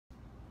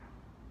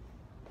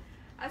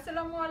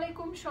আসসালামু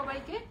আলাইকুম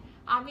সবাইকে।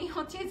 আমি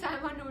হচ্ছে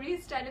জাইমা নুরি,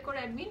 স্টাইলে করে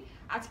অ্যাডমিন।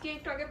 আজকে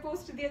একটু আগে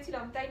পোস্ট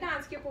দিয়েছিলাম, তাই না?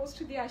 আজকে পোস্ট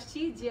দিয়ে আসছি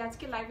যে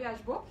আজকে লাইভে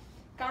আসবো।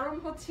 কারণ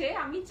হচ্ছে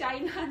আমি চাই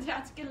না যে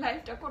আজকে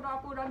লাইভটা কোনো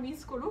আপুরা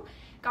মিস করুক।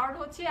 কারণ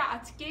হচ্ছে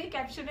আজকে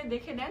ক্যাপশনে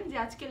দেখে নেন যে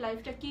আজকে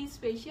লাইভটা কি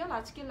স্পেশাল।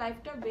 আজকে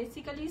লাইভটা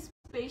বেসিক্যালি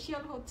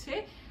স্পেশাল হচ্ছে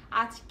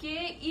আজকে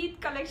ঈদ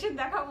কালেকশন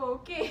দেখাবো।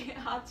 ওকে,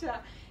 আচ্ছা,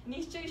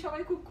 নিশ্চয়ই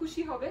সবাই খুব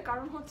খুশি হবে।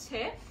 কারণ হচ্ছে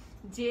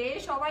যে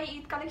সবাই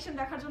ঈদ কালেকশন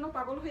দেখার জন্য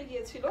পাগল হয়ে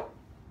গিয়েছিল।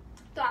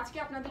 তো আজকে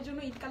আপনাদের জন্য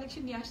ঈদ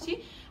কালেকশন নিয়ে আসছি।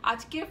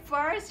 আজকে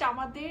ফার্স্ট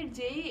আমাদের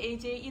এই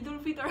যে ঈদ উল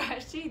ফিতর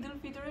আসছে, ঈদ উল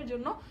ফিতরের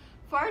জন্য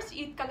ফার্স্ট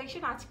ঈদ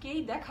কালেকশন আজকেই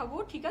দেখাবো।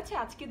 ঠিক আছে,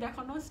 আজকে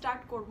দেখানো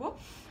স্টার্ট করব।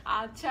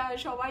 আচ্ছা,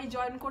 সবাই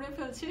জয়েন করে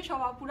ফেলছে,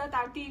 সব আপুরা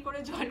তাড়াতাড়ি করে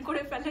জয়েন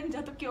করে ফেলেন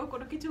যাতে কেউ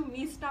কোনো কিছু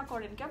মিস না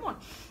করেন, কেমন?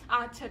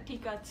 আচ্ছা,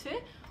 ঠিক আছে,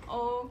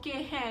 ওকে।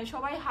 হ্যাঁ,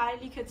 সবাই হাই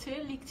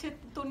লিখছে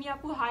তনি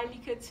আপু হাই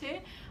লিখেছে,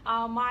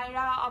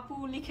 মায়রা আপু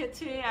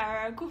লিখেছে, আর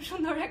খুব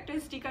সুন্দর একটা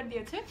স্টিকার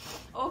দিয়েছে।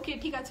 ওকে,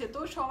 ঠিক আছে। তো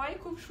সবাই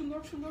খুব সুন্দর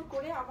সুন্দর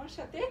করে আমার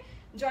সাথে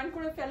জয়েন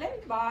করে ফেলেন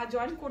বা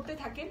জয়েন করতে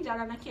থাকেন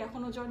যারা নাকি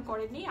এখনো জয়েন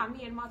করেননি। আমি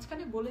এর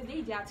মাঝখানে বলে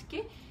দিই যে আজকে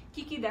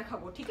কি কি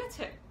দেখাবো। ঠিক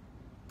আছে,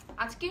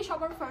 আজকে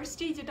সবার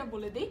ফার্স্টেই যেটা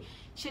বলে দিই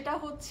সেটা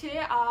হচ্ছে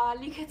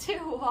লিখেছে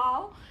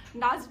ওয়াও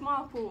নাজমা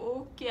আপু।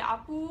 ওকে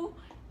আপু,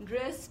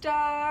 ড্রেসটা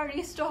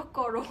রিস্টক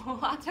করো।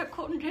 আচ্ছা,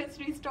 কোন ড্রেস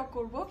রিস্টক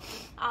করব?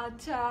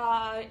 আচ্ছা,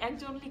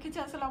 একজন লিখেছে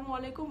আসসালামু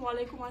আলাইকুম।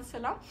 ওয়ালাইকুম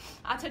আসসালাম।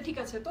 আচ্ছা, ঠিক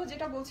আছে। তো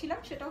যেটা বলছিলাম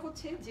সেটা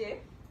হচ্ছে যে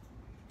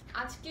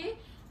আজকে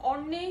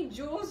অনেক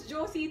জোস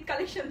জোস ঈদ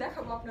কালেকশন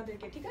দেখাবো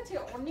আপনাদেরকে। ঠিক আছে,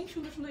 অনেক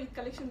সুন্দর সুন্দর ঈদ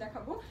কালেকশন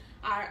দেখাবো।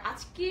 আর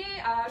আজকে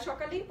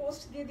সকালেই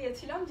পোস্ট দিয়ে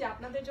দিয়েছিলাম যে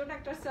আপনাদের জন্য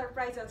একটা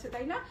সারপ্রাইজ আছে,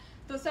 তাই না?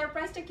 তো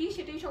সারপ্রাইজটা কি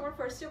সেটাই সবার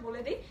ফার্স্টে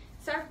বলে দিই।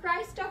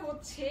 সারপ্রাইজটা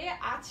হচ্ছে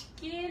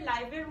আজকে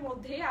লাইভের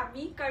মধ্যে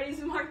আমি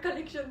কারিজমার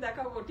কালেকশন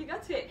দেখাবো। ঠিক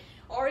আছে,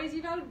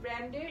 অরিজিনাল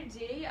ব্র্যান্ডের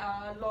যে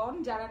লন,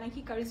 যারা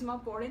নাকি কারিজমা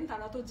পরেন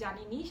তারা তো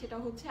জানেনি, সেটা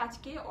হচ্ছে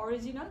আজকে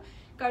অরিজিনাল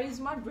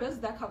কারিজমার ড্রেস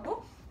দেখাবো।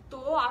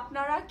 তো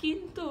আপনারা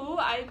কিন্তু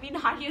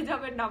হারিয়ে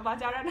যাবেন না, বা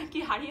যারা নাকি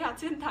হারিয়ে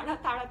আছেন তারা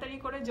তাড়াতাড়ি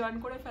করে জয়েন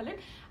করে ফেলেন।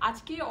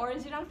 আজকে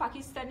অরিজিনাল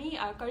পাকিস্তানি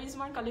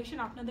কারিজমার কালেকশন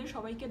আপনাদের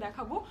সবাইকে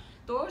দেখাবো।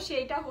 তো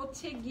সেইটা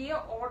হচ্ছে গিয়ে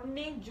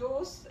অনেক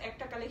জোস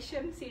একটা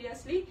কালেকশন।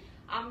 সিরিয়াসলি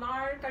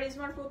আমার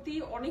কারিজমার প্রতি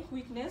অনেক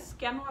উইকনেস।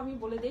 কেন আমি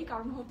বলে দিই,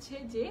 কারণ হচ্ছে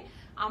যে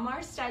আমার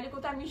স্টাইলে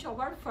কোথা আমি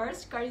সবার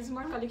ফার্স্ট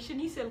কারিজমার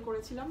কালেকশনই সেল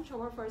করেছিলাম,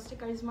 সবার ফার্স্টে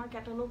কারিজমার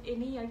ক্যাটালগ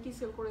এনেই আর কি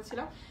সেল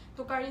করেছিলাম।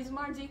 তো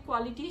কারিজমার যে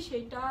কোয়ালিটি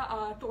সেটা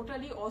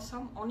টোটালি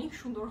অসাম, অনেক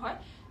সুন্দর হয়।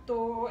 তো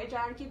এটা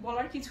আর কি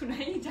বলার কিছু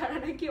নাই, যারা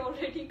নাকি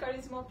অলরেডি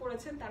কারিজমা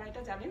পড়েছেন তারা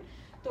এটা জানেন।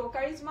 তো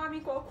কারিজমা আমি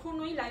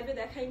কখনোই লাইভে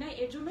দেখাই না,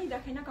 এর জন্যই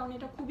দেখাই না কারণ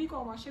এটা খুবই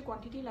কম আসে,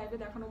 কোয়ান্টিটি লাইভে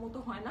দেখানোর মতো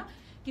হয় না।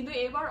 কিন্তু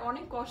এবার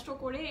অনেক কষ্ট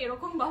করে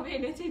এরকম ভাবে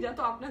এনেছি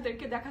যাতে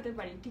আপনাদেরকে দেখাতে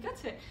পারি। ঠিক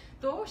আছে,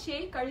 তো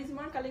সেই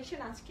কারিজমার কালেকশন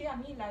আজকে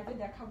আমি লাইভে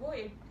দেখাবো।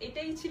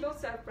 এটাই ছিল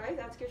সারপ্রাইজ।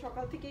 আজকে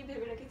সকাল থেকেই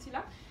ভেবে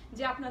রেখেছিলাম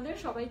যে আপনাদের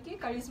সবাইকে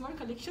কারিজমার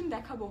কালেকশন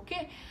দেখাবো। ওকে,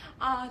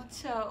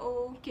 আচ্ছা,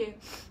 ওকে।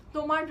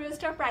 তোমার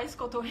ড্রেসটার প্রাইস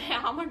কত?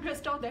 হ্যাঁ, আমার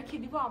ড্রেসটাও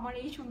দেখিয়ে দিব। আমার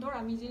এই সুন্দর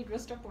আমি যে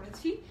ড্রেসটা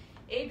পরেছি,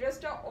 এই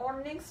ড্রেসটা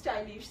অনেক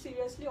স্টাইলিশ,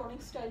 সিরিয়াসলি অনেক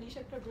স্টাইলিশ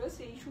একটা ড্রেস।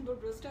 এই সুন্দর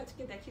ড্রেসটা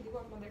আজকে দেখিয়ে দিব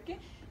আপনাদেরকে।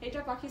 এটা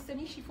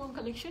পাকিস্তানি শিফন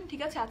কালেকশন।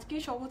 ঠিক আছে, আজকে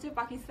সব হচ্ছে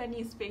পাকিস্তানি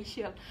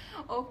স্পেশাল।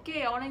 ওকে,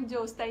 অনেক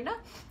জোস, তাই না?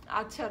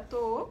 আচ্ছা,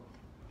 তো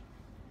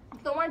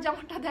তোমার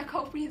জামাটা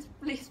দেখাও প্লিজ,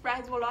 প্লিজ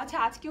প্রাইস বলো। আচ্ছা,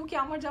 আজকেও কি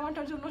আমার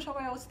জামাটার জন্য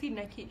সবাই অস্থির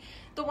নাকি?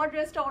 তোমার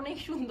ড্রেসটা অনেক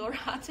সুন্দর।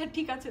 আচ্ছা,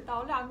 ঠিক আছে,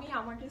 তাহলে আমি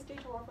আমার ড্রেসটাই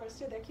সবার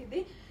ফার্স্টে দেখিয়ে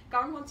দিই।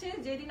 কারণ হচ্ছে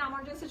যেদিন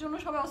আমার ড্রেসের জন্য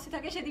সবাই অস্থির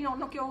থাকে সেদিন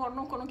অন্য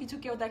কোনো কিছু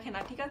কেউ দেখে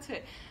না। ঠিক আছে,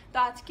 তো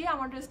আজকে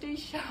আমার ড্রেসটাই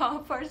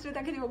ফার্স্টে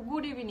দেখে দিব।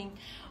 Good evening.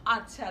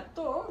 আচ্ছা,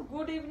 তো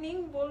গুড ইভিনিং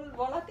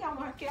বলাতে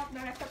আমাকে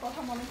আপনার একটা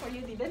কথা মনে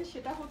করিয়ে দিলেন,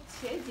 সেটা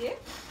হচ্ছে যে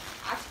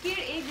আজকের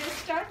এই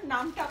ড্রেসটার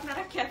নামটা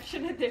আপনারা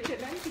ক্যাপশনে দেখে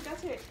নেন। ঠিক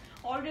আছে,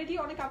 অলরেডি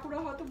অনেক আপুরা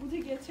হয়তো বুঝে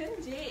গিয়েছেন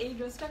যে এই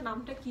ড্রেসটার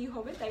নামটা কি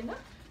হবে, তাই না?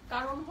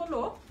 কারণ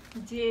হলো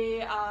যে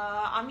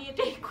আমি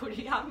এটাই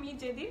করি। আমি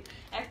যেদিন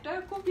একটা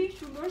খুবই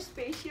সুন্দর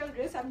স্পেশাল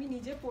ড্রেস আমি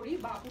নিজে পরি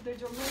বা আপুদের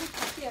জন্য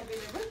থাকি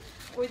অ্যাভেলেবেল,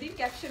 ওই দিন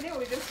ক্যাপশনে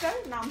ওই ড্রেসটার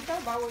নামটা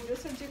বা ওই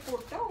ড্রেসের যে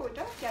কোডটা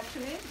ওইটা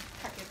ক্যাপশনে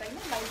থাকে, তাই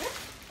না? লাইভে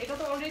এটা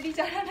তো অলরেডি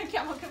যারা নাকি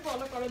আমাকে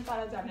ফলো করেন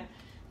তারা জানেন।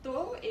 তো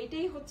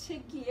এইটাই হচ্ছে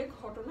গিয়ে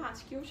ঘটনা,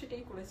 আজকেও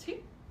সেটাই করেছি।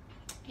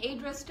 এই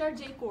ড্রেসটার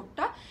যে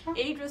কোডটা,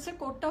 এই ড্রেসের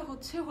কোডটা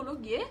হলো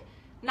গিয়ে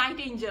নাইট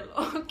এঞ্জেল।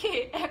 ওকে,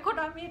 এখন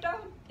আমি এটা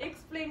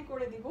এক্সপ্লেন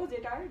করে দিব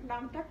যেটার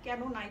নামটা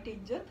কেন নাইট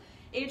এঞ্জেল।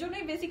 এর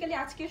জন্যই বেসিক্যালি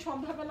আজকে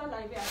সন্ধ্যাবেলা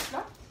লাইভে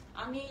আসলাম।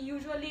 আমি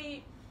ইউজুয়ালি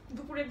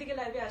দুপুরের দিকে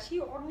লাইভে আসি,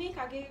 অনেক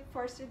আগে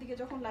ফার্স্টের দিকে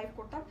যখন লাইভ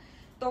করতাম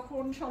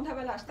তখন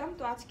সন্ধ্যাবেলা আসতাম।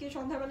 তো আজকে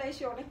সন্ধ্যাবেলা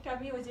এসে অনেকটা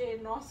আমি ওই যে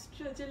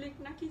নস্টালজিক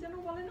না কি যেন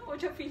বলে না,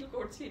 ওইটা ফিল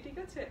করছি। ঠিক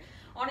আছে,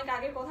 অনেক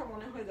আগের কথা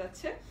মনে হয়ে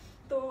যাচ্ছে।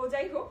 তো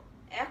যাই হোক,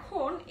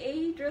 এখন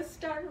এই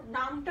ড্রেসটার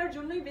নামটার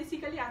জন্যই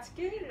বেসিক্যালি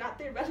আজকে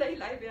রাতের বেলায়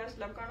লাইভে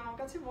আসলাম, কারণ আমার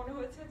কাছে মনে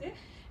হয়েছে যে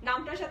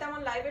নামটার সাথে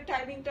আমার লাইভের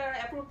টাইমিংটা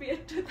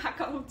অ্যাপ্রোপ্রিয়েট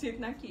থাকা উচিত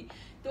নাকি।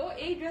 তো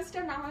এই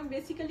ড্রেসটার নাম আমি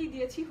বেসিক্যালি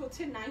দিয়েছি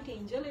হচ্ছে নাইট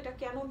এঞ্জেল। এটা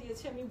কেন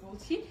দিয়েছি আমি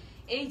বলছি।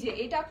 এই যে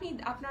এটা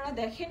আপনারা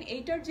দেখেন,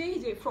 এইটার যে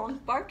ফ্রন্ট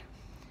পার্ট,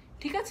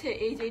 ঠিক আছে,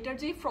 এই যে এটার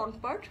যেই ফ্রন্ট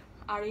পার্ট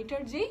আর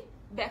এটার যেই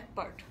ব্যাক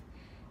পার্ট,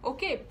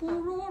 ওকে,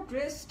 পুরো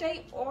ড্রেসটাই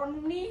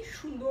অনেক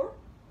সুন্দর,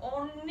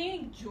 অনেক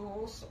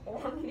জোস,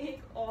 অনেক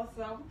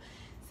অসাম।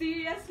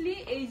 সিরিয়াসলি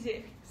এই যে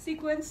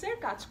সিকোয়েন্সের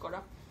কাজ করা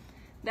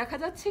দেখা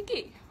যাচ্ছে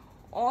কি,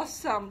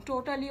 অসাম,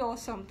 টোটালি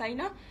অসাম, তাই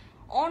না?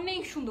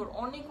 অনেক সুন্দর,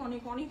 অনেক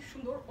অনেক অনেক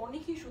সুন্দর,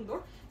 অনেকই সুন্দর।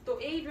 তো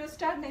এই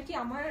ড্রেসটা নাকি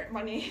আমার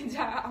মানে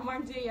আমার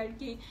যে আর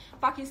কি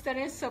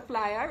পাকিস্তানের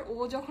সাপ্লায়ার, ও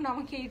যখন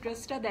আমাকে এই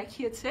ড্রেসটা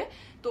দেখিয়েছে,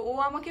 তো ও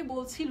আমাকে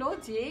বলছিল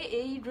যে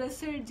এই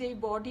ড্রেসের যে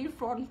বডির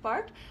ফ্রন্ট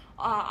পার্ট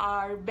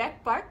আর ব্যাক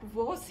পার্ট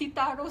वो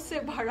सितारों से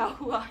भरा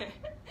हुआ है।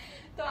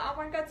 তো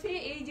আমার কাছে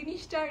এই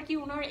জিনিসটা আর কি,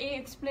 ওনার এই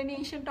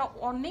এক্সপ্লেনেশনটা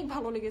অনেক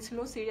ভালো লেগেছিল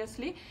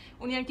সিরিয়াসলি।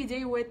 উনি আর কি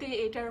যেই ওয়েতে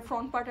এটার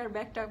ফ্রন্ট পার্ট আর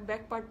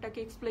ব্যাক পার্টটাকে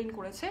এক্সপ্লেন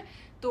করেছে,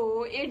 তো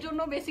এর জন্য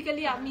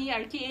বেসিক্যালি আমি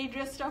আর কি এই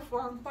ড্রেসটা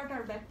ফ্রন্ট পার্ট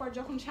আর ব্যাক পার্ট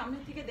যখন সামনে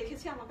থেকে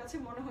দেখেছি, আমার কাছে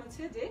মনে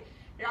হয়েছে যে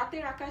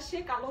রাতের আকাশে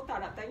কালো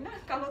তারা, তাই না?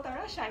 কালো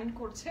তারা শাইন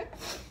করছে।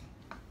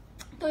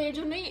 তো এর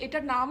জন্যই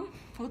এটার নাম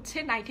হচ্ছে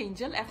নাইট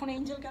এঞ্জেল। এখন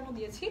এঞ্জেল কেন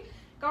দিয়েছি,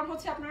 কারণ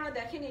হচ্ছে আপনারা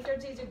দেখেন এটার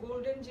যে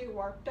গোল্ডেন যে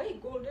ওয়ার্কটা, এই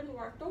গোল্ডেন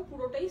ওয়ার্কটাও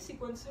পুরোটাই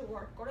সিকোয়েন্সের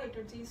ওয়ার্ক করা।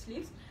 এটার যে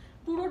স্লিভস,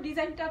 পুরো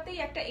ডিজাইনটাতেই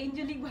একটা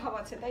এঞ্জেলিক ভাব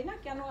আছে, তাই না?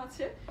 কেন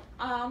আছে?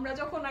 আমরা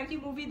যখন আর কি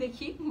মুভি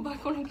দেখি বা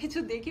কোনো কিছু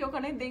দেখি,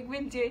 ওখানে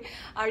দেখবেন যে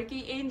আর কি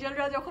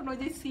এঞ্জেলরা যখন ওই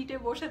যে সিটে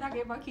বসে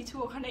থাকে বা কিছু,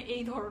 ওখানে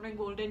এই ধরনের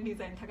গোল্ডেন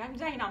ডিজাইন থাকে। আমি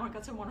জানি না, আমার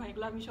কাছে মনে হয়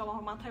এগুলো আমি সব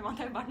আমার মাথায়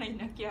মাথায় বানাই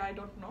নাকি, আই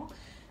ডোন্ট নো।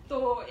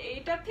 তো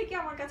এটার থেকে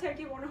আমার কাছে আর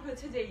কি মনে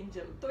হয়েছে যে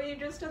এঞ্জেল। তো এই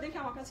ড্রেসটা দেখে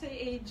আমার কাছে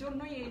এই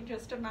জন্যই এই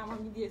ড্রেসটার নাম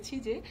আমি দিয়েছি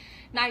যে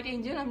নাইট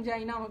এঞ্জেল। আমি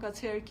জানি না, আমার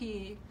কাছে আর কি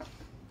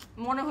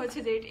মনে হয়েছে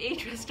যে এই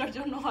ড্রেসটার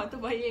জন্য হয়তো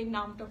ভাই এই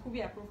নামটা খুবই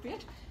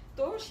অ্যাপ্রোপ্রিয়েট।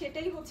 তো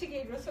সেটাই হচ্ছে কি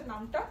এই ড্রেসের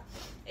নামটা।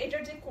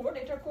 এটার যে কোড,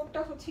 এটার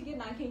কোডটা হচ্ছে কি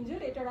নাইট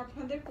এঞ্জেল। এটার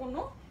আপনাদের কোনো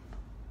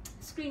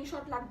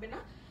স্ক্রিনশট লাগবে না।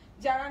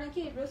 যারা নাকি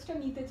এই ড্রেসটা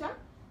নিতে চান,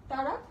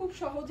 তারা খুব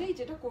সহজেই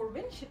যেটা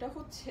করবেন সেটা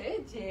হচ্ছে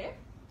যে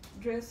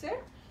ড্রেসের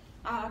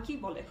কি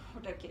বলে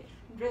ওটাকে,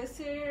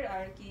 ড্রেসের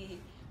আর কি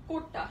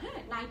কোডটা, হ্যাঁ,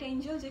 নাইট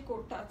এঞ্জেল যে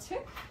কোডটা আছে,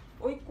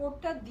 ওই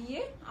কোডটা দিয়ে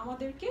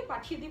আমাদেরকে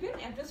পাঠিয়ে দিবেন,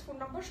 অ্যাড্রেস ফোন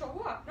নাম্বার সহ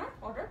আপনার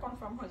অর্ডার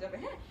কনফার্ম হয়ে যাবে।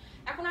 হ্যাঁ,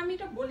 এখন আমি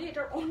এটা বলি,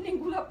 এটার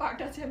অনেকগুলো পার্ট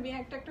আছে, আমি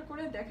একটা একটা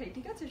করে দেখাই,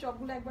 ঠিক আছে?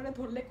 সবগুলো একবারে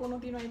ধরলে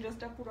কোনোদিনও এই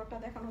ড্রেসটা পুরোটা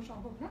দেখানো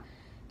সম্ভব না।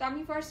 তো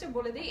আমি ফার্স্টে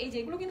বলে দিই, এই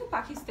যেগুলো কিন্তু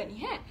পাকিস্তানি।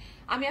 হ্যাঁ,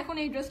 আমি এখন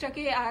এই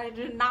ড্রেসটাকে আর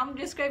নাম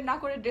ডিসক্রাইব না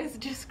করে ড্রেস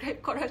ডিসক্রাইব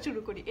করা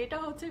শুরু করি। এটা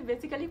হচ্ছে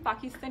বেসিক্যালি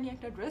পাকিস্তানি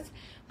একটা ড্রেস,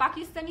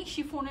 পাকিস্তানি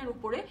শিফনের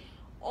উপরে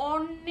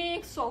অনেক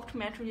সফট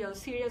ম্যাটেরিয়াল।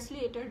 সিরিয়াসলি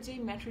এটার যে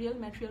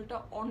ম্যাটেরিয়ালটা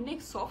অনেক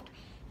সফট।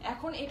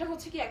 এখন এটা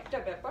হচ্ছে কি একটা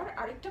ব্যাপার,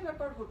 আরেকটা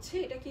ব্যাপার হচ্ছে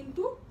এটা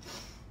কিন্তু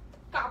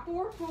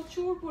কাপড়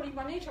প্রচুর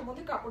পরিমাণে এটার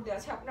মধ্যে কাপড় দেওয়া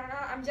আছে। আপনারা,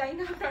 আমি জানি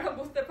না আপনারা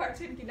বুঝতে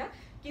পারছেন কিনা,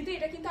 কিন্তু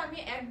এটা কিন্তু আমি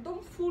একদম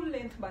ফুল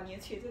লেন্থ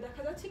বানিয়েছি। যে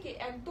দেখা যাচ্ছে কি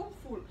একদম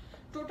ফুল,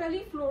 টোটালি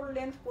ফ্লোর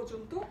লেন্থ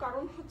পর্যন্ত।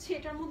 কারণ হচ্ছে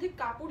এটার মধ্যে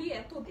কাপড়ই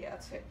এত দেওয়া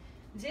আছে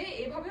যে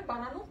এভাবে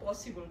বানানো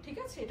পসিবল, ঠিক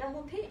আছে? এটার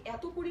মধ্যে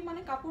এত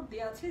পরিমাণে কাপড়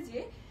দেওয়া আছে যে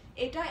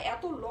এটা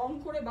এত লং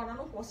করে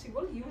বানানো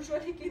পসিবল।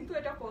 ইউজুয়ালি কিন্তু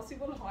এটা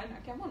পসিবল হয় না,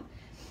 কেমন?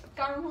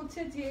 কারণ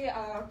হচ্ছে যে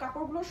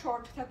কাপড়গুলো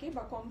শর্ট থাকে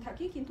বা কম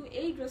থাকে, কিন্তু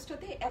এই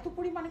ড্রেসটাতে এত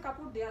পরিমাণে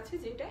কাপড় দেওয়া আছে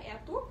যে এটা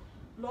এত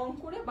লং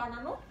করে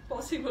বানানো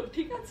পসিবল,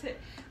 ঠিক আছে?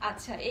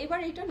 আচ্ছা, এবার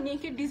এটা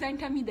নেকের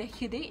ডিজাইনটা আমি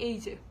দেখিয়ে দিই। এই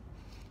যে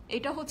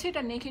এটা হচ্ছে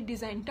এটা নেকের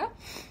ডিজাইনটা।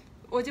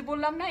 ওই যে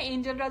বললাম না,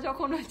 এঞ্জেলরা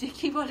যখন ওই যে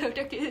কি বলে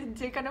ওটাকে,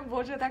 যেখানে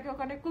বসে থাকে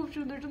ওখানে খুব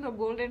সুন্দর সুন্দর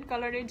গোল্ডেন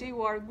কালারের যে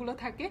ওয়ার্কগুলো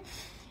থাকে,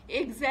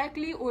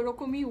 এক্স্যাক্টলি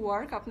ওইরকমই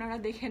ওয়ার্ক। আপনারা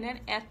দেখে নেন,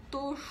 এত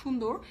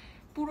সুন্দর,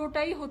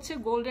 পুরোটাই হচ্ছে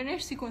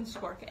গোল্ডেনের সিকোয়েন্স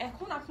ওয়ার্ক।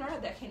 এখন আপনারা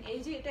দেখেন, এই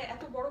যে এটা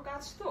এত বড়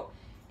কাজ, তো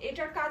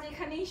এটার কাজ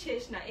এখানেই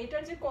শেষ না।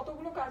 এটার যে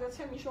কতগুলো কাজ আছে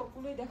আমি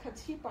সবগুলোই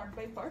দেখাচ্ছি পার্ট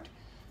বাই পার্ট।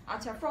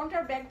 আচ্ছা, ফ্রন্ট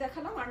আর ব্যাক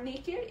দেখালাম, আর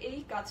নেকের এই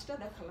কাজটা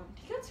দেখালাম,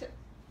 ঠিক আছে?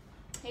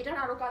 এটার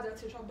আরো কাজ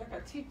আছে, সব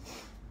দেখাচ্ছি।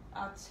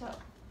 আচ্ছা,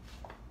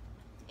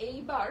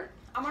 এইবার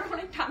আমার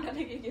অনেক ঠান্ডা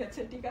লেগে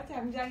গিয়েছে, ঠিক আছে?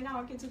 আমি জানি না,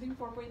 আমার কিছুদিন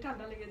পর পরই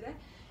ঠান্ডা লেগে যায়,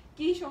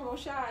 কি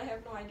সমস্যা, আই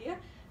হ্যাভ নো আইডিয়া।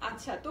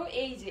 আচ্ছা, তো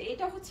এই যে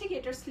এটা হচ্ছে কি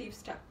এটার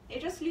স্লিভসটা,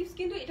 এটার স্লিভস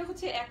কিন্তু এটা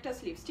হচ্ছে একটা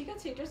স্লিভস, ঠিক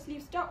আছে? এটার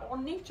স্লিভসটা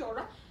অনেক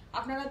চওড়া,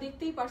 আপনারা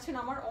দেখতেই পারছেন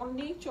আমার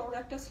অনেক চওড়া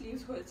একটা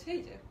স্লিভস হয়েছে।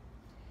 এই যে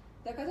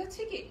দেখা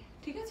যাচ্ছে কি,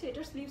 ঠিক আছে?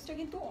 এটার স্লিভসটা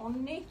কিন্তু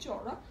অনেক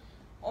চওড়া,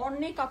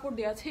 অনেক কাপড়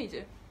দেওয়া আছে। এই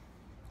যে,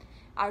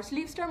 আর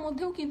স্লিভসটার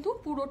মধ্যেও কিন্তু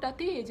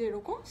পুরোটাতেই এই যে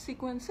এরকম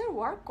সিকোয়েন্সের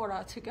ওয়ার্ক করা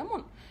আছে,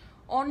 কেমন?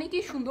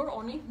 অনেকই সুন্দর,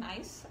 অনেক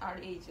নাইস। আর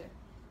এই যে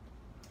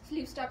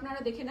স্লিভসটা আপনারা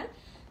দেখে নেন,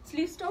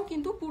 স্লিভসটাও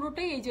কিন্তু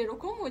পুরোটাই এই যে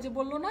এরকম, ওই যে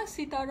বললো না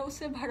সিতারো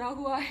সে ভরা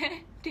হুয়া হ্যাঁ,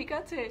 ঠিক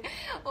আছে?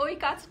 ওই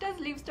কাজটা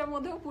স্লিভসটার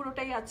মধ্যেও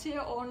পুরোটাই আছে,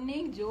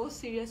 অনেক জোস,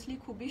 সিরিয়াসলি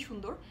খুবই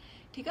সুন্দর,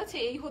 ঠিক আছে?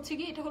 এই হচ্ছে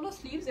গিয়ে এটা হলো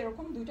স্লিভস,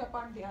 এরকম দুইটা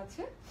পার্ট দেওয়া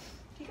আছে,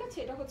 ঠিক আছে?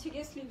 এটা হচ্ছে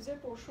গিয়ে স্লিভসের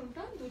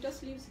পোর্শনটা, দুইটা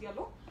স্লিভস গেল।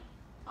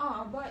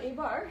 বা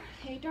এবার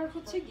এইটার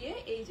হচ্ছে গিয়ে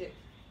এই যে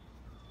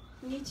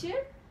নিচের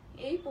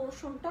এই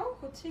পোর্শনটাও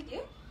হচ্ছে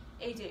গিয়ে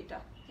এই যে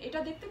এটা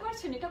দেখতে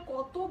পাচ্ছেন, এটা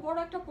কত বড়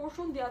একটা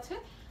পোর্শন দেওয়া আছে।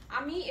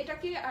 আমি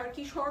এটাকে আর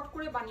কি শর্ট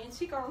করে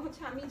বানিয়েছি, কারণ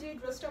হচ্ছে আমি যে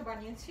ড্রেসটা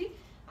বানিয়েছি,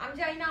 আমি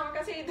জানি না, আমার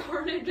কাছে এই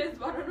ধরনের ড্রেস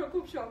বানানোর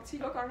খুব শখ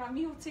ছিল, কারণ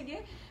আমি হচ্ছে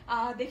গিয়ে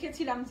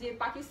দেখেছিলাম যে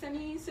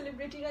পাকিস্তানি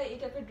সেলিব্রিটিরা এই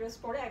টাইপের ড্রেস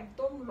পরে,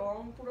 একদম লং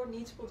পুরো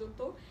নিচ পর্যন্ত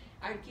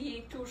আর কি,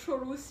 একটু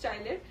সরু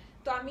স্টাইলের।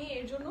 তো আমি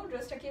এর জন্য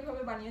ড্রেসটাকে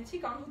এভাবে বানিয়েছি,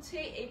 কারণ হচ্ছে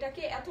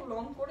এটাকে এত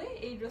লং করে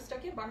এই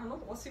ড্রেসটাকে বানানো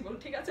পসিবল,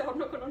 ঠিক আছে?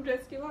 অন্য কোনো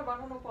ড্রেস কিভাবে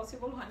বানানো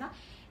পসিবল হয় না,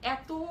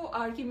 এত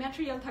আর কি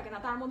ম্যাটেরিয়াল থাকে না।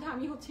 তার মধ্যে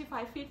আমি হচ্ছে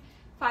 5 ফিট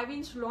 5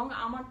 ইঞ্চ লং,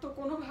 আমার তো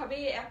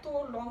কোনোভাবেই এত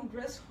লং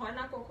ড্রেস হয়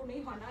না,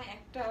 কখনোই হয় না,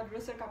 একটা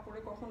ড্রেসের কাপড়ে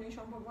কখনোই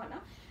সম্ভব হয় না।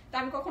 তা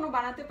আমি কখনো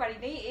বানাতে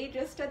পারিনি, এই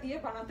ড্রেসটা দিয়ে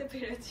বানাতে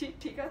পেরেছি,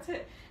 ঠিক আছে?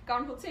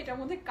 কারণ হচ্ছে এটার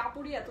মধ্যে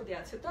কাপড়ই এত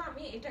দেওয়া আছে। তো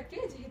আমি এটাকে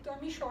যেহেতু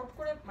আমি শর্ট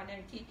করে মানে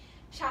আর কি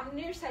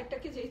সামনের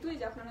সাইডটাকে যেহেতু এই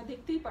যে আপনারা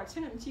দেখতেই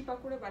পাচ্ছেন আমি চিপা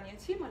করে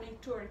বানিয়েছি, মানে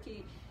একটু আর কি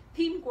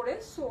থিন করে,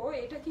 সো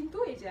এটা কিন্তু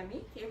এই যে আমি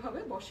এভাবে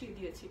বসিয়ে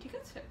দিয়েছি, ঠিক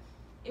আছে?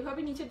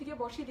 এভাবে নিচের দিকে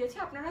বসিয়ে দিয়েছি।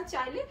 আপনারা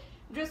চাইলে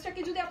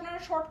ড্রেসটাকে যদি আপনারা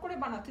শর্ট করে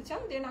বানাতে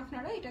চান দেন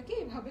আপনারা এটাকে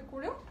এভাবে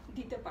করেও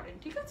দিতে পারেন,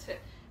 ঠিক আছে?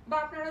 বা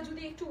আপনারা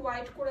যদি একটু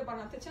ওয়াইড করে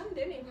বানাতে চান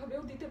দেন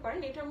এভাবেও দিতে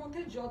পারেন। এটার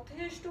মধ্যে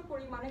যথেষ্ট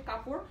পরিমাণে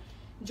কাপড়,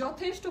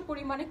 যথেষ্ট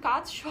পরিমাণে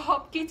কাজ,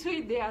 সব কিছুই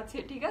দেয়া আছে,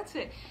 ঠিক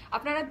আছে?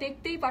 আপনারা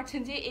দেখতেই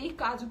পাচ্ছেন যে এই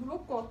কাজগুলো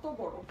কত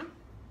বড়,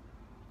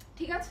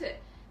 ঠিক আছে?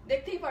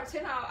 দেখতেই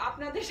পাচ্ছেন,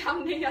 আপনাদের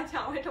সামনেই আছে,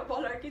 আমার এটা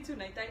বলার কিছু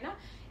নাই, তাই না?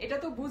 এটা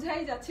তো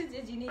বোঝাই যাচ্ছে যে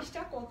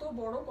জিনিসটা কত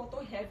বড়, কত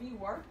হেভি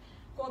ওয়ার্ক,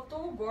 কত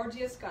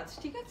গর্জিয়াস কাজ,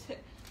 ঠিক আছে?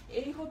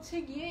 এই হচ্ছে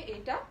গিয়ে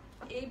এটা।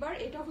 এইবার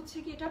এটা হচ্ছে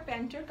কি এটা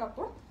প্যান্টের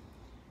কাপড়,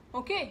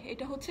 ওকে?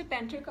 এটা হচ্ছে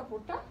প্যান্টের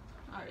কাপড়টা,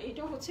 আর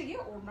এটা হচ্ছে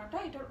গিয়ে ওড়নাটা।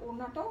 এটার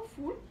ওড়নাটাও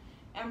ফুল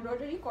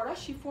এমব্রয়ডারি করা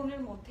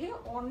শিফনের মধ্যে,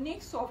 অনেক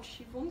সফট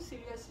শিফন,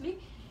 সিরিয়াসলি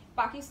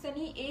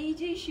পাকিস্তানি এই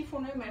যে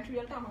শিফনের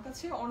ম্যাটেরিয়ালটা আমার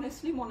কাছে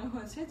অনেস্টলি মনে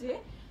হয়েছে যে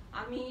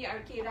আমি আর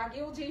কি এর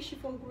আগেও যে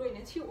শিফনগুলো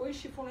এনেছি ওই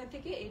শিফনের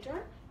থেকে এটার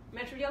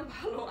ম্যাটেরিয়াল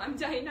ভালো। আমি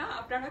জানি না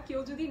আপনারা কেউ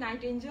যদি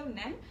নাইট এঞ্জেল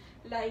নেন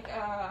লাইক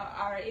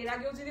আর এর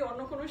আগেও যদি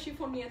অন্য কোনো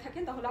শিফন নিয়ে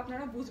থাকেন তাহলে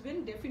আপনারা বুঝবেন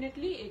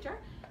ডেফিনেটলি এটার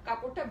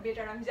কাপড়টা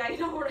বেটার। আমি জানি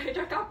না ওরা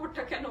এটার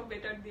কাপড়টা কেন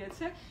বেটার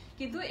দিয়েছে,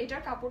 কিন্তু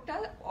এটার কাপড়টা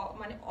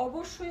মানে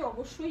অবশ্যই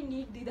অবশ্যই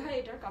নির্দ্বিধায়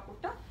এটার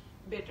কাপড়টা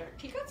বেটার,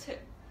 ঠিক আছে?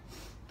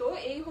 তো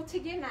এই হচ্ছে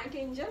গিয়ে নাইট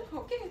এঞ্জেল,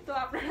 ওকে? তো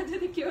আপনারা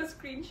যদি কেউ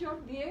স্ক্রিনশট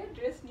দিয়ে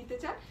ড্রেস নিতে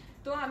চান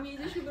তো আমি এই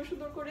যে সুন্দর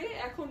সুন্দর করে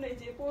এখন এই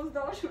যে পোজ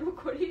দেওয়া শুরু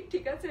করি,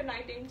 ঠিক আছে,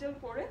 নাইট এঞ্জেল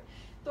পরে।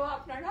 তো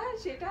আপনারা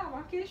সেটা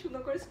আমাকে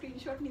সুন্দর করে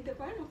স্ক্রিনশট নিতে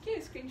পারেন, ওকে?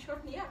 স্ক্রিনশট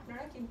নিয়ে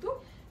আপনারা কিন্তু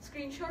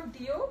স্ক্রিনশট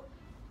দিয়েও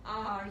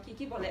আর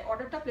কি বলে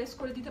অর্ডারটা প্লেস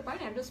করে দিতে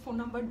পারেন অ্যাড্রেস ফোন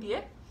নাম্বার দিয়ে,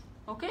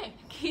 ওকে?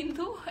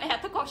 কিন্তু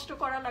এত কষ্ট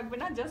করা লাগবে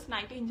না, জাস্ট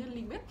নাইট এঞ্জেল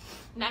লিখবেন,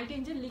 নাইট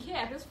এঞ্জেল লিখে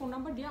অ্যাড্রেস ফোন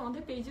নাম্বার দিয়ে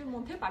আমাদের পেজের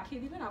মধ্যে পাঠিয়ে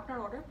দিবেন, আপনার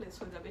অর্ডার প্লেস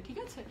হয়ে যাবে, ঠিক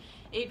আছে?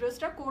 এই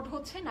ড্রেসটার কোড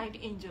হচ্ছে নাইট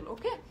এঞ্জেল,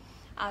 ওকে?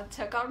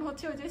 আচ্ছা, কারণ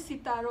হচ্ছে ওই যে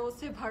সিতারো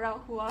সে ভরা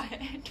হুয়া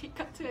হ্যাঁ, ঠিক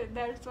আছে,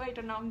 দ্যাটস ওয়াই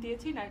এটা নাম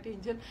দিয়েছি নাইট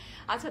এঞ্জেল।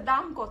 আচ্ছা,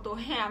 দাম কত?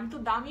 হ্যাঁ, আমি তো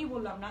দামই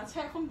বললাম না। আচ্ছা,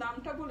 এখন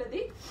দামটা বলে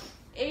দিই।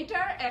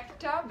 এইটার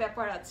একটা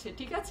ব্যাপার আছে,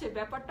 ঠিক আছে?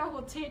 ব্যাপারটা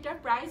হচ্ছে এটার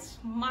প্রাইস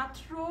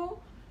মাত্র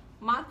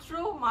মাত্র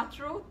মাত্র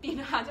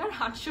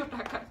 ৩,৮০০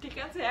 টাকা, ঠিক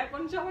আছে?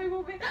 এখন সবাই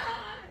বলবে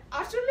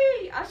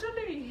আসলেই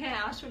আসলেই হ্যাঁ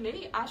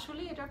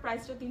আসলেই এটার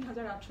প্রাইসটা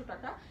 ৩,৮০০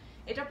 টাকা।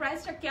 এটা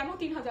প্রাইসটা কেন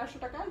 ৩,৮০০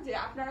 টাকা? যে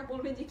আপনারা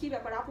বলবেন যে কি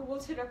ব্যাপার, আপু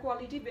বলছে এটা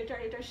কোয়ালিটি বেটার,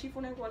 এটা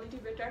শিফনের কোয়ালিটি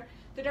বেটার,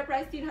 তো এটা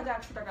প্রাইস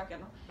 ৩,৮০০ টাকা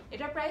কেন?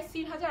 এটা প্রাইস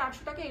 ৩,৮০০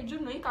 টাকা এর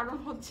জন্যই কারণ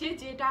হচ্ছে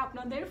যে এটা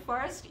আপনাদের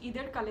ফার্স্ট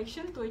ঈদের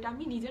কালেকশন, তো এটা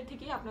আমি নিজের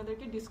থেকেই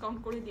আপনাদেরকে ডিসকাউন্ট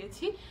করে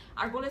দিয়েছি।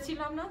 আর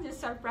বলেছিলাম না যে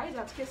সারপ্রাইজ,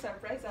 আজকে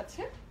সারপ্রাইজ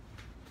আছে।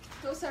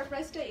 তো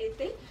সারপ্রাইজটা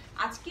এতেই,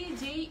 আজকে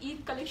যেই ঈদ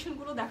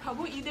কালেকশনগুলো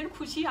দেখাবো ঈদের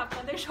খুশি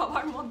আপনাদের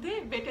সবার মধ্যে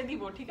বেটে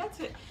দিব, ঠিক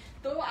আছে?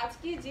 তো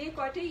আজকে যে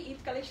কয়টাই ঈদ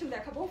কালেকশন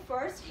দেখাবো,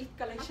 ফার্স্ট ঈদ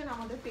কালেকশন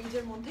আমাদের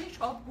পেজের মধ্যে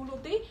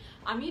সবগুলোতেই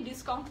আমি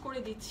ডিসকাউন্ট করে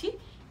দিচ্ছি,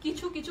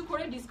 কিছু কিছু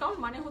করে ডিসকাউন্ট,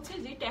 মানে হচ্ছে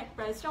যে ট্যাগ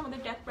প্রাইসটা, আমাদের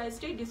ট্যাগ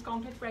প্রাইসটাই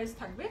ডিসকাউন্টেড প্রাইস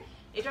থাকবে।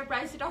 এটার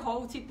প্রাইস এটা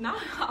হওয়া উচিত না,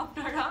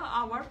 আপনারা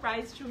আমার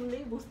প্রাইস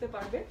শুনলেই বুঝতে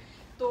পারবেন।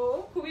 তো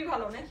খুবই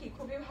ভালো নাকি,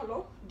 খুবই ভালো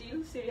ডিল,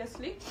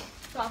 সিরিয়াসলি।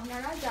 তো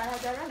আপনারা যারা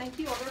যারা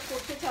নাকি অর্ডার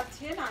করতে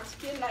চাচ্ছেন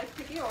আজকে লাইভ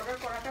থেকে অর্ডার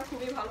করাটা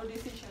খুবই ভালো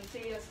ডিসিশন,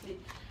 সিরিয়াসলি।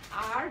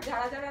 আর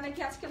যারা যারা নাকি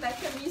আজকে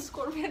লাইভটা মিস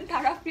করবেন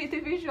তারা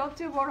পৃথিবীর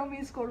সবচেয়ে বড়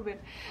মিস করবেন।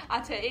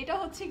 আচ্ছা, এটা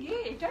হচ্ছে গিয়ে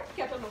এটার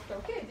ক্যাটালগটা,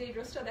 ওকে? যে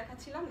ড্রেসটা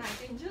দেখাচ্ছিলাম নাইট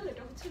এঞ্জেল,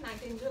 এটা হচ্ছে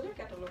নাইট এঞ্জেলের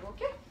ক্যাটালগ,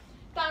 ওকে?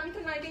 তো আমি তো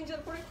নাইট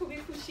এঞ্জেল পরে খুবই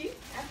খুশি,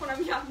 এখন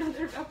আমি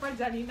আপনাদের ব্যাপার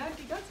জানি না,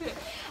 ঠিক আছে?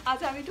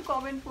 আচ্ছা, আমি একটু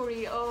কমেন্ট পড়ি,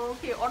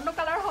 ওকে? অন্য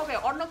কালার হবে,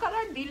 অন্য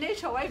কালার দিলে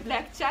সবাই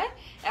ব্ল্যাক চায়,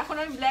 এখন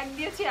আমি ব্ল্যাক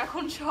দিয়েছি,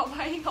 এখন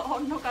সবাই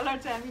অন্য কালার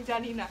চায়, আমি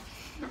জানি না।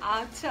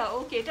 আচ্ছা,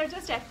 ওকে, এটার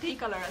জাস্ট একটাই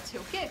কালার আছে,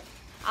 ওকে?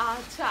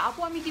 আচ্ছা আপু,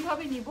 আমি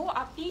কিভাবে নিব?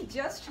 আপনি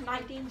জাস্ট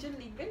নাইট এঞ্জেল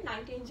লিখবেন,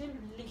 নাইট এঞ্জেল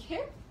লিখে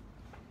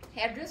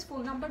অ্যাড্রেস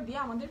ফোন নাম্বার দিয়ে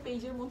আমাদের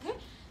পেজের মধ্যে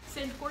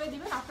সেন্ড করে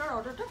দিবেন, আপনার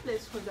অর্ডারটা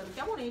প্লেস হয়ে যাবে।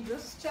 কেমন? এই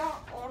ড্রেসটা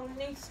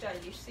অনেক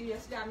স্টাইলিশ,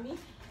 সিরিয়াসলি।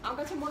 আমার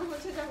কাছে মনে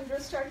হচ্ছে যে আমি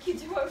ড্রেসটা আর কি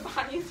যেভাবে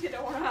বানিয়েছি এটা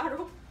ওরা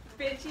আরো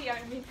বেশি,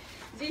 আমি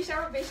জিনিস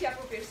আরো বেশি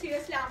অ্যাপ্রোপ্রিয়েট,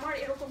 সিরিয়াসলি। আমার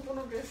এরকম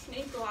কোনো ড্রেস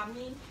নেই, তো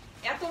আমি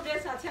এত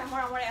ড্রেস আছে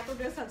আমার এত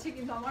ড্রেস আছে,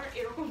 কিন্তু আমার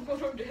এরকম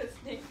কোনো ড্রেস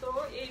নেই। তো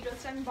এই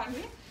ড্রেসটা আমি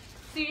বানিয়ে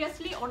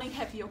সিরিয়াসলি অনেক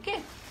হ্যাপি, ওকে?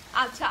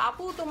 আচ্ছা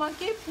আপু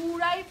তোমাকে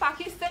পুরাই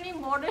পাকিস্তানি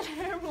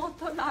মডেলের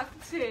মতো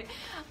লাগছে,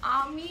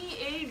 আমি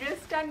এই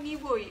ড্রেসটা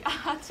নিবই।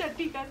 আচ্ছা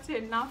ঠিক আছে,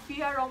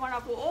 নাফিয়া রহমান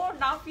আপু, ও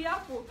নাফিয়া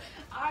আপু,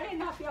 আরে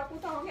নাফিয়া আপু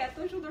তো আমাকে এত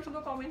সুন্দর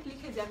সুন্দর কমেন্ট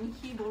লিখে যে আমি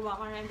কি বলবো,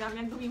 আমি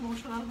একদম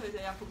ইমোশনাল হয়ে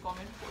যাই আপুর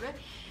কমেন্ট করে।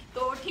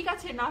 তো ঠিক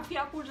আছে,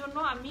 নাফিয়া আপুর জন্য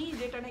আমি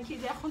যেটা নাকি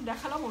যে এখন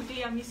দেখালাম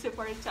ওইটাই আমি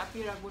সেপারেট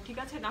চাপিয়ে রাখবো, ঠিক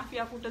আছে,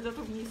 নাফিয়া আপুরটা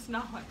যাতে মিস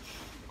না হয়।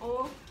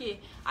 ওকে,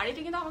 আর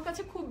এটা কিন্তু আমার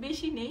কাছে খুব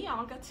বেশি নেই,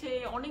 আমার কাছে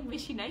অনেক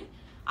বেশি নাই,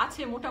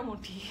 আছে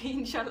মোটামুটি,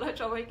 ইনশাল্লাহ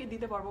সবাইকে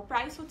দিতে পারবো।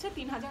 প্রাইস হচ্ছে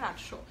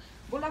 3800।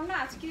 বললাম না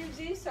আজকের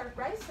যে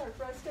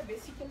সারপ্রাইজটা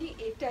বেসিক্যালি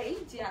এটাই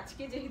যে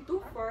আজকে যেহেতু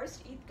ফার্স্ট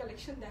ঈদ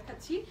কালেকশন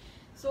দেখাচ্ছি,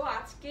 সো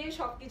আজকে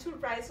সবকিছুর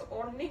প্রাইস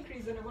অনেক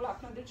রিজনেবল,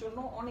 আপনাদের জন্য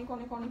অনেক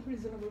অনেক অনেক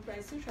রিজনেবল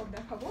প্রাইসে সব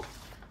দেখাবো।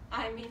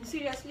 আই মিন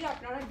সিরিয়াসলি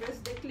আপনারা ড্রেস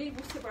দেখলেই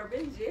বুঝতে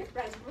পারবেন যে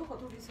প্রাইসগুলো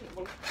কত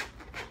রিজনেবল।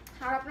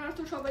 আর আপনারা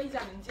তো সবাই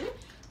জানেন যে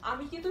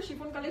আমি কিন্তু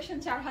শিফন কালেকশন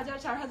 4000,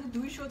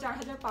 4200,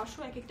 4500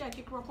 এক একটা এক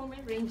এক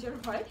রকমের রেঞ্জের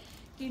হয়,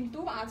 কিন্তু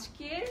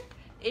আজকের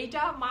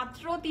এইটা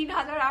মাত্র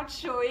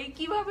 3800, এই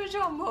কিভাবে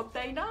সম্ভব,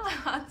 তাই না?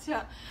 আচ্ছা,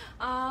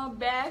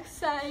 ব্যাক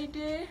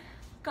সাইডে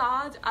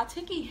কাজ আছে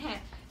কি?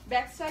 হ্যাঁ,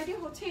 ব্যাক সাইডে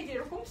হচ্ছে এই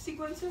যেরকম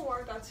সিকোয়েন্সের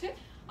ওয়ার্ক আছে,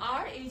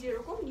 আর এই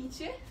যেরকম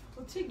নিচে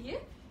হচ্ছে গিয়ে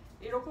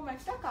এরকম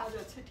একটা কাজ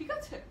আছে, ঠিক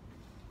আছে?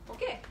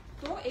 ওকে,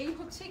 তো এই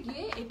হচ্ছে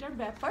গিয়ে এটার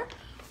ব্যাপার।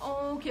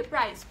 ওকে,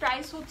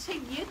 প্রাইস হচ্ছে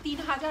গিয়ে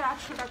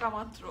 3800 টাকা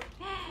মাত্র।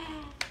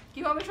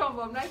 কিভাবে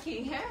সম্ভব নাকি?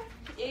 হ্যাঁ,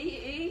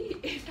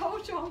 এটাও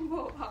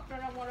সম্ভব,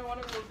 আপনারা মনে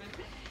মনে বলবেন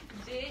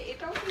যে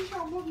এটাও কি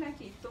সম্ভব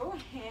নাকি? তো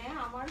হ্যাঁ,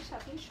 আমার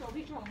সাথে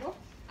সবই সম্ভব।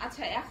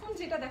 আচ্ছা, এখন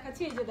যেটা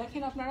দেখাচ্ছি এই যে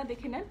দেখেন, আপনারা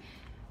দেখে নেন,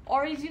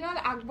 অরিজিনাল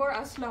আকবর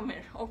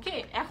আসলামের। ওকে,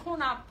 এখন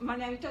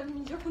মানে এটা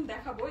আমি যখন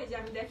দেখাবো, এই যে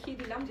আমি দেখিয়ে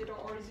দিলাম যেটা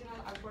অরিজিনাল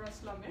আকবর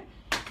আসলামের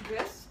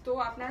ড্রেস, তো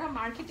আপনারা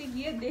মার্কেটে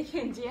গিয়ে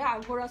দেখেন যে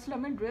আকবর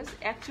আসলামের ড্রেস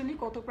অ্যাকচুয়ালি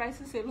কত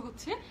প্রাইসে সেল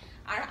হচ্ছে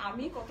আর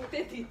আমি কততে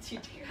দিচ্ছি,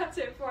 ঠিক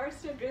আছে?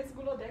 ফার্স্ট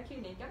ড্রেসগুলো দেখেই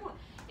নেই কেমন,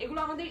 এগুলো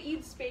আমাদের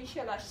ঈদ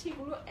স্পেশাল আসছে,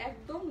 এগুলো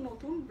একদম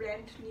নতুন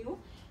ব্র্যান্ড নিউ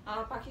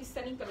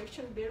পাকিস্তানি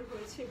কালেকশন বের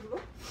হয়েছে এগুলো,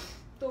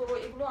 তো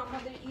এগুলো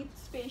আমাদের ঈদ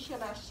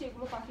স্পেশাল আসছে,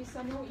 এগুলো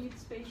পাকিস্তানিও ঈদ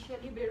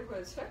স্পেশালি বের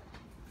হয়েছে,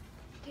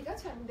 ঠিক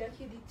আছে? আমি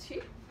দেখিয়ে দিচ্ছি।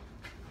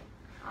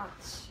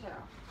 আচ্ছা,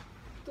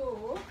 তো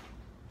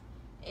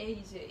এই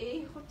যে এই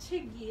হচ্ছে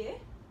গিয়ে,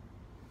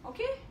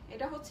 ওকে,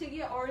 এটা হচ্ছে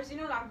গিয়ে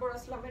অরিজিনাল আকবর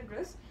আসলামের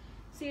ড্রেস।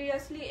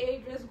 সিরিয়াসলি এই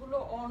ড্রেসগুলো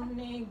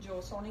অনেক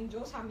জোস, অনেক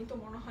জোস, আমি তো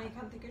মনে হয়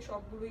এখান থেকে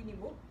সবগুলোই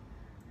নিব,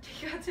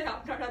 ঠিক আছে?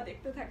 আপনারা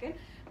দেখতে থাকেন,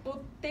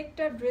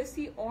 প্রত্যেকটা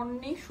ড্রেসই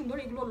অনেক সুন্দর,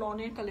 এগুলো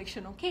লনের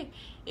কালেকশন। ওকে,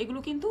 এগুলো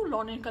কিন্তু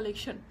লনের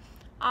কালেকশন।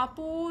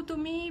 আপু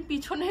তুমি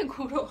পিছনে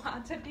ঘুরো।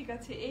 আচ্ছা ঠিক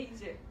আছে, এই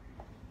যে,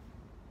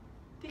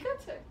 ঠিক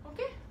আছে,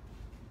 ওকে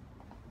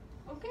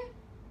ওকে,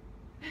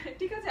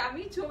 ঠিক আছে,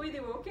 আমি ছবি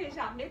দেবো, ওকে,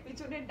 সামনে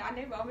পিছনে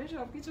ডানে বামে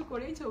সবকিছু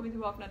করেই ছবি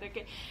দেবো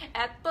আপনাদেরকে।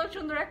 এত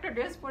সুন্দর একটা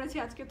ড্রেস পরেছি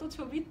আজকে, তো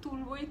ছবি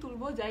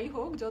তুলবো, যাই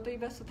হোক যতই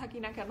ব্যস্ত থাকি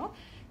না কেন,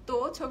 তো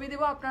ছবি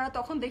দেবো, আপনারা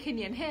তখন দেখে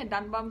নিন, হ্যাঁ,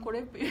 ডান বাম করে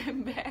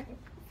ব্যাক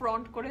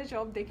ফ্রন্ট করে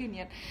সব দেখে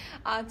নিন।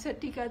 আচ্ছা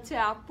ঠিক আছে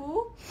আপু,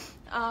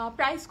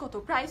 প্রাইস কত?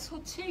 প্রাইস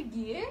হচ্ছে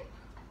গিয়ে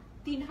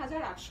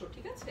 3800,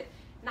 ঠিক আছে?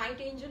 নাইট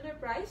এঞ্জেলের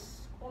প্রাইস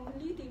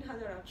অনলি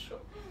 3800,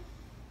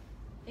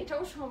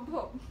 এটাও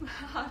সম্ভব।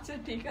 আচ্ছা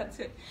ঠিক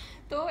আছে,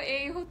 তো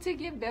এই হচ্ছে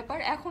গিয়ে ব্যাপার।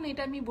 এখন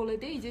এটা আমি বলে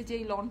দিই যে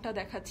যেই লনটা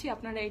দেখাচ্ছি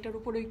আপনারা এটার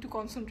উপরে একটু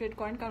কনসেন্ট্রেট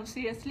করেন, কারণ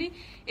সিরিয়াসলি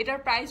এটার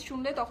প্রাইস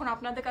শুনলে তখন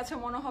আপনাদের কাছে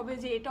মনে হবে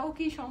যে এটাও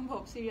কি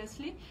সম্ভব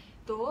সিরিয়াসলি।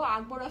 তো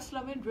আকবর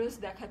আসলামের ড্রেস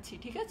দেখাচ্ছি,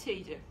 ঠিক আছে?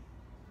 এই যে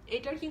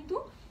এটার কিন্তু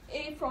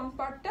এই ফ্রন্ট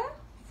পার্টটা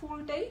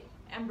ফুলটাই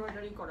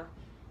এমব্রয়ডারি করা,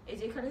 এই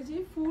যে এখানে যে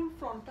ফুল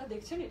ফ্রন্টটা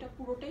দেখছেন এটা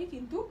পুরোটাই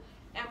কিন্তু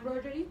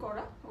এমব্রয়ডারি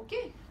করা, ওকে।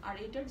 আর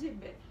এটার যে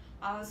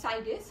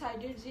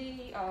সাইডের যে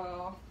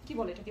কি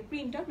বলে এটাকে,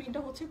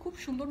 প্রিন্টটা হচ্ছে খুব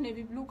সুন্দর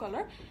নেভি ব্লু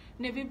কালার,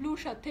 নেভি ব্লুর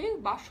সাথে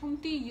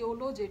বাসন্তী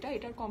ইয়েলো, যেটা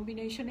এটার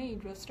কম্বিনেশনে এই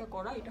ড্রেসটা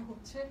করা। এটা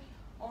হচ্ছে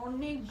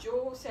অনেক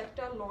জোস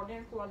একটা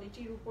লনের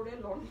কোয়ালিটির উপরে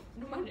লন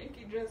মানে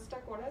কি ড্রেসটা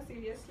করা,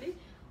 সিরিয়াসলি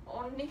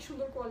অনেক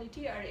সুন্দর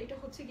কোয়ালিটি। আর এটা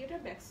হচ্ছে গিয়ে এটা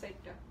ব্যাক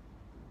সাইডটা,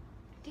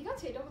 ঠিক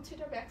আছে? এটা হচ্ছে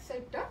এটা ব্যাক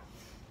সাইডটা,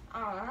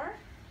 আর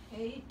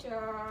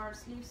এইটার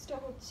স্লিভসটা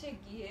হচ্ছে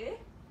গিয়ে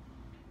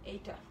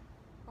এইটা,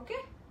 ওকে,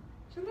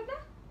 সুন্দর না?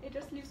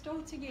 এটার স্লিভসটা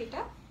হচ্ছে গিয়ে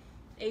এটা,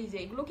 এই যে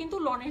এগুলো কিন্তু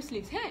লনের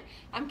স্লিভস। হ্যাঁ,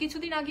 আমি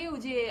কিছুদিন আগে ওই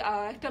যে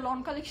একটা লন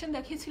কালেকশন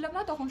দেখিয়েছিলাম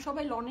না, তখন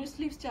সবাই লনের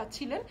স্লিভস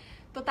চাচ্ছিলেন,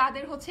 তো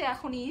তাদের হচ্ছে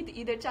এখন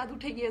ঈদের চাঁদ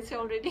উঠে গিয়েছে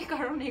অলরেডি,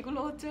 কারণ এগুলো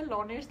হচ্ছে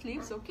লনের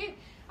স্লিভস, ওকে।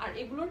 আর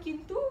এগুলোর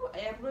কিন্তু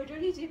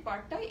এমব্রয়ডারি যে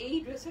পার্টটা, এই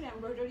ড্রেসের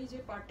এমব্রয়ডারি যে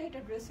পার্টটা,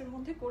 এটা ড্রেসের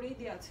মধ্যে করেই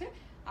দেওয়া আছে,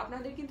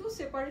 আপনাদের কিন্তু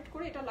সেপারেট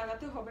করে এটা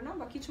লাগাতে হবে না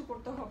বা কিছু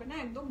করতে হবে না,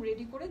 একদম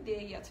রেডি করে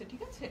দেয়াই আছে,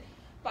 ঠিক আছে?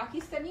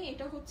 পাকিস্তানি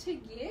এটা হচ্ছে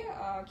গিয়ে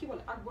কি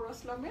বলে আকবর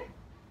আসলামের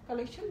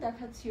কালেকশন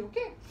দেখাচ্ছি,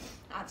 ওকে।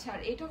 আচ্ছা,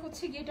 আর এটা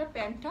হচ্ছে গিয়ে এটার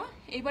প্যান্টটা।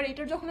 এবার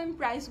এটার যখন আমি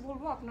প্রাইস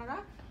বলবো আপনারা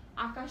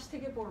আকাশ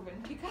থেকে পড়বেন,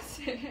 ঠিক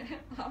আছে?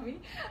 আমি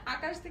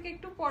আকাশ থেকে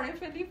একটু পরে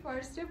ফেলি,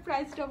 ফার্স্টে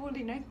প্রাইসটা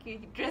বলি না, কি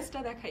ড্রেসটা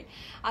দেখাই।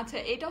 আচ্ছা,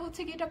 এটা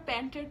হচ্ছে কি, এটা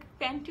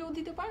প্যান্টেও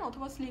দিতে পারেন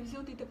অথবা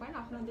স্লিভসেও দিতে পারেন,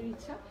 আপনাদের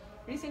ইচ্ছা।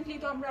 রিসেন্টলি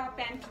তো আমরা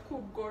প্যান্ট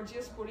খুব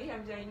গর্জিয়াস পরি,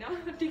 আমি জানি না,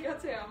 ঠিক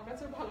আছে, আমার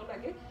কাছে ভালো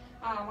লাগে।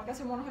 আমার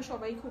কাছে মনে হয়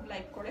সবাই খুব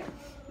লাইক করে,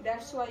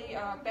 দ্যাটস ওয়াই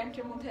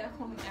প্যান্টের মধ্যে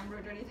এখন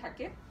এমব্রয়ডারি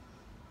থাকে।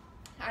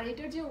 আর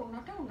এটার যে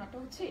ওড়নাটা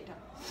হচ্ছে এটা।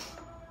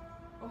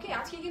 ওকে,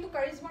 আজকে কিন্তু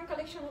কারিজমার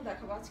কালেকশনও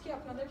দেখাবো, আজকে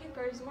আপনাদেরকে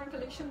কারিজমার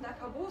কালেকশন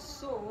দেখাবো,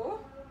 সো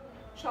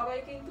সবাই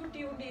কিন্তু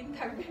টিউন ইন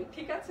থাকবেন,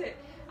 ঠিক আছে?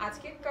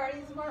 আজকে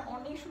কারিজমার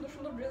অনেক সুন্দর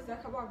সুন্দর ড্রেস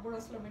দেখাবো, আকবর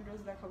আসলামের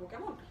ড্রেস দেখাবো,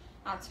 কেমন?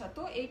 আচ্ছা,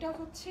 তো এইটা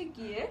হচ্ছে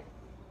গিয়ে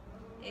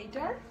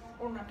এইটার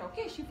ওড়নাটা,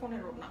 ওকে,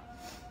 শিফনের ওড়না,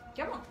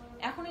 কেমন?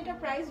 এখন এটা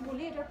প্রাইস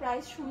বলি, এটা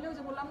প্রাইস শুনলেও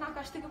যে বললাম না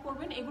আকাশ থেকে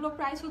পড়বেন, এগুলো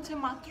প্রাইস হচ্ছে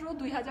মাত্র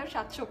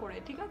 2700 করে,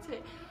 ঠিক আছে?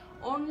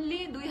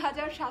 অনলি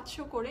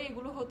 2700 করে।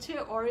 এগুলো হচ্ছে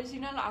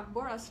অরিজিনাল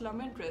আকবর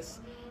আসলামের ড্রেস।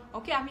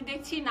 ওকে, আমি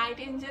দেখছি নাইট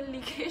এঞ্জেল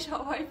লিখে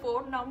সবাই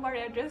ফোন নাম্বার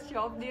অ্যাড্রেস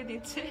সব দিয়ে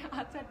দিচ্ছে।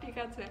 আচ্ছা ঠিক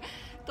আছে,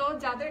 তো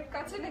যাদের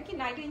কাছে নাকি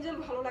নাইট এঞ্জেল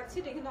ভালো লাগছে,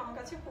 এটা কিন্তু আমার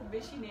কাছে খুব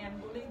বেশি নেই, আমি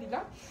বলেই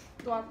দিলাম।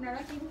 তো আপনারা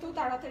কিন্তু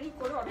তাড়াতাড়ি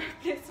করে অর্ডার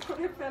প্লেস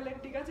করে ফেলেন,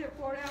 ঠিক আছে?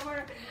 পরে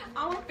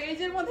আমার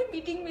পেজের মধ্যে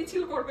মিটিং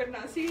মিছিল করবেন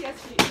না,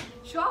 সিরিয়াসলি।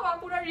 সব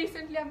আপুরা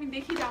রিসেন্টলি আমি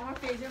দেখি যে আমার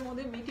পেজের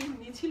মধ্যে মিটিং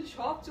মিছিল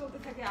সব চলতে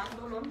থাকে,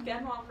 আন্দোলন,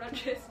 কেন আমরা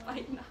ড্রেস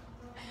পাই না।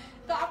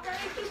 তো আপনারা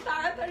একটু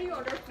তাড়াতাড়ি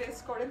অর্ডার প্লেস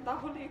করেন,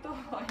 তাহলেই তো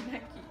হয়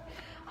নাকি?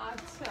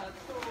 আচ্ছা,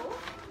 তো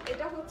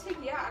এটা হচ্ছে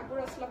গিয়া আকবর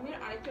আসলামের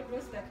আরেকটা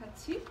ড্রেস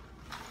দেখাচ্ছি,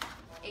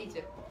 এই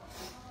যে,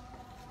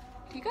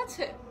 ঠিক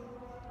আছে?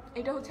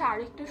 এটা হচ্ছে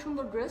আরেকটা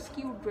সুন্দর ড্রেস,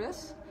 কিউট ড্রেস।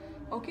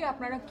 ওকে,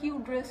 আপনারা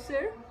কিউট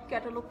ড্রেসের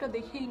ক্যাটালগটা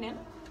দেখেই নেন,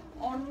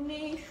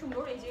 অনেক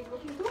সুন্দর। এই যে এগুলো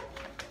কিন্তু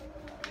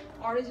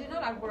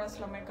অরিজিনাল আকবর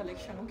আসলামের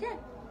কালেকশন, ওকে,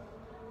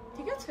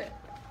 ঠিক আছে?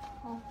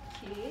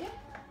 ওকে,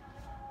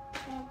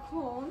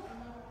 এখন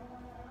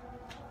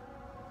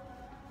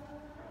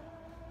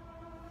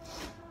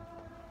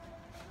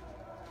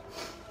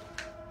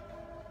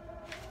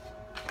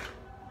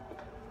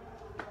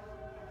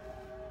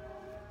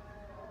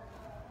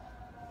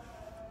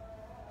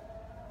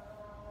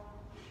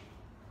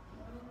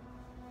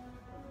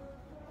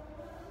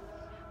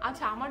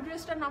আচ্ছা, আমার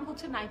ড্রেসটার নাম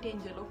হচ্ছে নাইট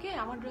এঞ্জেল, ওকে?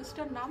 আমার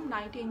ড্রেসটার নাম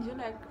নাইট এঞ্জেল।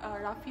 এক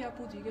রাফি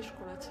আপু জিজ্ঞেস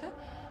করেছে,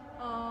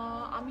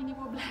 আমি নিব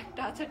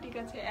ব্ল্যাকটা। আচ্ছা ঠিক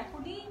আছে,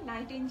 এখনই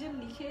নাইট এঞ্জেল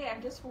লিখে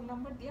অ্যাড্রেস ফোন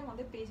নাম্বার দিয়ে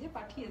আমাদের পেজে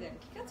পাঠিয়ে দেন,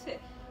 ঠিক আছে?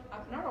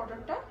 আপনার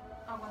অর্ডারটা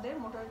আমাদের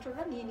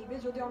মডারেটররা নিয়ে নিবে,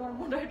 যদিও আমার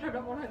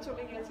মডারেটররা মনে হয়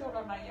চলে গেছে,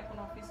 ওরা নাই এখন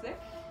অফিসে।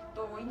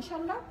 তো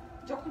ইনশাল্লাহ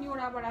যখনই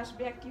ওরা আবার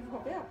আসবে অ্যাক্টিভ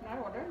হবে, আপনার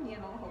অর্ডার নিয়ে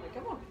নেওয়া হবে,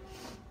 কেমন?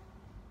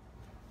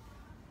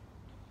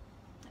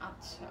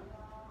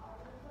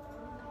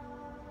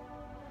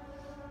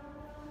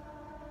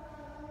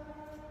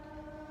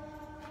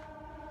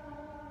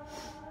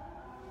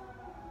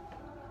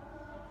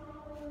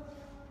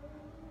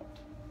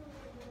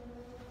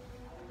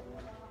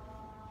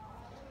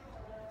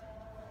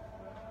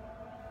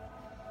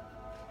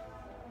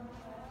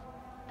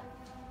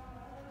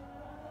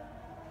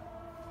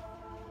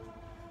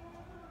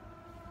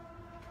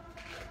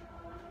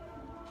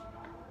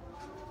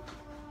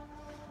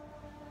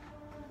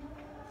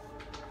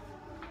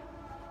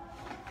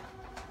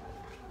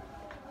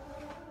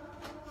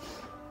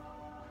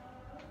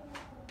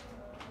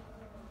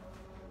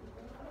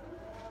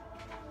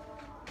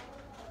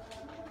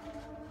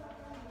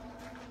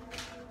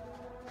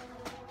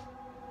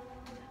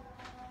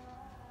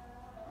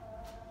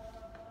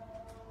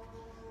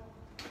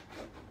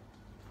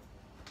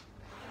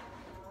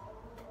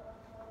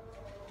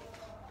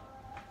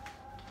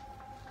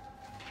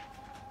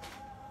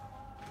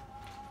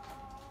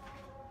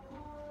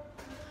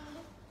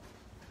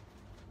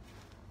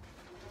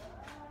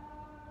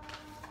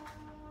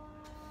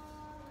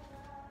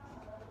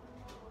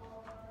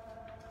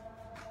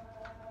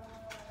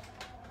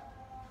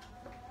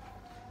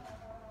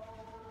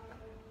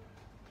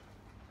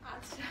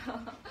 আচ্ছা,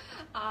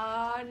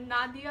 আর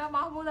নাদিয়া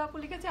মাহমুদ আপু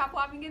লিখেছে, আপু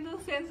আমি কিন্তু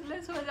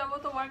সেন্সলেস হয়ে যাব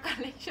তোমার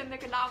কালেকশন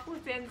দেখে। না আপু,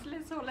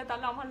 সেন্সলেস হলে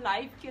তাহলে আমার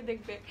লাইভ কে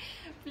দেখবে?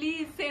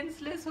 প্লিজ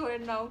সেন্সলেস হয়ে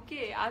না,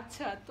 ওকে?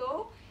 আচ্ছা, তো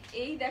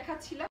এই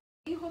দেখাচ্ছিলাম,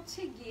 এই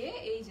হচ্ছে গিয়ে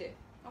এই যে,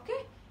 ওকে,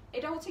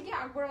 এটা হচ্ছে গিয়ে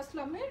আকবর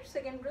আসলামের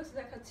সেকেন্ড ড্রেস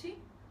দেখাচ্ছি।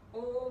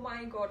 ও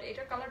মাই গড,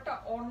 এটার কালারটা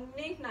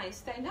অনেক নাইস,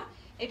 তাই না?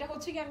 এটা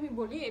হচ্ছে গিয়ে, আমি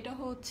বলি, এটা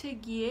হচ্ছে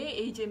গিয়ে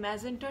এই যে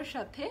ম্যাজেন্টার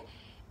সাথে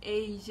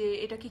এই যে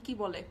এটাকে কি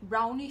বলে,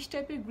 ব্রাউনিশ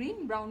টাইপের গ্রিন,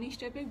 ব্রাউনিশ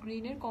টাইপের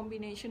গ্রিনের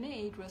কম্বিনেশনে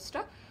এই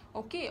ড্রেসটা,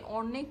 ওকে,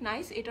 অনেক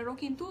নাইস। এটারও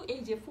কিন্তু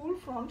এই যে ফুল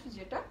ফ্রন্ট,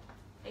 যেটা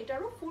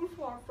এটারও ফুল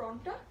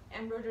ফ্রন্টটা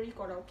এমব্রয়ডারি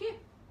করা, ওকে,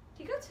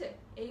 ঠিক আছে?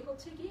 এই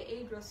হচ্ছে গিয়ে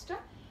এই ড্রেসটা।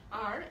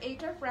 আর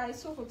এইটার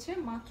প্রাইসও হচ্ছে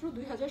মাত্র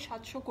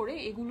 2700 করে।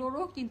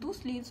 এগুলোরও কিন্তু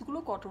স্লিভসগুলো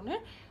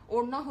কটনের,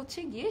 ওড়না হচ্ছে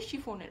গিয়ে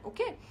শিফনের,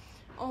 ওকে?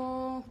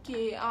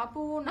 ওকে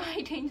আপু,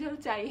 নাইট এঞ্জেল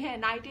চাই। হ্যাঁ,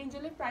 নাইট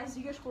এঞ্জেলের প্রাইস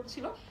জিজ্ঞেস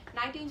করছিল।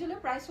 নাইট এঞ্জেলের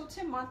প্রাইস হচ্ছে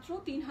মাত্র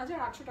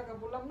 3800 টাকা।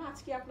 বললাম না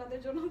আজকে আপনাদের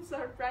জন্য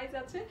সারপ্রাইজ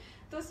আছে।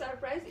 তো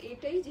সারপ্রাইজ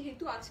এটাই,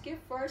 যেহেতু আজকে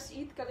ফার্স্ট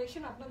ঈদ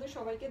কালেকশন আপনাদের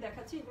সবাইকে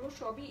দেখাচ্ছি, এগুলো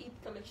সবই ঈদ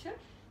কালেকশন।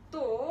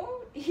 তো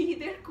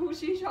ঈদের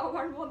খুশি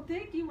সবার মধ্যে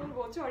কি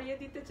বলবো, ছড়িয়ে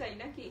দিতে চাই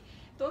নাকি?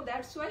 তো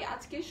দ্যাটস ওয়াই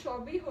আজকে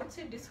সবই হচ্ছে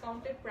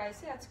ডিসকাউন্টেড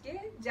প্রাইসে। আজকে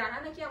যারা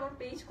নাকি আমার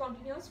পেজ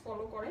কন্টিনিউয়াস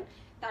ফলো করেন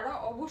তারা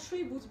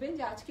অবশ্যই বুঝবেন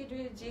যে আজকে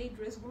যেই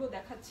ড্রেসগুলো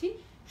দেখাচ্ছি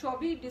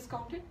সবই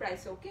ডিসকাউন্টেড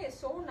প্রাইসে, ওকে?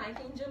 সো নাইট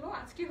এঞ্জেলও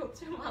আজকে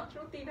হচ্ছে মাত্র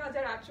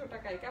 3800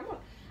 টাকায়, কেমন?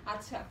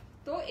 আচ্ছা,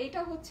 তো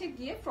এটা হচ্ছে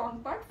গিয়ে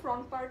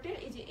ফ্রন্ট পার্টের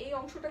এই যে এই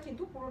অংশটা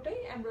কিন্তু পুরোটাই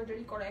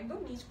এমব্রয়ডারি করা একদম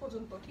নিচ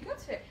পর্যন্ত, ঠিক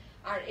আছে।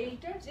 আর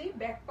এইটার যে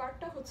ব্যাক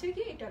পার্টটা হচ্ছে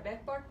কি, এটা ব্যাক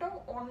পার্টটাও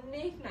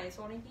অনেক নাইস,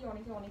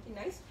 অনেকই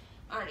নাইস।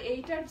 আর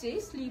এইটার যে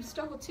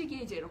স্লিভসটা হচ্ছে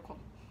গিয়ে যে এরকম,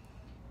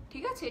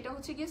 ঠিক আছে। এটা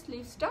হচ্ছে গিয়ে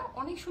স্লিভসটা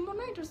অনেক সুন্দর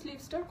না, এটার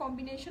স্লিভসটার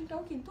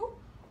কম্বিনেশনটাও কিন্তু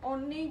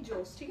অনেক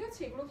জোস, ঠিক আছে।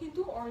 এগুলো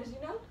কিন্তু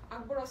অরিজিনাল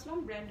আকবর আসলাম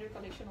ব্র্যান্ডের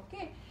কালেকশন।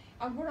 ওকে,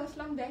 আকবর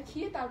আসলাম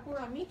দেখিয়ে তারপর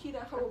আমি কি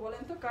দেখাবো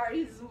বলেন তো?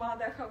 কারিজমা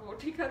দেখাবো,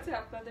 ঠিক আছে,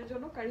 আপনাদের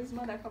জন্য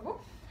কারিজমা দেখাবো।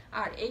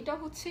 আর এইটা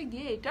হচ্ছে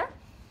গিয়ে এটার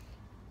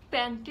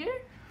প্যান্টের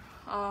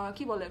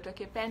কি বলে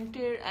ওটাকে,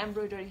 প্যান্টের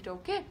এমব্রয়ডারিটা।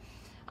 ওকে,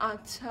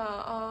 আচ্ছা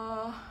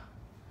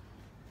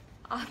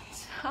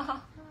আচ্ছা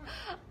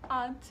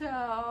আচ্ছা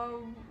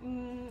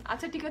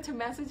আচ্ছা ঠিক আছে,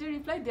 মেসেজে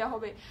রিপ্লাই দেওয়া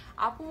হবে।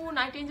 আপু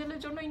নাইট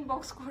এঞ্জেলের জন্য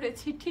ইনবক্স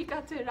করেছি, ঠিক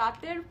আছে।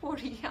 রাতের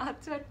পরি,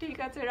 আচ্ছা ঠিক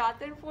আছে,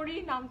 রাতের পরি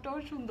নামটাও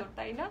সুন্দর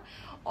তাই না?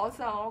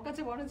 অসা, আমার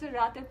কাছে মনে হচ্ছে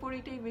রাতের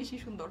পরিটাই বেশি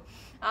সুন্দর।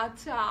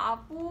 আচ্ছা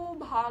আপু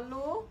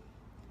ভালো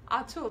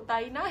আছো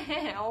তাই না?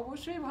 হ্যাঁ হ্যাঁ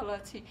অবশ্যই ভালো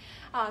আছি।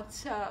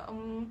 আচ্ছা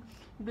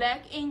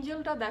ব্ল্যাক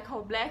এঞ্জেলটা দেখাও,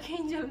 ব্ল্যাক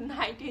এঞ্জেল,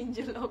 নাইট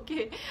এঞ্জেল। ওকে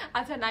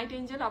আচ্ছা, নাইট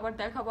এঞ্জেল আবার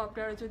দেখাবো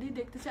আপনারা যদি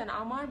দেখতে চান।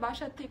 আমার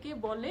বাসা থেকে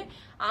বলে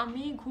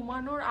আমি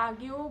ঘুমানোর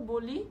আগেও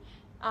বলি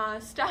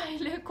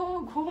স্টাইলে কো,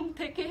 ঘুম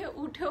থেকে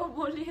উঠেও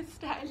বলি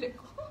স্টাইলে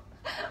কো।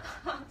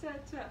 আচ্ছা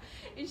আচ্ছা,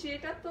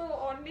 সেটা তো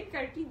অনেক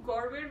আর কি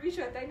গর্বের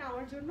বিষয় তাই না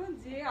আমার জন্য,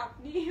 যে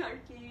আপনি আর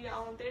কি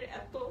আমাদের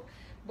এত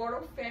বড়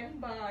ফ্যান,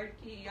 বা আর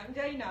কি আমি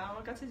জানি না,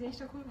 আমার কাছে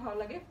জিনিসটা খুব ভালো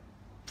লাগে।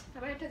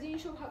 আবার একটা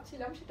জিনিসও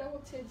ভাবছিলাম, সেটা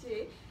হচ্ছে যে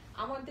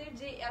আমাদের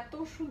যে এত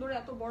সুন্দর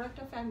এত বড়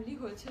একটা ফ্যামিলি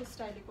হয়েছে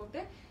স্টাইলে করতে,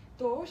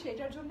 তো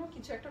সেটার জন্য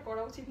কিছু একটা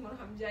করা উচিত মনে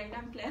হয়। আমি জানি না,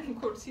 আমি প্ল্যান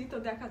করছি, তো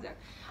দেখা যাক।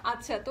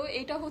 আচ্ছা, তো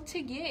এটা হচ্ছে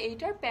গিয়ে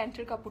এইটার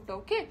প্যান্টের কাপড়টা।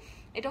 ওকে,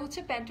 এটা হচ্ছে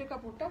প্যান্টের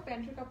কাপড়টা,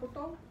 প্যান্টের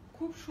কাপড়টাও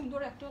খুব সুন্দর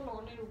একটা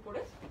লনের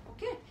উপরে।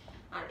 ওকে,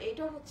 আর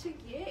এইটা হচ্ছে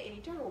গিয়ে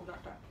এইটার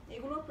ওড়নাটা।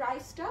 এগুলোর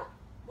প্রাইসটা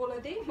বলে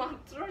দেই,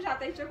 মাত্র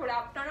 27 করে।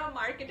 আপনারা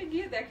মার্কেটে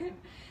গিয়ে দেখেন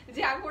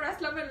যে আকবর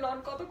আসলামের লন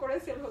কত করে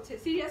সেল হচ্ছে,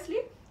 সিরিয়াসলি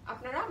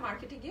আপনারা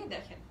মার্কেটে গিয়ে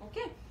দেখেন।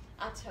 ওকে,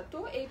 আচ্ছা, তো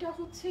এইটা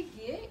হচ্ছে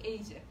গিয়ে এই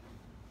যে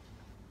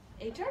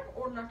এইটার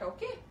ওড়নাটা।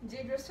 ওকে, যে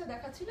ড্রেসটা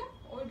দেখাচ্ছিলাম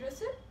ওই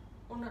ড্রেসের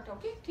ওড়নাটা।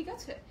 ওকে, ঠিক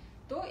আছে।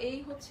 তো এই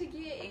হচ্ছে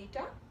গিয়ে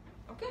এইটা।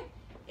 ওকে,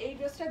 এই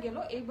ড্রেসটা গেল,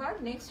 এবার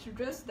নেক্সট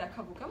ড্রেস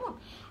দেখাবো কেমন।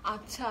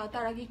 আচ্ছা,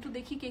 তার আগে একটু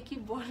দেখি কে কি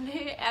বলে।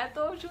 এত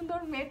সুন্দর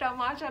মেয়েটা,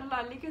 মাশাআল্লাহ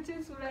লিখেছে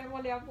সুরাই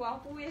বলে আপু,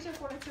 আপু এসে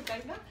পড়েছে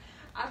তাই না?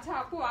 আচ্ছা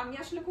আপু, আমি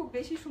আসলে খুব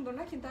বেশি সুন্দর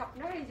না, কিন্তু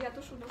আপনারা এই যে এত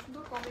সুন্দর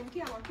সুন্দর কমেন্টই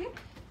আমাকে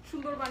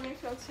সুন্দর বানিয়ে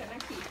ফেলছে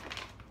নাকি।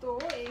 তো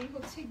এই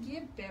হচ্ছে গিয়ে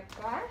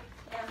ব্যাপার।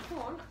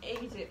 এখন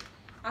এই যে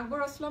আকবর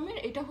আসলামের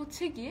এটা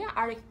হচ্ছে গিয়ে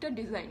আরেকটা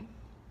ডিজাইন।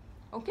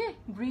 ওকে,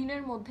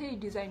 গ্রিনের মধ্যে এই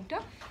ডিজাইনটা,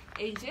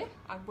 এই যে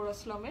আকবর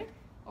আসলামের।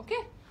 ওকে,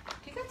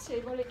 ঠিক আছে,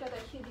 এবার এটা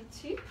দেখিয়ে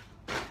দিচ্ছি।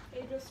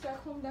 এই ড্রেসটা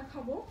এখন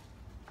দেখাবো।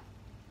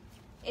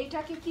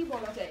 এটাকে কি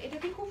বলা যায়,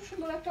 এটাকে খুব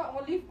সুন্দর একটা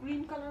অলিভ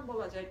গ্রিন কালার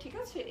বলা যায়, ঠিক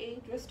আছে। এই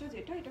ড্রেসটা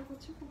যেটা, এটা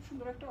হচ্ছে খুব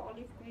সুন্দর একটা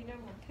অলিভ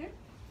গ্রিনের মধ্যে।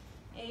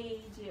 এই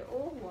যে ও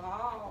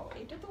ওয়াও,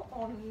 এটা তো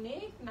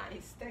অনেক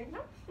নাইস তাই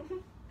না?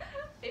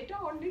 এটা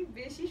অনেক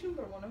বেশি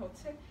সুন্দর মনে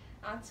হচ্ছে।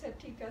 আচ্ছা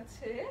ঠিক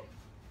আছে,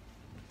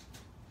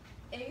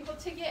 এই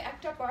হচ্ছে গিয়ে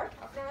একটা পার্ট।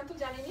 আপনারা তো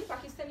জানেনই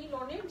পাকিস্তানি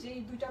লনের যে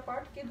দুইটা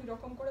পার্টকে দুই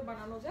রকম করে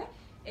বানানো যায়,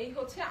 এই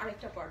হচ্ছে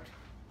আরেকটা পার্ট।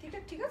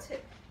 ঠিক আছে,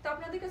 তো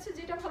আপনাদের কাছে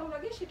যেটা ভালো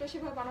লাগে সেটা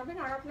সেভাবে বানাবেন।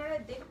 আর আপনারা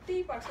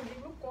দেখতেই পারছেন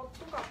এগুলো কত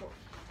কাপড়।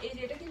 এই যে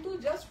এটা কিন্তু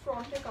জাস্ট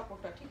ফ্রন্টের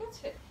কাপড়টা, ঠিক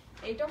আছে।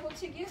 এটা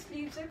হচ্ছে গিয়ে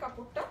স্লিভসের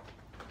কাপড়টা।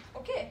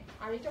 ওকে,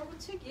 আর এটা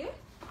হচ্ছে গিয়ে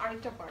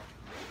আরেকটা পার্ট।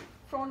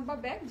 ফ্রন্ট বা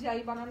ব্যাক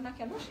যাই বানান না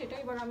কেন সেটা।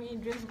 এবার আমি এই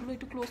ড্রেসগুলো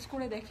একটু ক্লোজ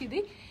করে দেখিয়ে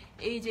দিই।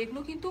 এই যে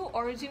এগুলো কিন্তু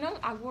অরিজিনাল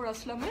আকবর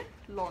আসলামের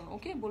লন।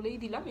 ওকে, বলেই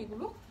দিলাম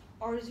এগুলো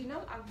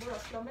অরিজিনাল আকবর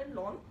আসলামের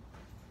লন,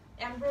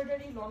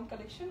 এমব্রয়ডারি লন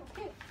কালেকশন।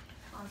 ওকে,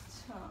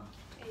 আচ্ছা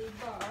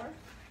এইবার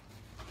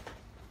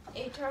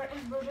এইটার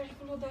এমব্রয়ডারি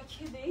গুলো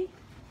দেখিয়ে দেই।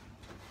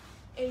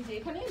 এই যে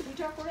এখানে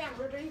দুটা করে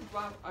এমব্রয়ডারি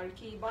আর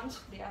কি বাঞ্চ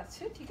দেওয়া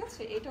আছে, ঠিক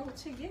আছে। এটা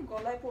হচ্ছে গিয়ে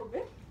গলায় পড়বে।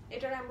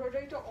 এটার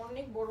এমব্রয়ডারিটা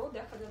অনেক বড়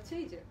দেখা যাচ্ছে,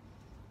 এই যে,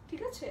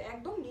 ঠিক আছে,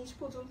 একদম নিচ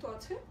পর্যন্ত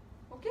আছে।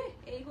 ওকে,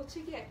 এই হচ্ছে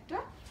গিয়ে একটা।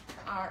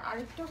 আর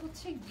আরেকটা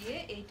হচ্ছে গিয়ে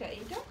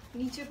এইটা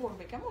নিচে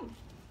পড়বে কেমন,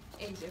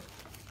 এই যে,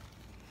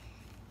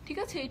 ঠিক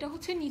আছে। এটা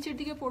হচ্ছে নিচের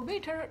দিকে পড়বে।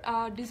 এটার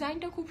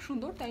ডিজাইনটা খুব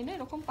সুন্দর তাই না,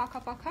 এরকম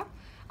পাখা পাখা,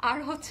 আর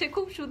হচ্ছে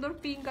খুব সুন্দর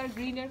পিঙ্ক আর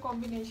গ্রিনের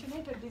কম্বিনেশনে।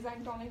 এটার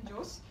ডিজাইনটা অনেক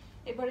জোস।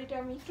 এবার এটা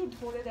আমি একটু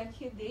ধরে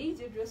দেখিয়ে দেই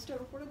যে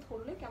ড্রেসটার উপরে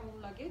ধরলে কেমন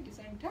লাগে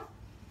ডিজাইনটা।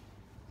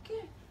 ওকে,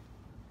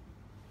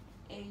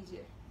 এই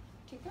যে,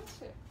 ঠিক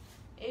আছে।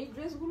 এই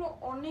ড্রেসগুলো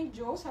অনেক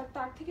জোস। আর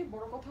তার থেকে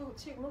বড় কথা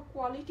হচ্ছে এগুলোর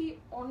কোয়ালিটি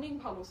অনেক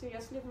ভালো,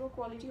 সিরিয়াসলি এগুলোর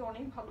কোয়ালিটি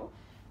অনেক ভালো।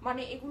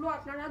 মানে এগুলো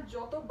আপনারা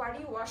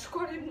যতবারই ওয়াশ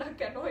করেন না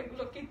কেন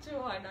এগুলো কিচ্ছু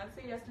হয় না,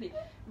 সিরিয়াসলি।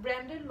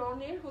 ব্র্যান্ডেড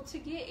লনের হচ্ছে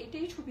গিয়ে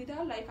এটাই সুবিধা,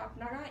 লাইক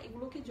আপনারা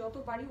এগুলোকে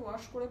যতবারই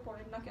ওয়াশ করে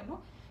পরেন না কেন,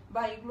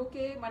 বা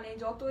এগুলোকে মানে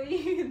যতই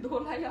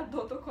ধোলাই আর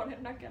ধুতো করেন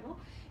না কেন,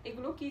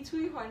 এগুলো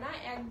কিছুই হয় না।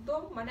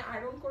 একদম মানে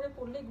আয়রন করে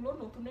পরলে এগুলো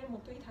নতুনের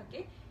মতোই থাকে।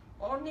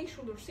 অনেক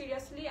সুন্দর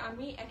সিরিয়াসলি।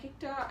 আমি এক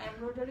একটা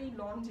এমব্রয়ডারি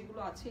লন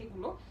যেগুলো আছে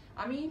এগুলো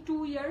আমি 2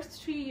 ইয়ার্স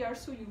 3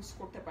 ইয়ার্সও ইউজ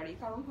করতে পারি,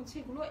 কারণ হচ্ছে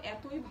এগুলো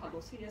এতই ভালো,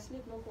 সিরিয়াসলি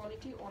এগুলো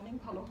কোয়ালিটি অনেক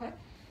ভালো হয়।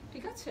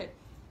 ঠিক আছে,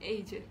 এই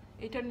যে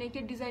এটার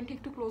নেকের ডিজাইনটা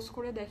একটু ক্লোজ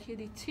করে দেখিয়ে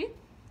দিচ্ছি।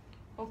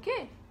 ওকে,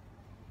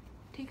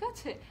 ঠিক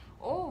আছে।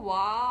 ও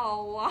ওয়াও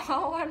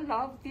ওয়াও, আর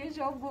লাভ দিয়ে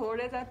সব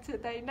ভরে যাচ্ছে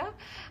তাই না?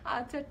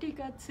 আচ্ছা ঠিক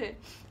আছে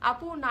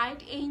আপু,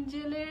 নাইট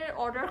এঞ্জেলের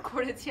অর্ডার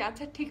করেছি।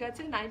 আচ্ছা ঠিক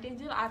আছে, নাইট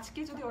এঞ্জেল আজকে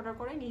যদি অর্ডার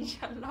করেন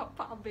ইনশাল্লাহ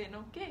পাবেন।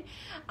 ওকে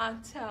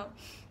আচ্ছা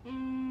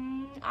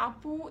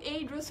আপু, এই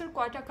ড্রেসের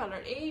কয়টা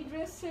কালার? এই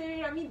ড্রেসের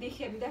আমি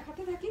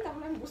দেখাতে থাকি,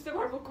 তাহলে আমি বুঝতে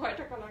পারবো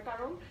কয়টা কালার,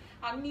 কারণ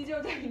আমি নিজেও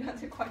জানি না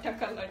যে কয়টা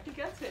কালার। ঠিক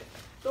আছে,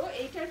 তো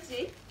এইটার যে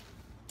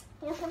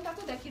পোর্শনটা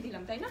তো দেখিয়ে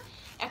দিলাম তাই না,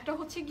 একটা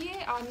হচ্ছে গিয়ে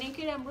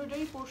নেকের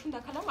এমব্রয়ডারি পোর্শন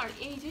দেখালাম, আর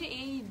এই যে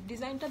এই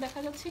ডিজাইনটা দেখা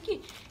যাচ্ছে কি,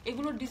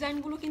 এগুলোর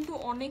ডিজাইনগুলো কিন্তু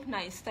অনেক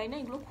নাইস তাই না,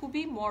 এগুলো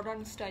খুবই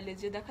মডার্ন স্টাইলে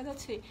যে দেখা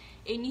যাচ্ছে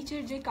এই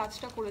নিচের যে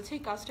কাজটা করেছে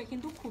এই কাজটা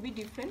কিন্তু খুবই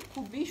ডিফারেন্ট,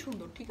 খুবই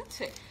সুন্দর। ঠিক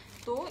আছে,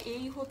 তো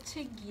এই হচ্ছে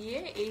গিয়ে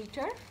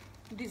এইটার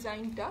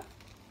ডিজাইনটা।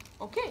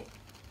 ওকে,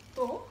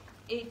 তো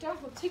এইটা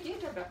হচ্ছে কি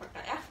এটার ব্যাপারটা।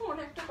 এখন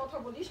একটা কথা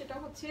বলি, সেটা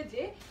হচ্ছে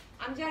যে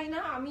আমি জানি না,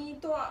 আমি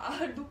তো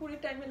দুপুরের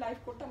টাইমে লাইভ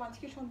করতাম,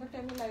 আজকে সন্ধ্যার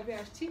টাইমে লাইভে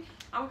আসছি।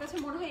 আমার কাছে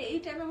মনে হয় এই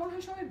টাইমে মনে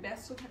হয় সবাই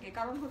ব্যস্ত থাকে,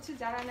 কারণ হচ্ছে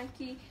যারা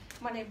নাকি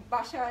মানে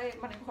বাসায়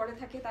মানে ঘরে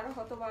থাকে তারা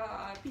হয়তো বা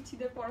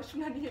পিচ্ছিদের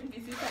পড়াশোনা নিয়ে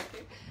বিজি থাকে,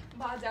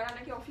 বা যারা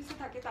নাকি অফিসে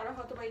থাকে তারা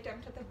হয়তো বা এই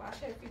টাইমটাতে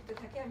বাসায় ফিরতে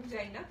থাকে, আমি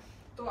জানি না।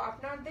 তো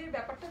আপনাদের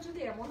ব্যাপারটা যদি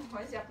এমন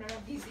হয় যে আপনারা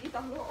বিজি,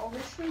 তাহলে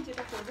অবশ্যই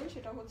যেটা করবেন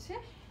সেটা হচ্ছে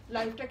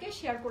লাইভটাকে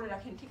শেয়ার করে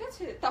রাখেন। ঠিক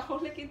আছে,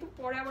 তাহলে কিন্তু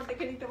পরে আবার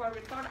দেখে নিতে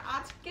পারবেন, কারণ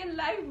আজকের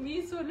লাইভ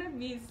মিস হলে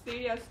মিস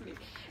সিরিয়াসলি,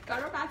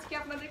 কারণ আজকে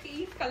আপনাদেরকে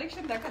ঈদ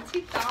কালেকশন দেখাচ্ছি,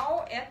 তাও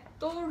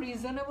এত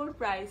রিজনেবল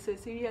প্রাইসে,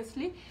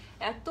 সিরিয়াসলি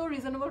এত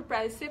রিজনেবল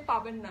প্রাইসে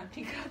পাবেন না।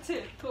 ঠিক আছে,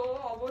 তো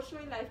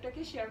অবশ্যই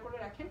লাইভটাকে শেয়ার করে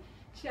রাখেন,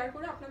 শেয়ার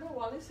করে আপনাদের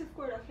ওয়ালে সেভ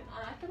করে রাখেন।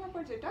 আর একটা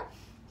ব্যাপার যেটা,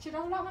 সেটা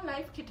হলো আমার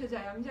লাইভ কেটে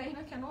যায়, আমি জানি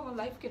না কেন আমার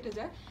লাইভ কেটে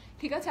যায়।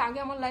 ঠিক আছে, আগে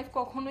আমার লাইভ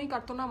কখনোই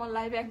কাটতো না, আমার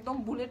লাইভ একদম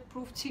বুলেট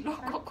প্রুফ ছিল,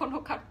 কখনো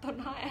কাটতো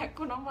না,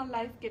 এখন আমার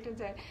লাইভ কেটে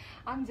যায়,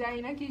 আমি জানি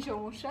না কি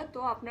সমস্যা। তো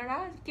আপনারা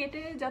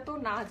কেটে যাতে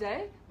না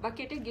যায় বা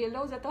কেটে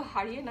গেলেও যাতে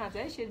হারিয়ে না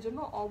যায়, সেজন্য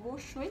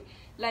অবশ্যই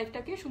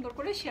লাইভটাকে সুন্দর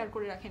করে শেয়ার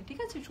করে রাখেন। ঠিক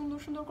আছে, সুন্দর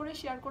সুন্দর করে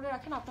শেয়ার করে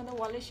রাখেন, আপনাদের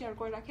ওয়ালে শেয়ার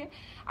করে রাখেন।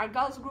 আর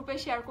গার্লস গ্রুপে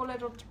শেয়ার করলে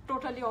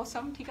টোটালি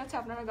অসাম। ঠিক আছে,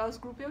 আপনারা গার্লস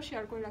গ্রুপেও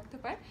শেয়ার করে রাখতে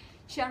পারেন,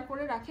 শেয়ার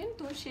করে রাখেন।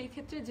 তো সেই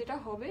ক্ষেত্রে যেটা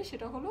হবে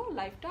সেটা হলো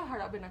লাইভটা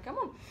হারাবে না,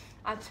 কেমন?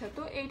 আচ্ছা,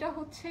 তো এইটা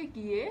হচ্ছে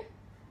গিয়ে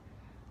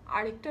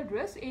আরেকটা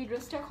ড্রেস, এই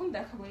ড্রেসটা এখন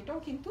দেখাবো, এটাও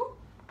কিন্তু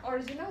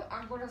অরিজিনাল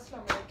আকবর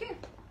আসলামের। ওকে,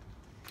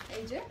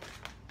 এই যে,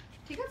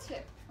 ঠিক আছে।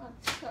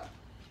 আচ্ছা,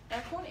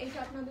 এখন এইটা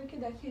আপনাদেরকে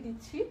দেখিয়ে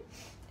দিচ্ছি,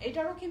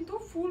 এটারও কিন্তু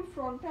ফুল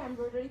ফ্রন্টটা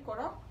এমব্রয়ডারি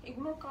করা,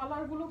 এগুলোর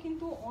কালারগুলো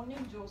কিন্তু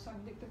অনেক জোস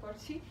আমি দেখতে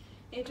পাচ্ছি।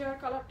 এটার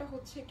কালারটা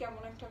হচ্ছে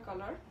কেমন একটা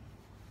কালার,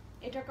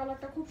 এটার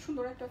কালারটা খুব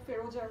সুন্দর, একটা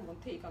ফেরোজার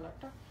মধ্যে এই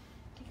কালারটা।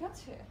 ঠিক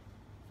আছে,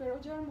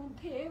 ফেরোজার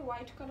মধ্যে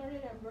হোয়াইট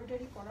কালারের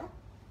এমব্রয়ডারি করা।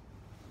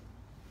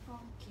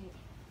 ওকে,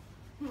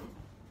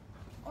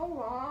 ও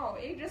ওয়াও,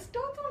 এই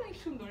ড্রেসটাও তো অনেক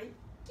সুন্দর,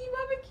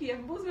 কিভাবে কি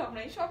আমি বুঝলাম না,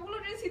 এই সবগুলো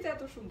ড্রেসই তো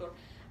এত সুন্দর।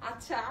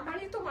 আচ্ছা,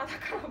 আমারই তো মাথা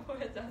খারাপ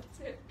হয়ে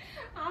যাচ্ছে,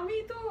 আমি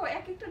তো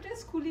এক একটা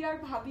ড্রেস খুলি আর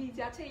ভাবি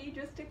যে আচ্ছা এই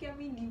ড্রেসটাকে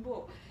আমি নিব,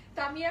 তা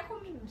আমি এখন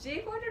যে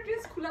কয়টা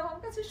ড্রেস খুলাম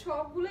আমার কাছে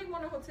সবগুলোই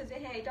মনে হচ্ছে যে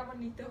হ্যাঁ এটা আমার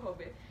নিতে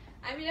হবে।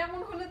 আমি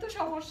এমন হলে তো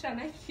সমস্যা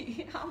নাকি,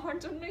 আমার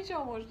জন্যই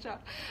সমস্যা।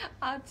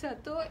 আচ্ছা,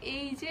 তো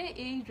এই যে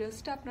এই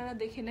ড্রেসটা আপনারা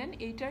দেখে নেন,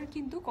 এইটার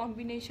কিন্তু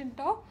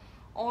কম্বিনেশনটাও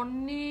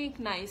অনেক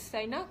নাইস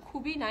তাই না,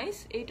 খুবই নাইস।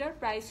 এটার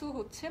প্রাইসও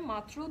হচ্ছে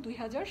মাত্র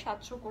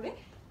 2700 করে,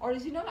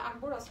 অরিজিনাল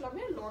আকবর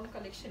আসলামের লন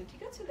কালেকশন।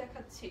 ঠিক আছে,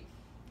 দেখাচ্ছি,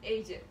 এই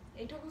যে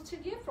এটা হচ্ছে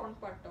গিয়ে ফ্রন্ট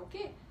পার্টটা।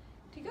 ওকে,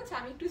 ঠিক আছে,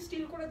 আমি একটু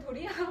স্টিল করে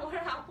ধরি, আমার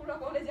আপুরা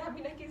বলে যে আমি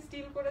নাকি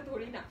স্টিল করে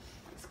ধরি না,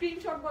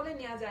 স্ক্রিনশট বলে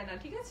নেওয়া যায় না।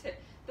 ঠিক আছে,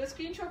 তো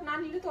স্ক্রিনশট না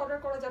নিলে তো অর্ডার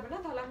করা যাবে না,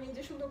 তাহলে আমি এই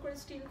যে সুন্দর করে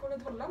স্টিল করে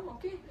ধরলাম।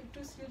 ওকে, একটু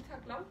স্টিল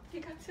থাকলাম।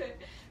 ঠিক আছে,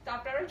 তো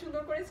আপনারা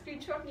সুন্দর করে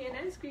স্ক্রিনশট নিয়ে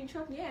নেন,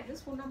 স্ক্রিনশট নিয়ে অ্যাড্রেস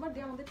ফোন নাম্বার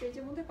দিয়ে আমাদের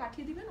পেজের মধ্যে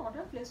পাঠিয়ে দিবেন,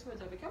 অর্ডার প্লেস হয়ে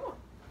যাবে। কেমন?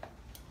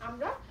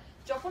 আমরা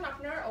যখন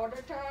আপনার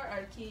অর্ডারটা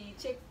আর কি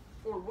চেক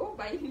করবো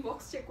বা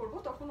ইনবক্স চেক করবো,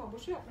 তখন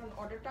অবশ্যই আপনার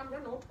অর্ডারটা আমরা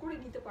নোট করে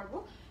নিতে পারবো,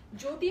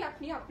 যদি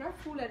আপনি আপনার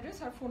ফুল অ্যাড্রেস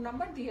আর ফোন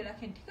নাম্বার দিয়ে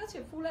রাখেন। ঠিক আছে,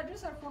 ফুল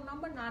অ্যাড্রেস আর ফোন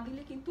নাম্বার না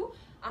দিলে কিন্তু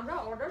আমরা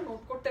অর্ডার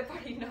নোট করতে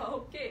পারি না।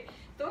 ওকে,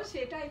 তো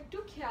সেটা একটু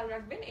খেয়াল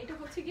রাখবেন। এটা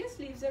হচ্ছে গিয়ে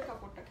স্লিভসের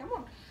কাপড়টা।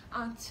 কেমন?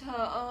 আচ্ছা,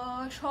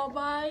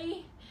 সবাই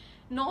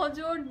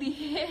নজর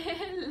দিয়ে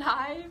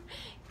লাইভ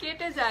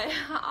কেটে যায়,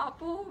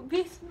 আপু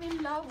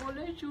বিসমিল্লাহ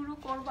বলে শুরু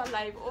করবা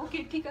লাইভ। ওকে,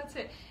 ঠিক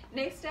আছে,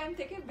 নেক্সট টাইম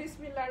থেকে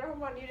বিসমিল্লাহির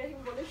রহমানির রহিম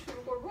বলে শুরু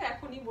করব,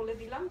 এখনই বলে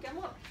দিলাম।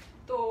 কেমন?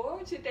 তো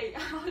সেটাই,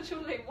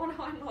 আসলে মনে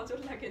হয় নজর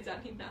লাগে,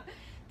 জানি না।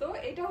 তো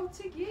এটা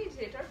হচ্ছে কি যে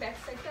এটার ব্যাক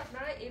সাইডটা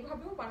আপনারা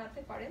এভাবেও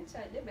বানাতে পারেন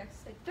চাইলে, ব্যাক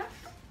সাইডটা,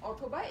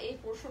 অথবা এই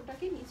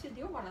পোর্শনটাকে নিচে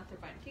দিয়েও বানাতে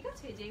পারেন। ঠিক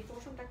আছে, যে এই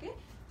পোর্শনটাকে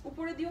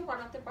উপরে দিয়েও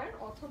বানাতে পারেন,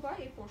 অথবা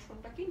এই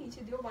পোর্শনটাকে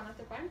নিচে দিয়েও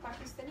বানাতে পারেন।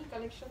 পাকিস্তানি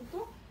কালেকশন তো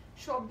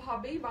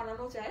সবভাবেই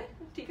বানানো যায়।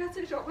 ঠিক আছে,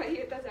 সবাই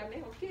এটা জানে।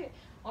 ওকে,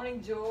 অনেক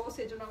জোস,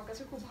 এজন্য আমার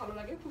কাছে খুব ভালো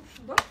লাগে, খুব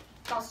সুন্দর।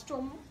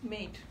 কাস্টম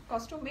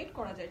মেড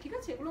করা যায়, ঠিক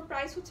আছে। এগুলো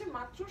প্রাইস হচ্ছে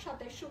মাত্র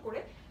 2700 করে।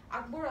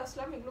 আকবর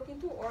আসলাম, এগুলো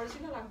কিন্তু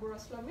অরিজিনাল আকবর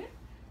আসলামের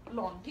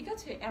লন, ঠিক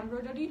আছে,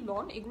 এমব্রয়ডারি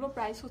লন। এগুলো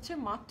প্রাইস হচ্ছে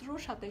মাত্র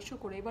 2700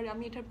 করে। এবার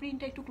আমি এটার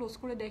প্রিন্টটা একটু ক্লোজ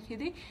করে দেখিয়ে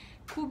দিই।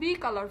 খুবই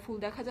কালারফুল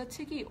দেখা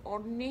যাচ্ছে, কি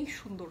অনেক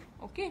সুন্দর।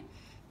 ওকে,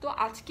 তো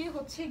আজকে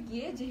হচ্ছে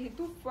গিয়ে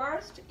যেহেতু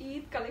ফার্স্ট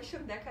ঈদ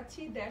কালেকশন দেখাচ্ছি,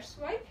 দ্যাটস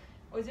ওয়াই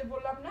ওই যে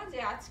বললাম না যে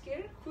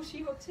আজকের খুশি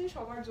হচ্ছে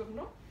সবার জন্য,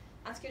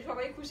 আজকে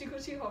সবাই খুশি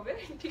খুশি হবে,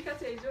 ঠিক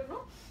আছে। এই জন্য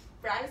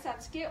প্রাইস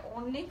আজকে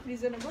অনেক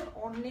রিজনেবল,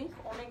 অনেক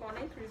অনেক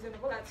অনেক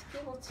রিজনেবল। আজকে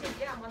হচ্ছে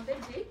গিয়ে আমাদের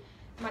যে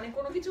মানে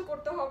কোনো কিছু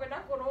করতে হবে না,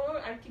 কোনো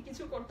আর কি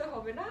কিছু করতে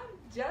হবে না,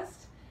 জাস্ট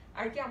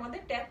আর কি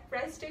আমাদের ট্যাগ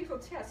প্রাইসটাই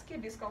হচ্ছে আজকে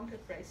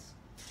ডিসকাউন্টেড প্রাইস।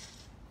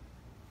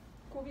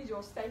 খুবই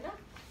জোস, তাই না?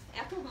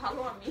 এত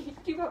ভালো আমি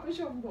কিভাবে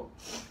সম্ভব?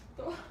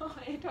 তো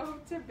এটা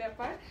হচ্ছে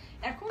ব্যাপার।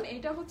 এখন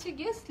এটা হচ্ছে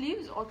গিয়ে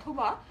স্লিভস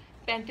অথবা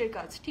প্যান্টের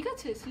কাজ, ঠিক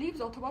আছে,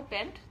 স্লিভস অথবা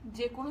প্যান্ট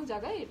যে কোনো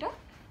জায়গায় এটা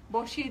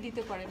বসিয়ে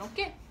দিতে পারেন।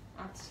 ওকে,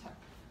 আচ্ছা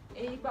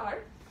এইবার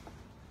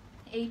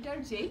এইটার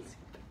যেই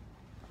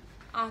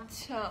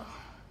আচ্ছা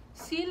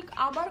সিল্ক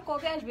আবার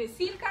কবে আসবে?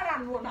 সিল্ক আর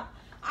আনবো না,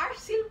 আর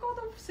সিল্ক কত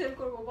সেল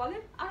করবো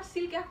বলেন? আর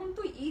সিল্ক এখন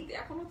তো ঈদ,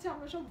 এখন হচ্ছে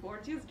আমরা সব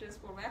গর্জিয়াস ড্রেস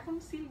পরবো, এখন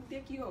সিল্ক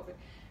দিয়ে কি হবে?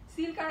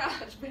 সিল্ক আর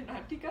আসবে না,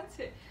 ঠিক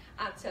আছে।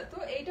 আচ্ছা, তো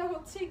এইটা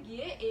হচ্ছে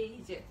গিয়ে এই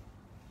যে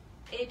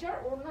এটার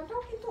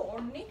ওড়নাটাও কিন্তু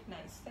অনেক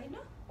নাইস, তাই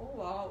না? ও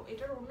ওয়াও,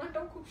 এটার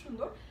ওড়নাটাও খুব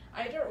সুন্দর।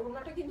 আর এটার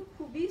ওড়নাটা কিন্তু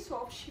খুবই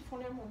সফট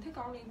শিফনের মধ্যে,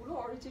 কারণ এগুলো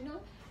অরিজিনাল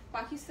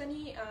পাকিস্তানি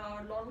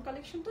লন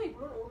কালেকশন, তো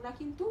এগুলোর ওড়না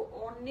কিন্তু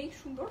অনেক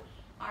সুন্দর।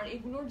 আর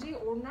এগুলোর যে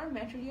ওড়নার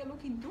ম্যাটেরিয়ালও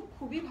কিন্তু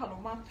খুবই ভালো।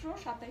 মাত্র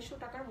 2700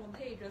 টাকার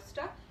মধ্যে এই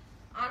ড্রেসটা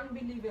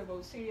আনবিলিভেবল,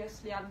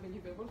 সিরিয়াসলি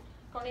আনবিলিভেবল।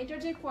 কারণ এটার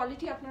যে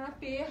কোয়ালিটি আপনারা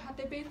পেয়ে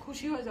হাতে পেয়ে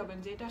খুশি হয়ে যাবেন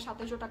যে এটা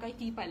 2700 টাকায়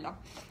কি পাইলাম,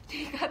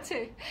 ঠিক আছে।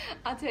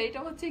 আচ্ছা, এটা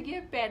হচ্ছে গিয়ে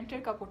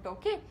প্যান্টের কাপড়টা।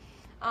 ওকে,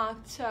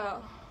 আচ্ছা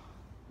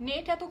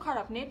নেট এত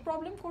খারাপ, নেট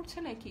প্রবলেম করছে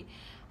নাকি?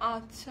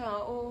 আচ্ছা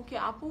ওকে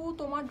আপু,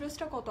 তোমার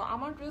ড্রেসটা কত?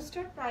 আমার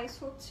ড্রেসটার প্রাইস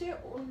হচ্ছে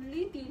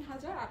অনলি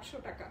 3800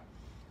 টাকা।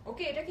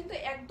 ওকে, এটা কিন্তু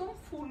একদম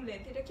ফুল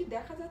লেন্থ, এটা কি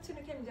দেখা যাচ্ছে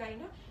নাকি আমি জানি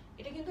না,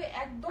 এটা কিন্তু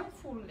একদম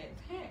ফুল লেন্থ।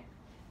 হ্যাঁ,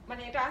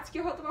 মানে এটা আজকে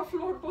হয়তো বা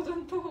ফ্লোর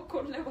পর্যন্ত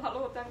করলে ভালো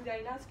হতো, আমি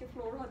জানি না, আজকে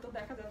ফ্লোর হয়তো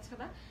দেখা যাচ্ছে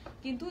না,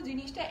 কিন্তু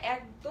জিনিসটা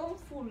একদম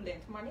ফুল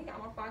লেন্থ, মানে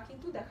আমার পা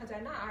কিন্তু দেখা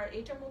যায় না। আর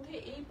এটার মধ্যে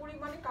এই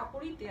পরিমাণে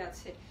কাপড়ই দেয়া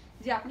আছে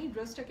যে আপনি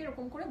ড্রেসটাকে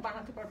এরকম করে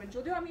বানাতে পারবেন।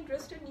 যদিও আমি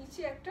ড্রেসটার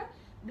নিচে একটা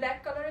ব্ল্যাক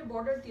কালারের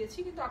বর্ডার দিয়েছি,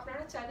 কিন্তু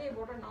আপনারা চাইলে এই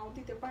বর্ডার নাও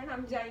দিতে পারেন,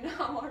 আমি জানি না,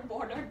 আমার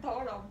বর্ডার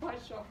দেওয়ার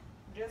অভ্যাস সব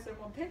ড্রেসের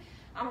মধ্যে।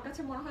 আমার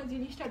কাছে মনে হয়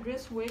জিনিসটা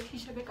ড্রেস ওয়েট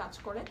হিসেবে কাজ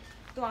করে,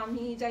 তো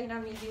আমি জানি না,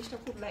 আমি এই জিনিসটা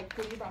খুব লাইক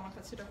করি বা আমার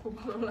কাছে এটা খুব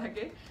ভালো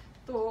লাগে।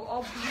 তো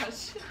অভ্যাস,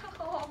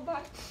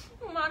 অভ্যাস,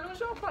 মানুষ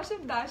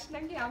অভ্যাসের দাস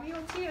নাকি? আমি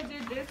হচ্ছে যে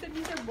ড্রেসের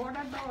নিচে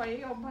বর্ডার দেওয়া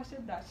এই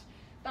অভ্যাসের দাস।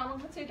 তো আমার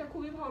কাছে এটা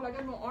খুবই ভালো লাগে,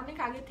 আমি অনেক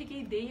আগে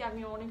থেকেই দেই,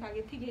 আমি অনেক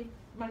আগে থেকে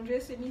মানে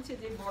ড্রেসের নিচে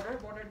যে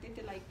বর্ডার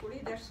দিতে লাইক করি,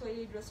 দ্যাটস ওয়াই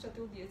এই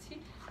ড্রেসটাতেও দিয়েছি।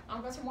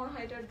 আমার কাছে মনে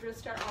হয় এটা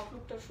ড্রেসটার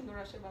আউটলুকটা সুন্দর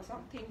আসে বা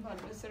সামথিং, বা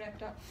ড্রেসের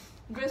একটা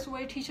ড্রেস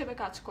ওয়েট হিসেবে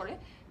কাজ করে,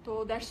 তো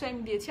দ্যাটস ওয়াই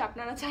আমি দিয়েছি।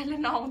 আপনারা চাইলে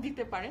নাও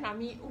দিতে পারেন,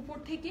 আমি উপর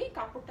থেকেই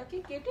কাপড়টাকে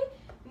কেটে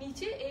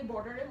নিচে এই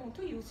বর্ডারের মতো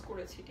ইউজ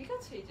করেছি, ঠিক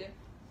আছে। এই যে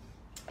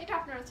এটা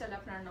আপনারা চাইলে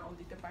আপনারা নাও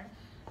দিতে পারেন,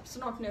 ইটস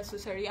নট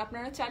নেসেসারি,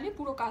 আপনারা চাইলে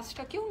পুরো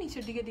কাজটাকেও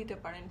নিচের দিকে দিতে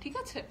পারেন, ঠিক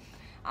আছে।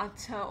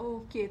 আচ্ছা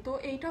ওকে, তো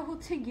এইটা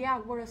হচ্ছে গিয়ে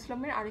আকবর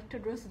আসলামের আরেকটা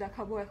ড্রেস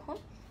দেখাবো এখন,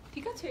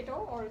 ঠিক আছে।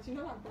 এটাও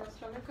অরিজিনাল আকবর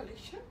আসলামের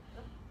কালেকশন।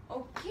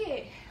 ওকে,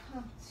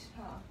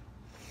 আচ্ছা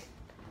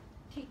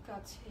ঠিক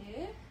আছে,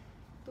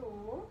 তো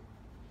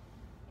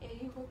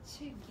এই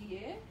হচ্ছে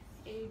গিয়ে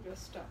এই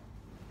ড্রেসটা,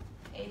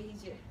 এই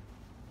যে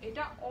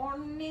এটা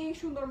অনেক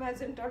সুন্দর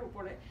ম্যাজেন্টার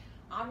উপরে,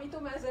 আমি তো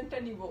ম্যাজেন্টা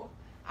নিব।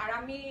 আর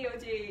আমি ওই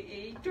যে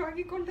একটু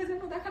আগে কোনটা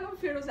যেন দেখালাম,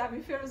 ফেরোজা, আমি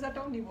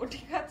ফেরোজাটাও নিব,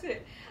 ঠিক আছে।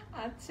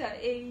 আচ্ছা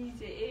এই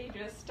যে এই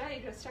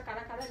ড্রেসটা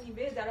কারা কারা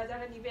নিবে, যারা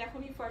যারা নিবে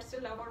এখনই ফার্স্টে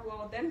লাভ আর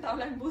ওয়াও দেন,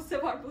 তাহলে আমি বুঝতে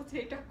পারবো যে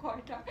এটা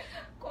কয়টা,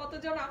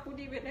 কতজন আপু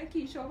নিবে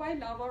নাকি। সবাই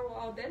লাভ আর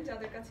ওয়াও দেন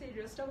যাদের কাছে এই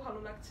ড্রেসটা ভালো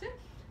লাগছে।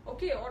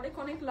 ওকে, অনেক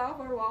অনেক লাভ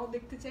আর ওয়াও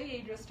দেখতে চাই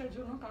এই ড্রেসটার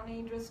জন্য, কারণ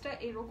এই ড্রেসটা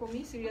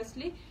এরকমই,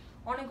 সিরিয়াসলি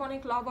অনেক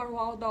অনেক লাভ আর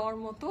ওয়াও দেওয়ার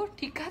মতো,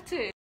 ঠিক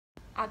আছে।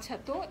 আচ্ছা,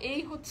 তো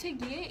এই হচ্ছে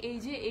গিয়ে এই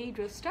যে এই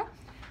ড্রেসটা।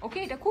 ওকে,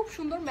 এটা খুব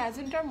সুন্দর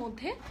ম্যাজেন্টার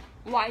মধ্যে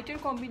হোয়াইটের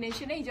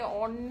কম্বিনেশনে, এই যে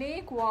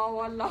অনেক ওয়াও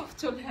আর লাভ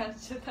চলে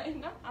আসছে, তাই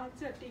না?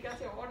 আচ্ছা ঠিক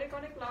আছে, অনেক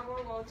অনেক লাভ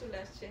আর ওয়াও চলে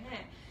আসছে।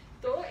 হ্যাঁ,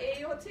 তো এই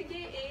হচ্ছে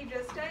গিয়ে এই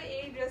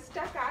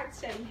ড্রেসটা কার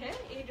চাই? হ্যাঁ,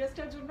 এই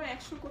ড্রেসটার জন্য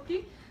 100 কোটি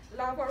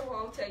লাভ আর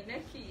ওয়াও চাই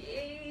নাকি?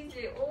 এই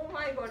যে ও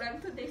মাই গড, আমি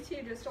তো দেখছি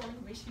এই ড্রেসটা অনেক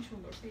বেশি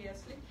সুন্দর,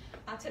 সিরিয়াসলি।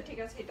 আচ্ছা ঠিক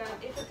আছে, এটা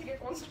থেকে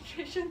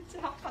কনসেন্ট্রেশন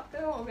চাপাতে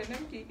হবে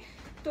নাকি?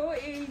 তো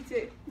এই যে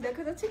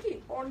দেখা যাচ্ছে কি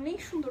অনেক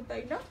সুন্দর,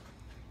 তাই না?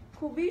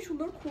 খুবই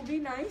সুন্দর, খুবই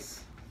নাইস,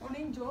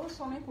 অনেক জোস,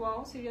 অনেক ওয়াও,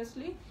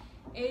 সিরিয়াসলি।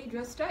 এই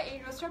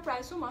ড্রেসটার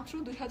প্রাইসও মাত্র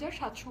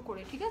 2700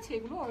 করে, ঠিক আছে।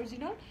 এগুলো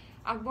অরিজিনাল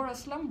আকবর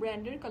আসলাম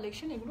ব্র্যান্ডের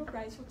কালেকশন, এগুলো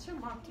প্রাইস হচ্ছে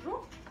মাত্র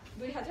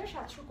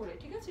 2700 করে,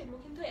 ঠিক আছে। এগুলো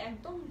কিন্তু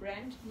একদম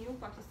ব্র্যান্ড নিউ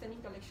পাকিস্তানি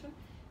কালেকশন,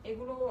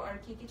 এগুলো আর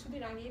কি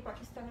কিছুদিন আগেই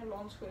পাকিস্তানে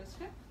লঞ্চ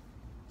হয়েছে,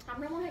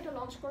 আমরা মনে হয় এটা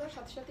লঞ্চ করার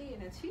সাথে সাথেই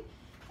এনেছি।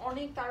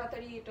 অনেক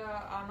তাড়াতাড়ি এটা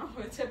আনা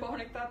হয়েছে বা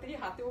অনেক তাড়াতাড়ি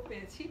হাতেও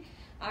পেয়েছি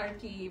আর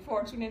কি।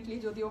 ফরচুনেটলি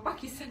যদিও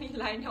পাকিস্তানি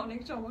লাইনে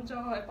অনেক সমস্যা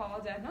হয়, পাওয়া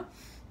যায় না।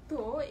 তো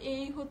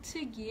এই হচ্ছে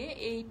গিয়ে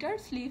এইটার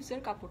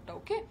স্লিভসের কাপড়টা।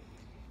 ওকে,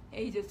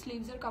 এই যে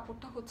স্লিভসের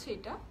কাপড়টা হচ্ছে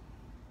এটা।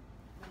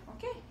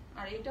 ওকে,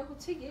 আর এটা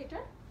হচ্ছে গিয়ে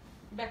এটার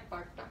ব্যাক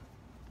পার্টটা,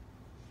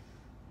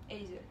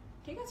 এই যে,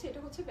 ঠিক আছে,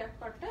 এটা হচ্ছে ব্যাক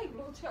পার্টটা।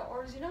 এগুলো হচ্ছে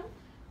অরিজিনাল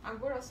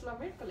আকবর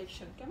আসলামের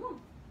কালেকশন। কেমন,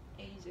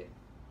 এই যে,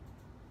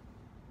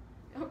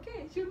 ওকে,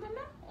 সুন্দর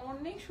না?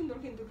 অনেক সুন্দর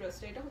কিন্তু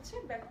ড্রেসটা। এটা হচ্ছে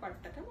ব্যাক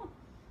পার্টটা। কেমন,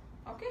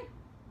 ওকে,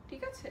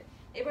 ঠিক আছে।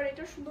 এবার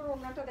এটার সুন্দর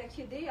ওড়নাটা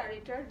দেখিয়ে দেই, আর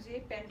এটার যে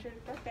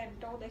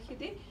প্যান্টটাও দেখিয়ে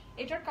দেই।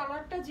 এটার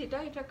কালারটা যেটা,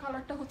 এটার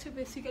কালারটা হচ্ছে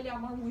বেসিক্যালি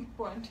আমার উইক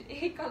পয়েন্ট।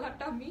 এই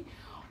কালারটা আমি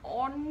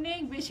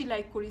অনেক বেশি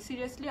লাইক করি,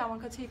 সিরিয়াসলি আমার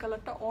কাছে এই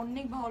কালারটা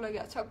অনেক ভালো লাগে।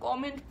 আচ্ছা,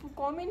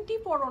 কমেন্টই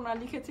পড়ো না,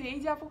 লিখেছে এই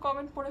যে আপু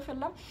কমেন্ট পড়ে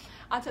ফেললাম।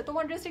 আচ্ছা,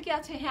 তোমার ড্রেসটা কি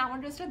আছে? হ্যাঁ, আমার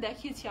ড্রেসটা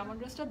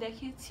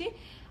দেখিয়েছি।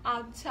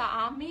 আচ্ছা,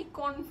 আমি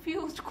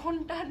কনফিউজ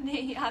কোনটা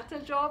নেই। আচ্ছা,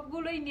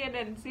 সবগুলোই নিয়ে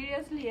নেন,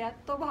 সিরিয়াসলি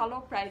এত ভালো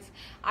প্রাইস।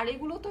 আর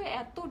এগুলো তো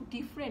এত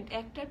ডিফারেন্ট,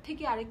 একটার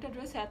থেকে আরেকটা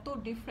ড্রেস এত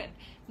ডিফারেন্ট,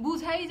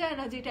 বুঝাই যায়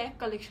না যে এটা এক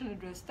কালেকশনের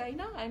ড্রেস, তাই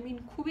না? আই মিন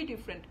খুবই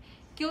ডিফারেন্ট।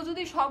 কেউ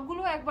যদি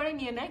সবগুলো একবারে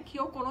নিয়ে নেয়,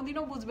 কেউ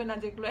কোনোদিনও বুঝবে না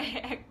যেগুলো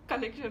এক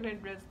কালেকশনের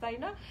ড্রেস, তাই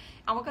না?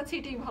 আমার কাছে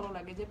এটাই ভালো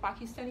লাগে যে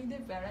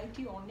পাকিস্তানিদের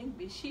ভ্যারাইটি অনেক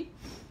বেশি,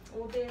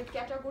 ওদের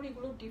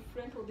ক্যাটাগরিগুলো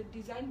ডিফারেন্ট, ওদের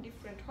ডিজাইন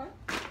ডিফারেন্ট হয়,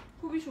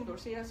 খুবই সুন্দর,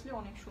 সিরিয়াসলি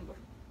অনেক সুন্দর,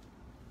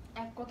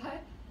 এক কথায়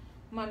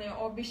মানে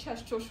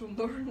অবিশ্বাস্য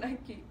সুন্দর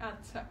নাকি।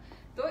 আচ্ছা,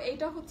 তো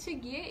এটা হচ্ছে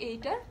গিয়ে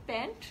এইটার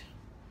প্যান্ট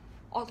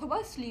অথবা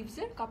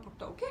স্লিভসের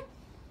কাপড়টা। ওকে,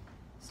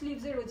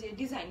 স্লিভসের যে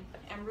ডিজাইন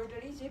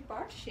এমব্রয়ডারি যে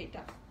পার্ট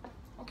সেটা।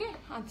 ওকে,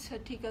 আচ্ছা,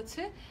 ঠিক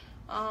আছে।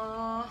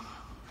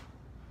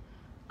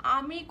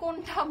 আমি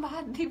কোনটা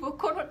বাদ দিব?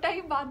 কোনোটাই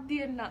বাদ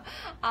দিয়েন না।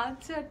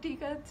 আচ্ছা, ঠিক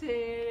আছে।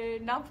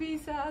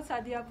 নাফিসা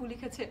সাদিয়া আপু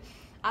লিখেছে,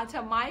 আচ্ছা,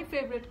 মাই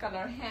ফেভারিট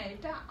কালার। হ্যাঁ,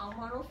 এটা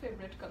আমারও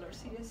ফেভারিট কালার,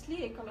 সিরিয়াসলি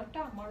এই কালারটা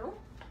আমারও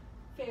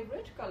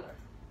ফেভারিট কালার।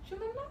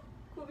 সুন্দর না?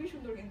 খুবই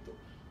সুন্দর কিন্তু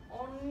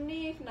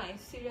অনেক নাইস,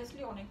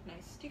 সিরিয়াসলি অনেক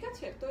নাইস। ঠিক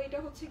আছে, তো এটা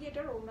হচ্ছে কি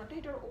এটার ওড়নাটা,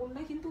 এটার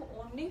ওড়না কিন্তু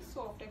অনেক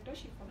সফট একটা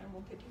শিফনের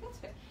মধ্যে। ঠিক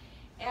আছে,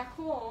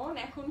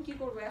 এখন কি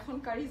করবো? এখন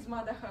কারিজমা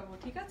দেখাবো।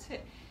 ঠিক আছে,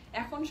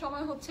 এখন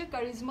সময় হচ্ছে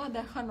কারিজমা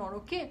দেখানোর।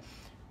 ওকে,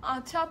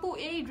 আচ্ছা আপু,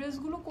 এই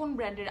ড্রেসগুলো কোন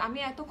ব্র্যান্ডের? আমি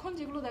এতক্ষণ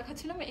যেগুলো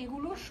দেখাচ্ছিলাম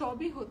এগুলো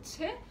সবই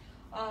হচ্ছে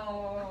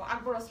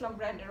আকবর আসলাম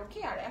ব্র্যান্ডের। ওকে,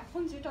 আর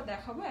এখন যেটা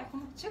দেখাবো এখন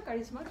হচ্ছে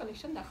কারিজমার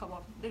কালেকশন দেখাবো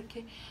আপনাদেরকে।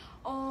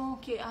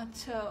 ওকে,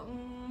 আচ্ছা,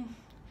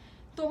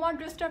 তোমার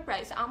ড্রেসটার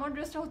প্রাইস? আমার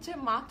ড্রেসটা হচ্ছে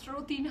মাত্র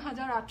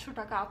 3800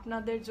 টাকা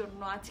আপনাদের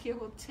জন্য। আজকে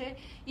হচ্ছে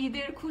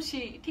ঈদের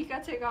খুশি, ঠিক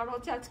আছে, কারণ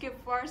হচ্ছে আজকে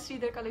ফার্স্ট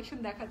ঈদের কালেকশন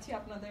দেখাচ্ছি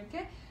আপনাদেরকে,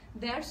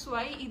 দ্যাটস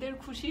ওয়াই ঈদের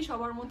খুশি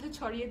সবার মধ্যে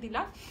ছড়িয়ে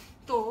দিলাম।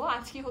 তো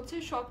আজকে হচ্ছে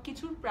সব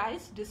কিছুর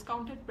প্রাইস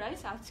ডিসকাউন্টেড প্রাইস,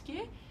 আজকে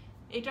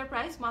এটার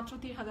প্রাইস মাত্র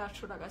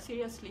 3800 টাকা।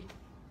 সিরিয়াসলি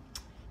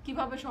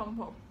কিভাবে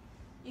সম্ভব?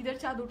 ঈদের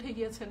চাঁদ উঠে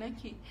গিয়েছে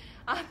নাকি?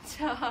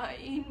 আচ্ছা,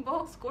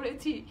 ইনবক্স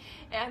করেছি,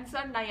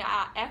 অ্যান্সার নাই।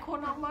 এখন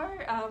আমার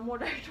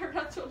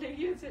মডারেটররা চলে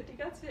গিয়েছে,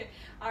 ঠিক আছে,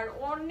 আর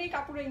অনেক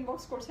কাপড়ে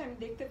ইনবক্স করছে, আমি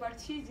দেখতে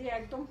পাচ্ছি যে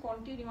একদম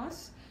কন্টিনিউয়াস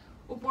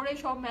উপরে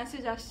সব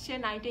মেসেজ আসছে,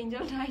 night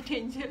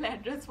Angel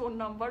address, phone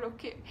number.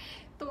 ওকে,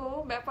 তো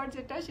ব্যাপার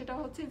যেটা সেটা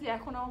হচ্ছে যে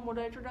এখন আমার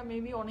মডারেটররা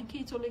মেবি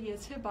অনেকেই চলে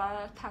গিয়েছে, বা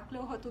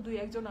থাকলেও হয়তো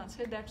 2-1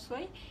 আছে, দ্যাটস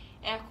ওয়াই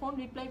এখন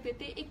রিপ্লাই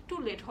পেতে একটু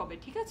লেট হবে।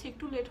 ঠিক আছে,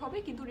 একটু লেট হবে,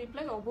 কিন্তু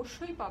রিপ্লাই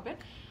অবশ্যই পাবেন,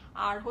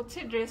 আর হচ্ছে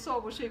ড্রেসও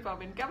অবশ্যই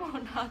পাবেন। কেমন?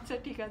 আচ্ছা,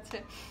 ঠিক আছে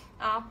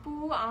আপু,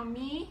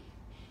 আমি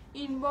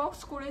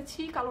ইনবক্স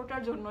করেছি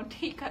কালোটার জন্য।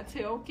 ঠিক আছে,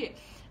 ওকে,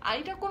 আর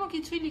এটা কোনো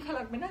কিছুই লেখা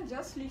লাগবে না,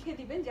 জাস্ট লিখে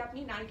দিবেন যে আপনি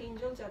নাইট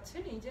এঞ্জেল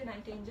যাচ্ছেন। এই যে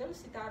নাইট এঞ্জেল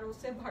সিতার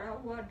ওসে ভরা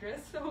হুয়া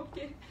ড্রেস।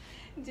 ওকে,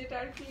 যেটা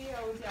আর কি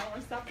ওই যে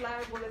আমার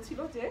সাপ্লায়ার বলেছিল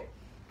যে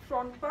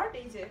ফ্রন্ট পার্ট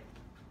এই যে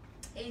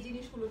এই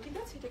জিনিসগুলো, ঠিক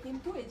আছে, এটা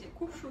কিন্তু এই যে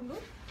খুব সুন্দর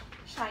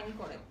শাইন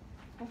করে।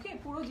 ওকে,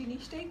 পুরো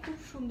জিনিসটাই খুব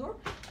সুন্দর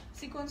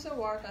সিকোয়েন্সের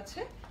ওয়ার্ক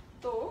আছে।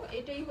 তো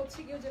এটাই হচ্ছে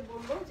কি যে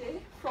বললো যে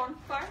ফ্রন্ট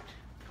পার্ট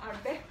আর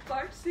ব্যাক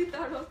পার্ট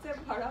সিতার হচ্ছে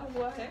ভরা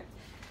হুয়া হ্যাঁ,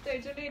 তো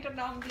এর জন্য এটার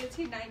নাম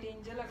দিয়েছি নাইট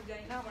এঞ্জেল। আমি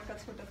জানি না, আমার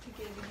কাছে ওটা থেকে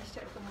এই জিনিসটা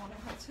এরকম মনে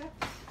হচ্ছে,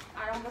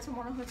 আর আমার কাছে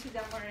মনে হচ্ছে যে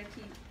আমার আর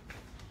কি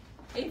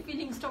এই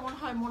ফিলিংসটা মনে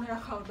হয় মনে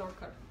রাখাও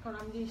দরকার, কারণ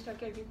আমি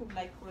জিনিসটাকে আর কি খুব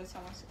লাইক করেছি,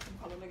 আমার খুব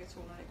ভালো লেগেছে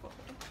ওনার এই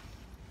কথাটা,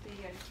 তো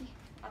এই আর কি।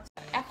 আচ্ছা,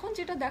 এখন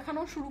যেটা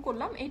দেখানো শুরু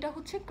করলাম এটা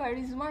হচ্ছে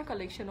কারিজমার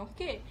কালেকশন।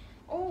 ওকে,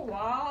 ও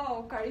ওয়াও,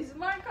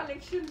 কারিজমার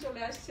কালেকশন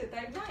চলে আসছে,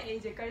 তাই না? এই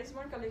যে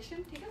কারিজমার কালেকশন,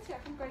 ঠিক আছে,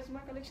 এখন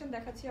কারিজমার কালেকশন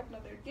দেখাচ্ছি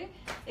আপনাদেরকে।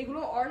 এগুলো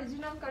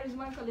অরিজিনাল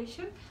কারিজমার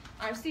কালেকশন,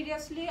 আর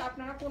সিরিয়াসলি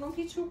আপনারা কোনো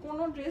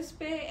ড্রেস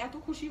পেয়ে এত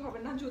খুশি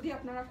হবেন না যদি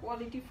আপনারা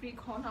কোয়ালিটি ফ্রিক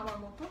হন আমার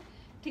মতো।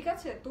 ঠিক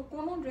আছে, তো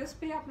কোনো ড্রেস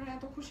পেয়ে আপনারা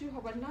এত খুশি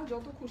হবেন না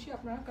যত খুশি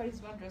আপনারা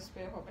কারিজমার ড্রেস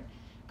পেয়ে হবেন,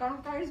 কারণ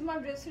কারিজমার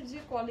ড্রেসের যে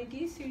কোয়ালিটি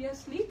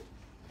সিরিয়াসলি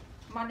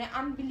মানে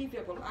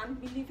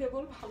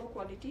আনবিলিভেবল ভালো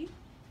কোয়ালিটি।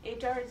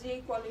 এটার যে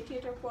কোয়ালিটি,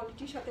 এটার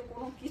কোয়ালিটির সাথে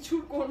কোনো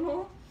কিছুর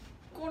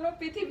কোনো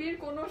পৃথিবীর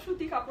কোনো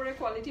সুতি কাপড়ের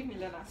কোয়ালিটি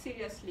মিলে না,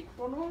 সিরিয়াসলি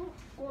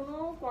কোনো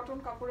কটন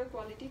কাপড়ের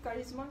কোয়ালিটি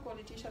কারিজমার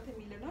কোয়ালিটির সাথে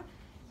মিলে না।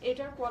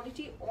 এটার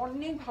কোয়ালিটি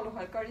অনেক ভালো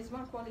হয়,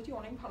 কারিজমার কোয়ালিটি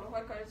অনেক ভালো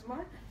হয়।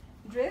 কারিজমার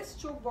ড্রেস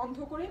চোখ বন্ধ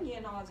করে নিয়ে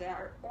নেওয়া যায়,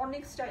 আর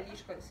অনেক স্টাইলিশ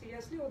হয়।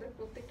 সিরিয়াসলি ওদের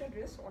প্রত্যেকটা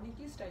ড্রেস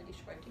অনেকই স্টাইলিশ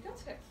হয়, ঠিক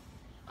আছে।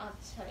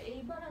 আচ্ছা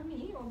এইবার আমি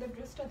ওদের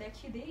ড্রেসটা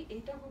দেখিয়ে দিই।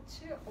 এটা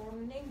হচ্ছে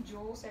অনেক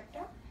জোস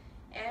একটা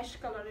অ্যাশ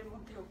কালারের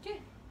মধ্যে, ওকে।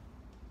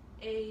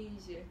 এই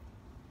যে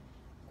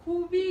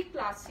খুবই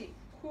ক্লাসিক,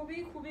 খুবই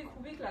খুবই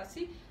খুবই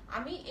ক্লাসিক।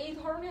 আমি এই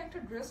ধরনের একটা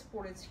ড্রেস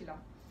পরেছিলাম,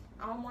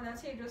 আমার মনে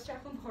আছে এই ড্রেসটা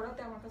এখন ধরাতে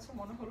আমার কাছে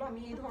মনে হলো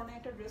আমি এই ধরনের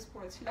একটা ড্রেস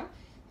পরেছিলাম,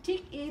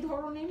 ঠিক এই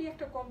ধরনেরই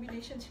একটা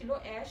কম্বিনেশন ছিল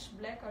অ্যাশ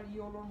ব্ল্যাক আর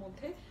ইয়েলোর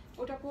মধ্যে।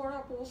 ওটা পরা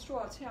পোস্টও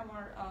আছে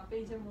আমার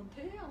পেজের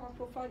মধ্যে, আমার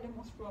প্রোফাইলে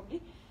মোস্ট প্রবাবলি।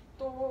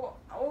 তো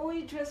ওই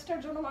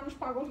ড্রেসটার জন্য মানুষ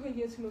পাগল হয়ে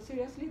গিয়েছিল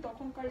সিরিয়াসলি।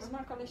 তখন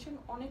কারিজমার কালেকশন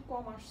অনেক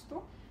কম আসতো,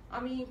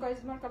 আমি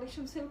কারিজমার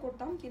কালেকশন সেল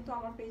করতাম কিন্তু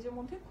আমার পেজের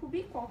মধ্যে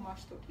খুবই কম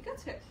আসতো, ঠিক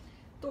আছে।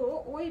 তো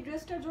ওই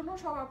ড্রেসটার জন্য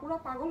সব আপুরা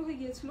পাগল হয়ে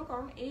গিয়েছিল,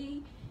 কারণ এই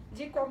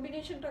যে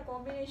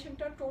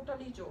কম্বিনেশনটা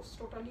টোটালি জোস,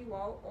 টোটালি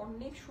ওয়াও,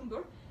 অনেক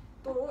সুন্দর।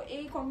 তো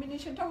এই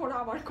কম্বিনেশনটা ওরা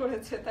আবার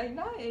করেছে, তাই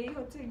না। এই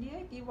হচ্ছে গিয়ে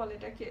কি বলে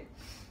এটাকে,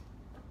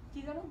 কি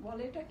জানো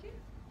বলে এটাকে,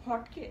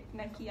 হট কেক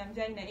নাকি আমি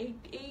জানি না,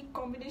 এই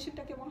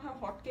কম্বিনেশনটাকে মনে হয়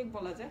হট কেক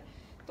বলা যায়।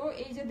 তো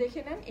এই যে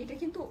দেখে নেন, এটা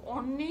কিন্তু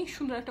অনেক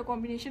সুন্দর একটা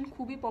কম্বিনেশন,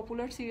 খুবই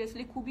পপুলার,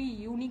 সিরিয়াসলি খুবই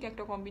ইউনিক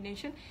একটা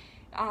কম্বিনেশন।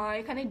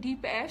 এখানে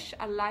ডিপ অ্যাশ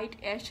আর লাইট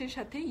অ্যাশের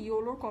সাথে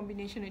ইয়েলোর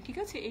কম্বিনেশনে, ঠিক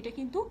আছে। এটা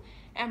কিন্তু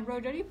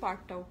এমব্রয়ডারি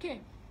পার্টটা, ওকে।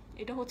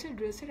 এটা হচ্ছে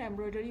ড্রেসের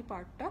এমব্রয়ডারি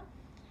পার্টটা,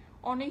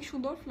 অনেক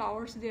সুন্দর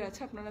ফ্লাওয়ার্স দিয়ে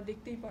আছে, আপনারা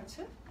দেখতেই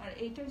পাচ্ছেন। আর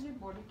এইটার যে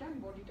বডিটা, আমি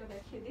বডিটা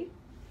দেখিয়ে দিই।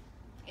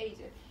 এই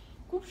যে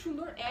খুব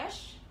সুন্দর অ্যাশ,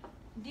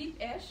 ডিপ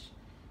অ্যাশ,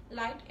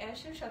 লাইট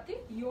অ্যাশের সাথে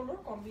ইয়েলোর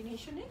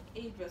কম্বিনেশনে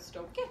এই ড্রেসটা,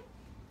 ওকে।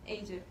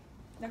 এই যে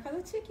দেখা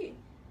যাচ্ছে কি,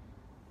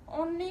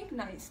 অনেক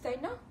নাইস, তাই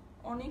না,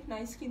 অনেক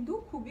নাইস কিন্তু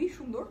খুবই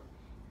সুন্দর।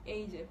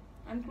 এই যে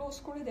আমি ক্লোজ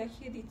করে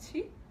দেখিয়ে দিচ্ছি,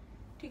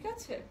 ঠিক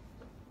আছে।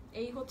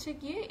 এই হচ্ছে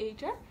গিয়ে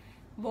এইটার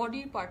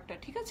বডির পার্টটা,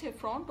 ঠিক আছে।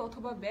 ফ্রন্ট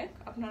অথবা ব্যাক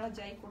আপনারা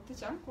যাই করতে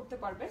চান করতে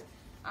পারবেন।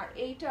 আর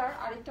এইটার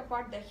আরেকটা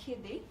পার্ট দেখিয়ে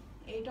দেই,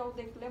 এইটাও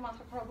দেখলে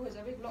মাথা খারাপ হয়ে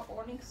যাবে, এগুলো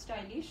অনেক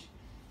স্টাইলিশ,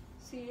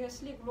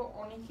 সিরিয়াসলি এগুলো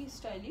অনেকই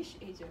স্টাইলিশ।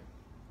 এই যে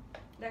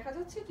দেখা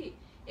যাচ্ছে কি,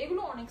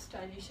 এগুলো অনেক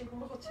স্টাইলিশ,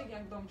 এগুলো হচ্ছে কি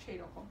একদম সেই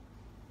রকম,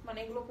 মানে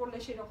এগুলো পরলে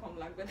সেই রকম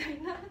লাগবে, তাই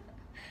না।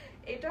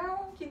 এটাও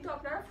কিন্তু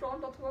আপনারা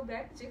ফ্রন্ট অথবা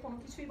ব্যাক যে কোনো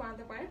কিছুই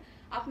বানাতে পারেন।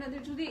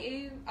 আপনাদের যদি এই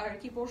আর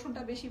কি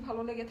পোর্শনটা বেশি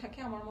ভালো লেগে থাকে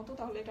আমার মতো,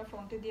 তাহলে এটা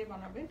ফ্রন্টে দিয়ে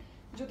বানাবেন।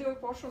 যদি ওই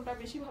পোর্শনটা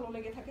বেশি ভালো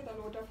লেগে থাকে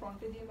তাহলে ওটা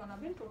ফ্রন্টে দিয়ে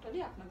বানাবেন, টোটালি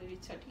আপনাদের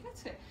ইচ্ছা, ঠিক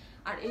আছে।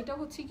 আর এটা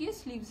হচ্ছে গিয়ে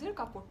স্লিভসের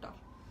কাপড়টা,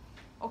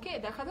 ওকে।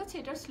 দেখা যাচ্ছে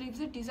এটার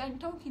স্লিভসের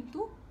ডিজাইনটাও কিন্তু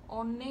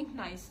অনেক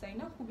নাইস, তাই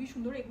না, খুবই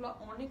সুন্দর, এগুলো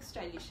অনেক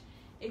স্টাইলিশ।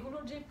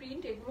 এগুলোর যে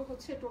প্রিন্ট, এগুলো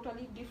হচ্ছে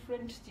টোটালি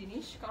ডিফারেন্ট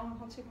জিনিস, কারণ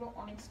হচ্ছে এগুলো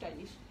অনেক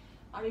স্টাইলিশ,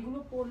 আর এগুলো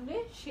পরলে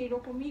সেই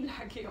রকমই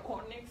লাগে,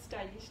 অনেক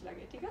স্টাইলিশ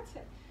লাগে, ঠিক আছে।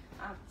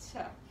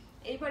 আচ্ছা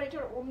এইবার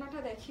এটার ওড়নাটা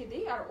দেখিয়ে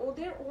দিই। আর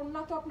ওদের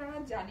ওড়না তো আপনারা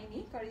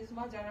জানেনই,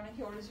 কারিজমা যারা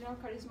নাকি অরিজিনাল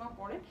কারিজমা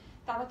পরেন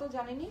তারা তো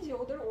জানেনই যে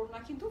ওদের ওড়না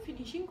কিন্তু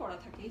ফিনিশিং করা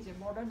থাকে, এই যে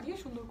বর্ডার দিয়ে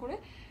সুন্দর করে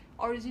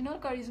অরিজিনাল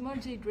কারিজমার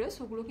যে ড্রেস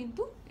ওগুলো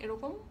কিন্তু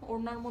এরকম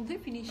ওড়নার মধ্যে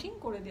ফিনিশিং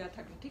করে দেওয়া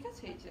থাকে, ঠিক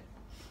আছে। এই যে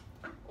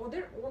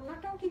ওদের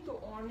ওড়নাটাও কিন্তু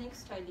অনেক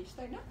স্টাইলিশ,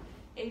 তাই না।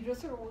 এই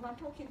ড্রেসের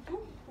ওড়নাটাও কিন্তু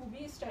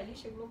খুবই স্টাইলিশ,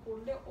 এগুলো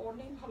পরলে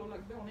অনেক ভালো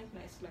লাগবে, অনেক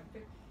নাইস লাগবে,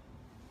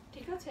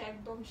 ঠিক আছে,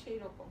 একদম সেই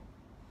রকম।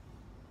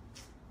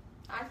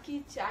 আর কি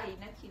চাই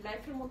নাকি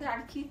লাইফের মধ্যে,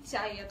 আর কি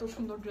চাই, এত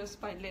সুন্দর ড্রেস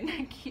পাইলে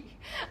নাকি।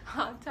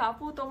 আচ্ছা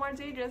আপু তোমার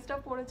যে ড্রেসটা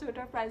পরেছো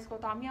ওটার প্রাইস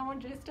কত? আমি আমার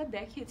ড্রেসটা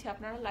দেখিয়েছি,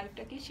 আপনারা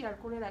লাইভটাকে শেয়ার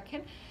করে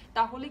রাখেন,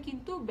 তাহলে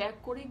কিন্তু ব্যাক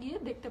করে গিয়ে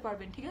দেখতে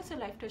পারবেন, ঠিক আছে।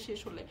 লাইভটা শেষ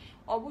হলে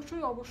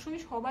অবশ্যই অবশ্যই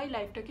সবাই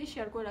লাইভটাকে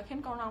শেয়ার করে রাখেন,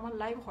 কারণ আমার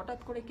লাইভ হঠাৎ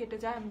করে কেটে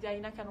যায়, আমি জানি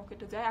না কেন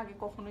কেটে যায়, আগে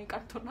কখনোই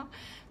কাটতো না।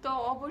 তো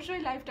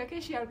অবশ্যই লাইভটাকে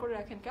শেয়ার করে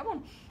রাখেন, কেমন।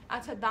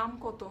 আচ্ছা দাম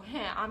কত?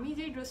 হ্যাঁ আমি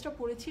যে ড্রেসটা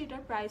পরেছি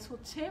এটার প্রাইস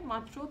হচ্ছে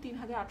মাত্র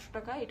 3800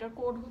 টাকা। এটার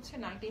কোড হচ্ছে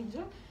night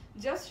Angel,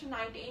 just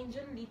night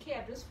Angel লিখে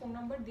অ্যাড্রেস ফোন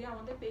নাম্বার দিয়ে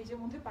আমাদের পেজের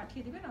মধ্যে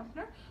পাঠিয়ে দিবেন,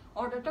 আপনার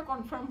অর্ডারটা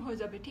কনফার্ম হয়ে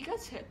যাবে, ঠিক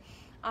আছে।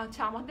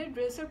 আচ্ছা আমাদের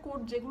ড্রেসের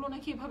কোড যেগুলো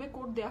নাকি এভাবে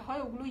কোড দেওয়া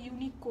হয় ওগুলো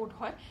ইউনিক কোড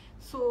হয়,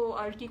 সো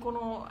আর কি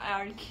কোনো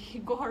আর কি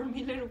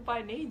গরমিলের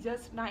উপায় নেই,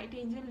 জাস্ট নাইট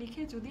এঞ্জেল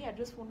লিখে যদি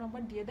অ্যাড্রেস ফোন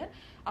নাম্বার দিয়ে দেন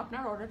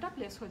আপনার অর্ডারটা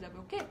প্লেস হয়ে যাবে,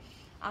 ওকে।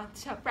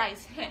 আচ্ছা প্রাইস,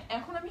 হ্যাঁ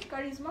এখন আমি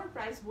কারিজমার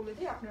প্রাইস বলে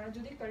দিই, আপনারা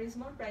যদি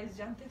কারিজমার প্রাইস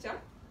জানতে চান।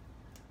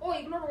 ও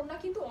এগুলোর ওড়না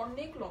কিন্তু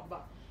অনেক লম্বা,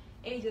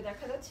 এই যে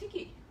দেখা যাচ্ছে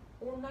কি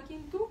ওড়না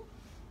কিন্তু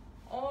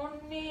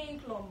অনেক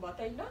লম্বা,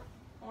 তাই না,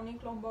 অনেক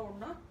লম্বা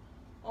ওড়না,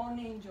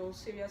 অনেক জোর,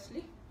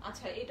 সিরিয়াসলি।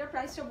 আচ্ছা এটা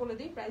প্রাইসটা বলে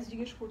দিই, প্রাইস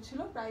জিজ্ঞেস করছিল,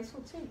 প্রাইস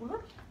হচ্ছে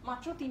এগুলোর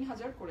মাত্র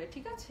 3000 করে,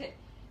 ঠিক আছে।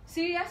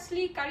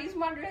 সিরিয়াসলি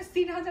কারিজমা ড্রেস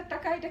 3000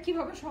 টাকা, এটা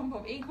কিভাবে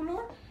সম্ভব?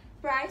 এইগুলোর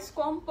প্রাইস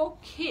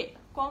কমপক্ষে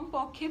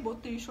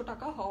 3200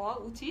 টাকা হওয়া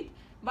উচিত,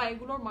 বা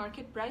এগুলোর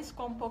মার্কেট প্রাইস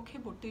কমপক্ষে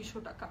 3200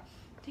 টাকা,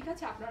 ঠিক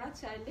আছে। আপনারা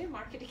চাইলে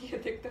মার্কেটে গিয়ে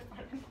দেখতে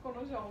পারেন, কোনো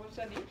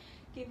সমস্যা নেই,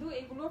 কিন্তু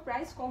এগুলোর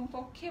প্রাইস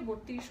কমপক্ষে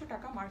 3200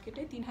 টাকা,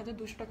 মার্কেটে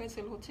 3200 টাকায়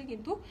সেল হচ্ছে,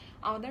 কিন্তু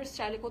আমাদের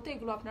স্টাইলে করতে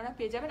এগুলো আপনারা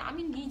পেয়ে যাবেন।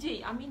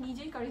 আমি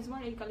নিজেই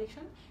কারিজমার এই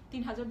কালেকশন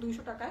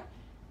 3200 টাকায়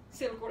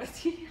সেল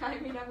করেছি।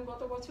 আমি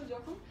গত বছর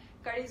যখন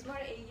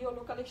কারিজমার এই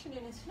ইয়েলো কালেকশন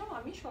এনেছিলাম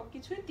আমি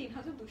সবকিছুই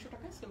 3200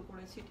 টাকায় সেল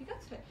করেছি, ঠিক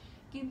আছে।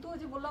 কিন্তু ওই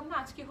যে বললাম না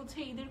আজকে হচ্ছে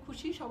ঈদের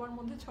খুশি সবার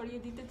মধ্যে ছড়িয়ে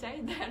দিতে চাই,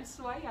 দ্যাটস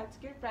ওয়াই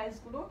আজকের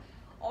প্রাইসগুলো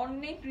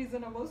অনেক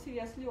রিজনেবল,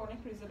 সিরিয়াসলি অনেক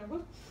রিজনেবল।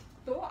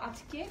 তো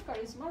আজকে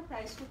কারিজমার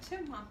প্রাইস হচ্ছে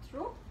মাত্র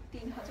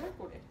 3000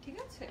 করে, ঠিক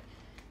আছে?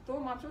 তো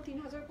মাত্র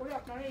 3000 করে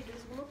আপনারা এই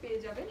ড্রেসগুলো পেয়ে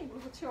যাবেন। এগুলো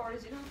হচ্ছে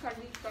অরিজিনাল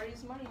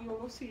কারিজমার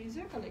ইয়োলো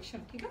সিরিজের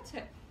কালেকশন, ঠিক আছে?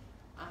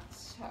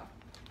 আচ্ছা,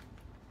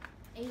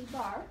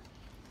 এইবার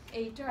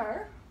এইটার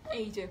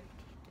এই যে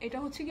এটা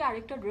হচ্ছে কি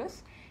আরেকটা ড্রেস,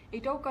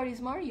 এটাও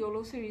কারিজমার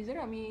ইয়োলো সিরিজের।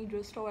 আমি এই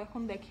ড্রেসটাও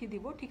এখন দেখিয়ে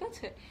দিব, ঠিক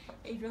আছে?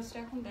 এই ড্রেসটা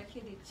এখন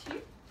দেখিয়ে দিচ্ছি।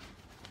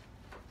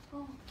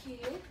 ওকে,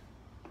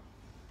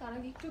 তার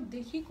আগে একটু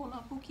দেখি কোন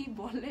আপু কি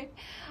বলে।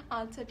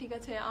 আচ্ছা ঠিক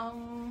আছে,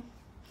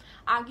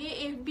 আগে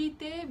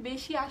এফবিতে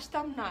বেশি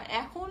আসতাম না,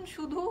 এখন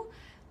শুধু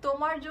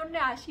তোমার জন্য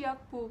আসি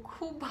আপু,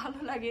 খুব ভালো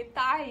লাগে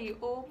তাই।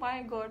 ও মাই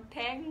গড,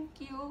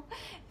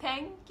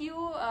 থ্যাংক ইউ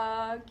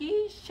কি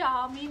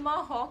শামিমা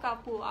হক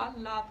আপু।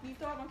 আল্লাহ, আপনি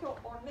তো আমাকে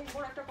অনেক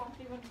বড় একটা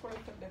কমপ্লিমেন্ট করে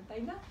ফেললেন,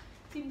 তাই না?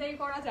 চিন্তাই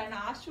করা যায় না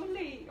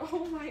আসলেই। ও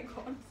মাই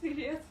গড,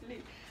 সিরিয়াসলি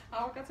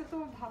আমার কাছে তো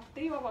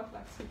ভাবতেই অবাক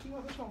লাগছে,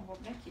 কিভাবে সম্ভব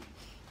নাকি।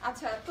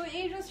 আচ্ছা, তো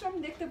এই ড্রেসটা আমি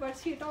দেখতে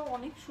পাচ্ছি, এটাও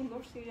অনেক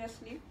সুন্দর।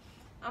 সিরিয়াসলি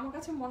আমার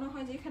কাছে মনে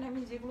হয় যে এখানে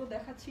আমি যেগুলো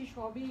দেখাচ্ছি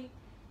সবই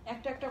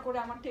একটা একটা করে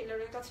আমার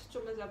টেইলরের কাছে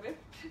চলে যাবে,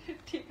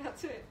 ঠিক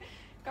আছে?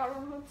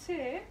 কারণ হচ্ছে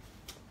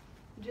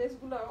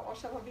ড্রেসগুলো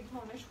অস্বাভাবিক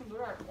ধরনের সুন্দর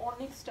আর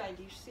অনেক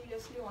স্টাইলিশ,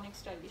 সিরিয়াসলি অনেক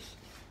স্টাইলিশ।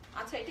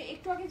 আচ্ছা, এটা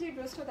একটু আগে যে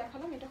ড্রেসটা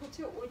দেখালাম এটা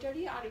হচ্ছে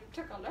ওইটারই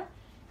আরেকটা কালার,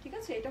 ঠিক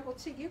আছে? এটা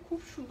হচ্ছে গিয়ে খুব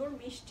সুন্দর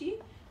মিষ্টি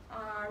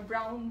আর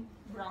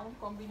ব্রাউন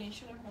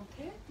কম্বিনেশনের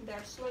মধ্যে,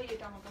 দ্যাটস ওয়াই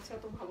এটা আমার কাছে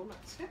এত ভালো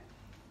লাগছে।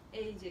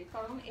 এই যে,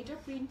 কারণ এটা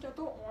প্রিন্টটা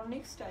তো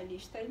অনেক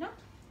স্টাইলিশ, তাই না?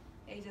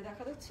 এই যে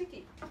দেখা যাচ্ছে কি,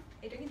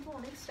 এটা কিন্তু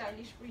অনেক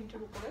স্টাইলিশ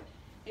প্রিন্টের উপরে।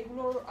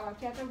 এগুলোর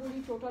ক্যাটাগরি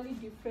টোটালি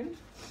ডিফারেন্ট,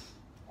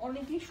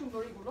 অনেকই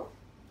সুন্দর এগুলো।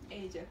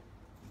 এই যে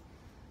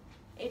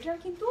এটার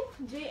কিন্তু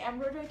যে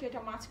এমব্রয়ডারিটা,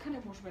 এটা মাঝখানে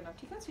বসবে না,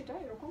 ঠিক আছে? এটা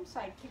এরকম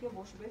সাইড থেকে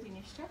বসবে,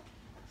 জিনিসটা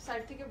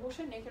সাইড থেকে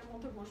বসে নেকের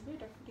মধ্যে বসবে।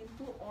 এটা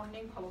কিন্তু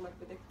অনেক ভালো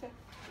লাগবে দেখতে।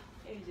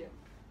 এই যে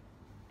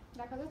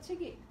দেখা যাচ্ছে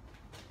কি,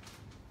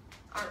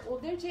 আর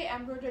ওদের যে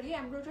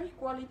এমব্রয়ডারি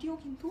কোয়ালিটিও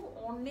কিন্তু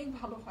অনেক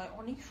ভালো হয়,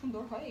 অনেক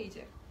সুন্দর হয়। এই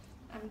যে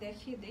আমি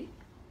দেখিয়ে দিই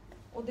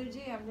ওদের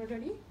যে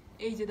এমব্রয়ডারি,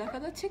 এই যে দেখা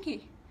যাচ্ছে কি,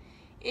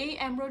 এই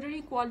এমব্রয়ডারি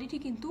কোয়ালিটি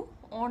কিন্তু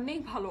অনেক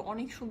ভালো,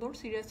 অনেক সুন্দর।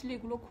 সিরিয়াসলি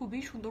এগুলো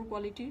খুবই সুন্দর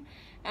কোয়ালিটির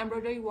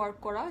এমব্রয়ডারি ওয়ার্ক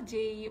করা।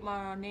 যেই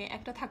মানে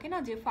একটা থাকে না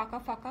যে ফাঁকা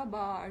ফাঁকা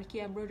বা আর কি,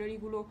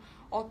 এমব্রয়ডারিগুলো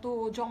অত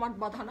জমাট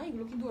বাঁধা না,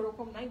 এগুলো কিন্তু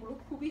ওরকম না, এগুলো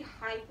খুবই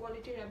হাই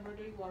কোয়ালিটির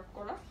এমব্রয়ডারি ওয়ার্ক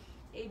করা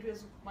এই ড্রেস,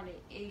 মানে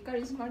এই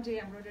কারিজমার যে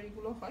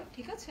এমব্রয়ডারিগুলো হয়,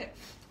 ঠিক আছে?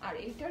 আর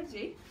এইটার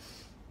যে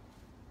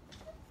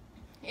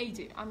এই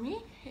যে আমি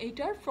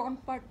এইটার ফ্রন্ট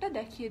পার্টটা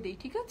দেখিয়ে দিই,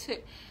 ঠিক আছে?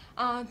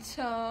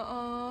 আচ্ছা,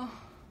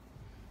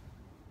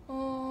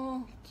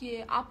 ওকে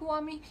আপু,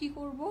 আমি কি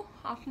করব,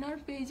 আপনার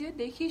পেজে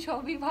দেখি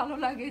সবই ভালো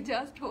লাগে,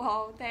 just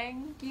wow,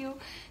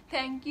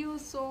 thank you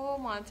so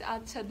much.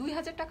 আচ্ছা,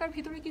 2000 টাকার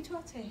ভিতরে কিছু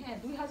আছে? হ্যাঁ,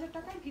 2000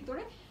 টাকার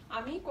ভিতরে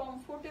আমি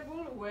কমফোর্টেবল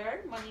ওয়্যার,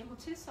 মানে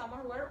হচ্ছে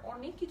সামার ওয়্যার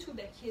অনেক কিছু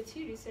দেখিয়েছি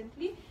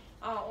রিসেন্টলি,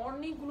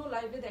 অনেকগুলো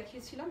লাইভে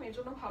দেখিয়েছিলাম, এর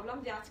জন্য ভাবলাম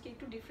যে আজকে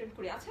একটু ডিফারেন্ট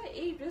করি। আচ্ছা,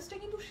 এই ড্রেসটা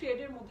কিন্তু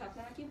শেডের মধ্যে,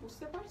 আপনারা কি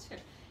বুঝতে পারছেন?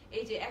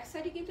 এই যে এক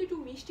সাইডে কিন্তু একটু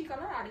মিষ্টি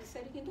কালার, আরেক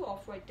সাইডে কিন্তু অফ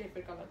হোয়াইট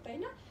টাইপের কালার, তাই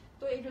না?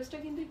 তো এই ড্রেসটা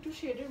কিন্তু একটু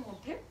শেডের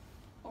মধ্যে।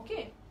 ওকে,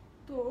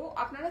 তো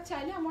আপনারা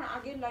চাইলে আমার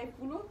আগের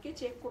লাইভগুলোকে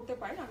চেক করতে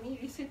পারেন। আমি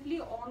রিসেন্টলি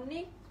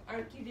অনেক আর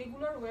কি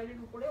রেগুলার ওয়্যারের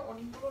উপরে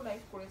অনেকগুলো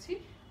লাইভ করেছি,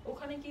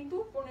 ওখানে কিন্তু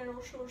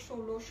 1500,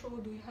 1600,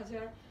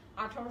 2000,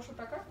 1800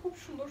 টাকার খুব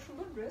সুন্দর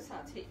সুন্দর ড্রেস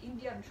আছে,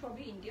 ইন্ডিয়ান,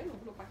 সবই ইন্ডিয়ান,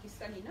 ওগুলো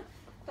পাকিস্তানি না।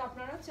 তো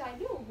আপনারা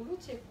চাইলে ওগুলো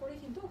চেক করে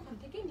কিন্তু ওখান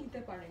থেকে নিতে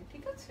পারেন,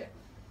 ঠিক আছে?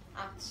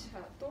 আচ্ছা,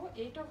 তো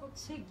এইটা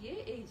হচ্ছে গিয়ে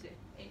এই যে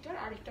এইটার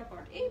আরেকটা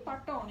পার্ট, এই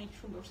পার্টটা অনেক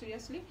সুন্দর।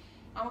 সিরিয়াসলি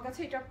আমার কাছে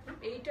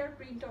এইটার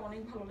প্রিন্টটা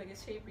অনেক ভালো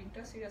লেগেছে, এই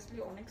প্রিন্টটা সিরিয়াসলি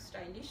অনেক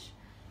স্টাইলিশ।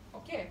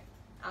 ওকে,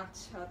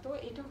 আচ্ছা, তো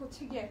এটা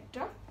হচ্ছে গিয়ে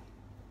একটা,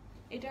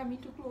 এটা আমি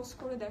একটু ক্লোজ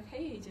করে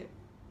দেখাই। এই যে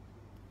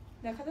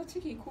দেখা যাচ্ছে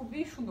কি,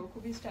 খুবই সুন্দর,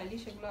 খুবই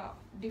স্টাইলিশ, এগুলা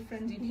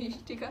ডিফারেন্ট জিনিস,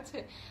 ঠিক আছে?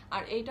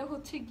 আর এইটা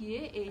হচ্ছে গিয়ে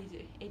এই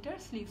যে এটার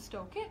স্লিভসটা।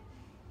 ওকে,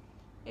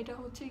 এটা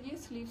হচ্ছে গিয়ে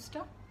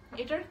স্লিভসটা,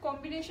 এটার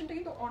কম্বিনেশনটা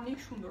কিন্তু অনেক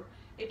সুন্দর।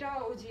 এটা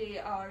ওই যে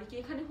আর কি,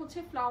 এখানে হচ্ছে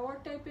ফ্লাওয়ার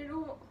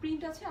টাইপেরও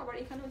প্রিন্ট আছে, আবার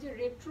এখানে ওই যে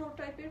রেট্রো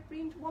টাইপের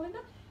প্রিন্ট বলে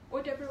না,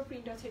 ওই টাইপেরও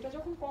প্রিন্ট আছে। এটা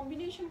যখন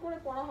কম্বিনেশন করে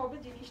পরা হবে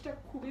জিনিসটা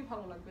খুবই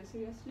ভালো লাগবে,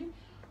 সিরিয়াসলি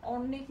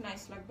অনেক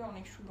নাইস লাগবে,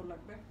 অনেক সুন্দর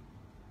লাগবে,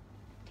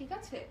 ঠিক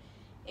আছে?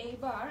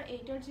 এইবার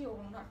এইটার যে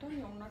ওড়নাটা, আমি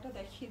ওড়নাটা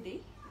দেখিয়ে দিই।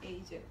 এই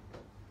যে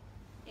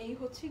এই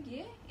হচ্ছে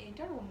গিয়ে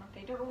এইটার ওড়নাটা,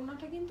 এটার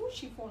ওড়নাটা কিন্তু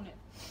শিফনের,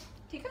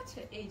 ঠিক আছে?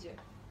 এই যে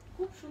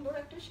খুব সুন্দর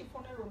একটা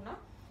শিফনের ওড়না।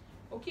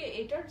 ওকে,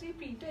 এটার যে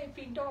প্রিন্টটা, এই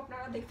প্রিন্টটাও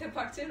আপনারা দেখতে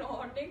পাচ্ছেন,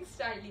 অনেক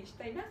স্টাইলিশ,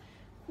 তাই না?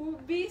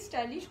 খুবই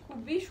স্টাইলিশ,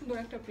 খুবই সুন্দর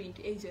একটা প্রিন্ট।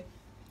 এই যে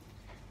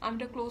আমি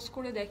এটা ক্লোজ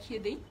করে দেখিয়ে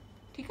দিই,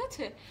 ঠিক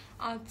আছে?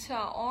 আচ্ছা,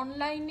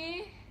 অনলাইনে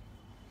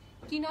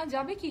কিনা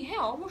যাবে কি?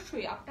 হ্যাঁ,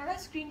 অবশ্যই আপনারা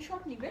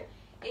স্ক্রিনশট নেবেন।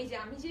 এই যে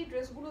আমি যে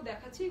ড্রেসগুলো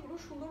দেখাচ্ছি, এগুলো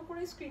সুন্দর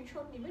করে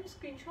স্ক্রিনশট নেবেন,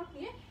 স্ক্রিনশট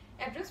নিয়ে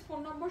অ্যাড্রেস, ফোন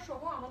নাম্বার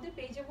সহ আমাদের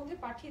পেজের মধ্যে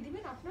পাঠিয়ে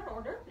দিবেন, আপনার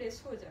অর্ডার প্লেস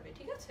হয়ে যাবে,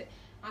 ঠিক আছে?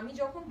 আমি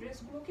যখন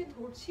ড্রেসগুলোকে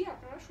ধরছি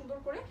আপনারা সুন্দর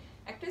করে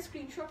একটা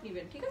স্ক্রিনশট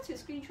নেবেন, ঠিক আছে?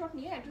 স্ক্রিনশট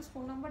নিয়ে অ্যাড্রেস,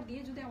 ফোন নাম্বার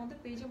দিয়ে যদি আমাদের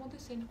পেজের মধ্যে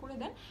সেন্ড করে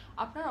দেন,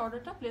 আপনার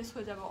অর্ডারটা প্লেস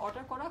হয়ে যাবে।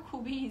 অর্ডার করা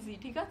খুবই ইজি,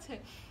 ঠিক আছে?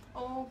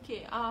 ওকে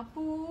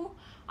আপু,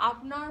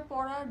 আপনার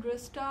পরা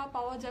ড্রেসটা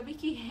পাওয়া যাবে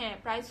কি? হ্যাঁ,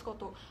 প্রাইস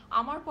কত?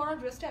 আমার পরা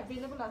ড্রেসটা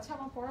অ্যাভেলেবল আছে,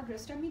 আমার পরা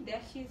ড্রেসটা আমি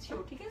দেখিয়েছিও,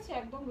 ঠিক আছে,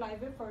 একদম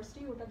লাইভের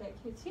ফার্স্টেই ওটা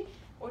দেখিয়েছি,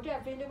 ওটা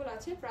অ্যাভেলেবল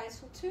আছে। প্রাইস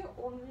হচ্ছে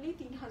অনলি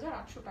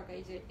 3800 টাকা।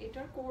 এই যে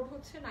এটার কোড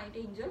হচ্ছে নাইট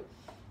এঞ্জেল।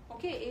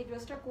 ওকে, এই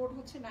ড্রেসটার কোড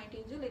হচ্ছে নাইট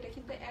এঞ্জেল। এটা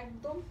কিন্তু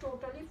একদম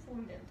টোটালি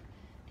ফুল লেন্থ,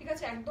 ঠিক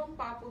আছে, একদম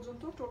পা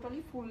পর্যন্ত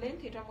টোটালি ফুল লেন্থ।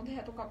 এটার মধ্যে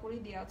এত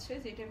কাপড়ই দেওয়া আছে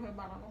যেটা এভাবে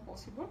বানানো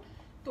পসিবল।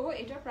 তো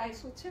এটার প্রাইস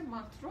হচ্ছে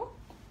মাত্র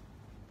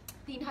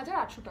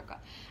 3800 টাকা।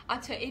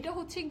 আচ্ছা, এটা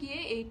হচ্ছে গিয়ে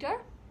এইটার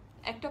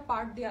একটা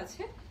পার্ট দেওয়া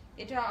আছে,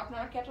 এটা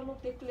আপনারা ক্যাটালগ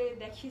দেখলে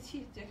দেখিয়েছি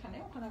যেখানে,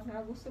 ওখানে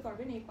আপনারা বুঝতে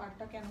পারবেন এই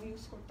পার্টটা কেন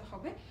ইউজ করতে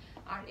হবে।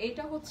 আর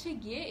এইটা হচ্ছে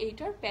গিয়ে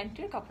এইটার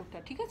প্যান্টের কাপড়টা,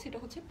 ঠিক আছে, এটা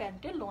হচ্ছে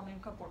প্যান্টের লনের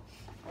কাপড়।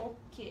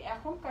 ওকে,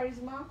 এখন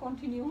কারিজমা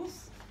কন্টিনিউস,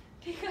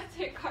 ঠিক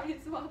আছে,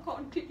 কারিজমা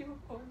কন্টিনিউ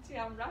করছি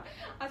আমরা।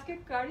 আজকে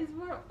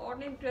কারিজমার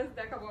অনেক ড্রেস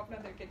দেখাবো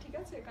আপনাদেরকে, ঠিক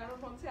আছে, কারণ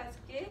হচ্ছে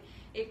আজকে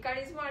এই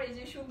কারিজমার এই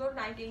যে সুন্দর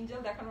নাইট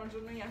এঞ্জেল দেখানোর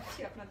জন্যই আসছি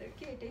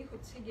আপনাদেরকে। এটাই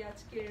হচ্ছে গিয়ে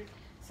আজকের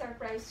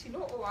সারপ্রাইজ ছিল।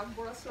 ও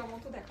আকবর আসলামও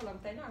তো দেখালাম,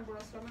 তাই না? আকবর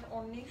আসলামের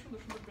অনেক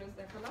সুন্দর সুন্দর ড্রেস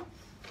দেখালাম।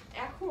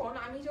 এখন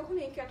আমি যখন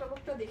এই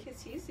ক্যাটালগটা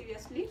দেখেছি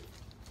সিরিয়াসলি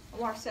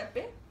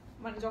হোয়াটসঅ্যাপে,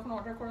 মানে যখন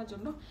অর্ডার করার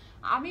জন্য,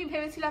 আমি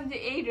ভেবেছিলাম যে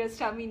এই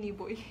ড্রেসটা আমি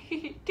নিবই,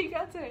 ঠিক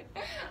আছে,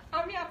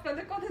 আমি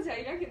আপনাদের কথা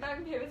চাই না, কিন্তু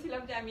আমি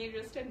ভেবেছিলাম যে আমি এই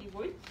ড্রেসটা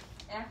নিবই।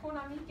 এখন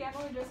আমি কেন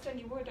এই ড্রেসটা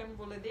নিব এটা আমি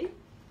বলে দিই।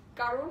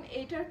 কারণ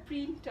এইটার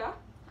প্রিন্টটা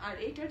আর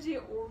এইটার যে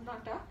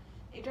ওড়নাটা,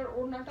 এটার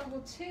ওড়নাটা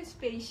হচ্ছে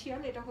স্পেশাল,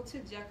 এটা হচ্ছে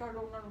জ্যাকার্ড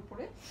ওড়নার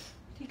উপরে,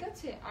 ঠিক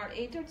আছে, আর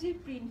এইটার যে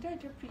প্রিন্টটা,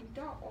 এটার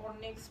প্রিন্টটা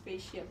অনেক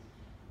স্পেশাল,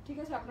 ঠিক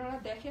আছে। আপনারা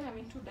দেখেন, আমি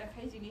একটু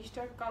দেখাই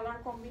জিনিসটার কালার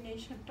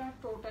কম্বিনেশনটা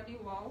টোটালি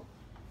ওয়াও,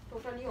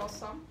 টোটালি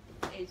অসাম।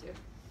 এই যে,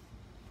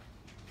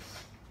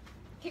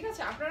 ঠিক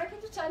আছে, আপনারা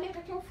কিন্তু চাইলে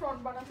এটাকেও ফ্রন্ট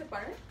বানাতে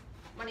পারেন,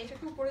 মানে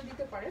এটাকে উপরে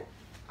দিতে পারেন,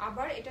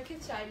 আবার এটাকে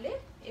চাইলে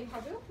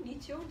এভাবেও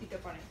নিচেও দিতে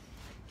পারেন,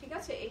 ঠিক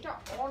আছে। এটা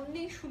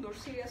অনেক সুন্দর,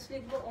 সিরিয়াসলি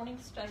এগুলো অনেক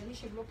স্টাইলিশ,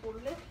 এগুলো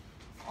পরলে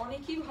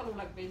অনেকই ভালো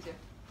লাগবে। এই যে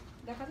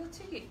দেখা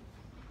যাচ্ছে কি,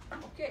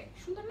 ওকে,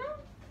 সুন্দর না?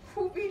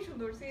 খুবই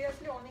সুন্দর,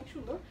 সিরিয়াসলি অনেক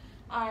সুন্দর।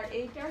 আর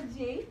এইটার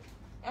যেই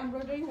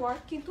এমব্রয়ডারি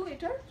ওয়ার্ক কিন্তু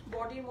এটার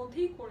বডির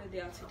মধ্যেই করে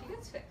দেওয়া আছে, ঠিক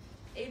আছে।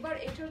 এইবার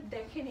এটার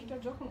দেখেন,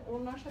 এটার যখন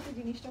ওড়নার সাথে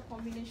জিনিসটা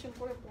কম্বিনেশন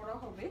করে পরা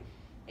হবে,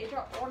 এটা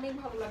অনেক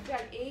ভালো লাগবে।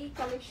 আর এই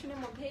কালেকশনের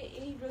মধ্যে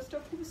এই ড্রেসটা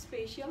খুব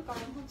স্পেশাল,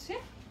 কারণ হচ্ছে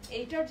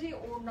এইটার যে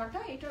ওড়নাটা,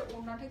 এটার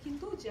ওড়নাটা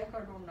কিন্তু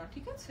জ্যাকার্ড ওড়না,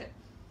 ঠিক আছে।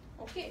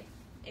 ওকে,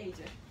 এই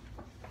যে,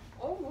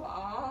 ও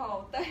ওয়াও,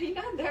 তাই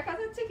না? দেখা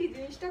যাচ্ছে কি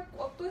জিনিসটা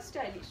কত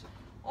স্টাইলিশ,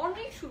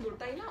 অনেক সুন্দর,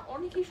 তাই না?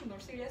 অনেকই সুন্দর,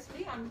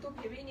 সিরিয়াসলি আমি তো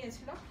ভেবেই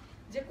নিয়েছিলাম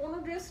যে কোনো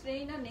ড্রেস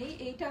নেই না নেই,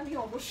 এইটা আমি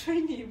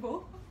অবশ্যই নিব,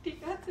 ঠিক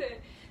আছে।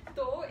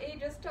 তো এই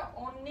ড্রেসটা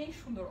অনেক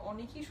সুন্দর,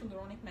 অনেকই সুন্দর,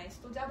 অনেক নাইস।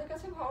 তো যাদের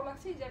কাছে ভালো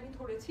লাগছে, এই যে আমি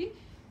ধরেছি,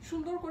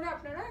 সুন্দর করে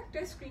আপনারা একটা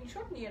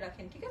স্ক্রিনশট নিয়ে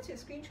রাখেন, ঠিক আছে।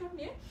 স্ক্রিনশট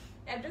নিয়ে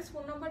অ্যাড্রেস,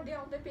 ফোন নাম্বার দিয়ে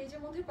আমাদের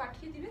পেজের মধ্যে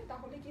পাঠিয়ে দিবেন,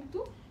 তাহলে কিন্তু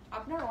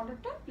আপনার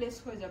অর্ডারটা প্লেস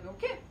হয়ে যাবে।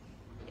 ওকে,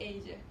 এই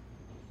যে,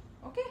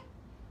 ওকে,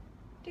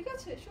 ঠিক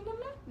আছে, সুন্দর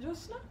না,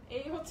 জোস না?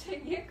 এই হচ্ছে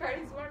গিয়ে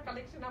কারিজমার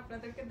কালেকশন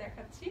আপনাদেরকে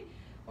দেখাচ্ছি।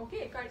 ওকে,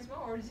 কারিজমা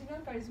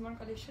অরিজিনাল কারিজমার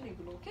কালেকশন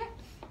এগুলো। ওকে,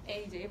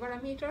 এই যে এবার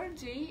আমি এটার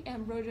যেই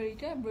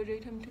এমব্রয়ডারিটা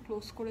আমি একটু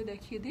ক্লোজ করে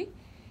দেখিয়ে দিই।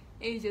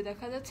 এই যে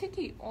দেখা যাচ্ছে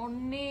কি,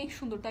 অনেক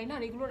সুন্দর, তাই না?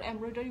 আর এগুলোর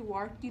এমব্রয়ডারি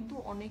ওয়ার্ক কিন্তু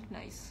অনেক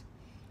নাইস।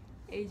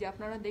 এই যে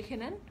আপনারা দেখে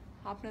নেন,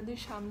 আপনাদের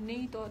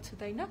সামনেই তো আছে,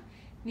 তাই না?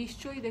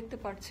 নিশ্চয়ই দেখতে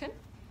পাচ্ছেন।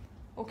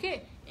 ওকে,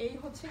 এই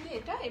হচ্ছে কি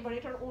এটা। এবার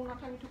এটার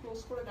ওড়নাটা আমি একটু ক্লোজ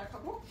করে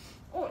দেখাবো।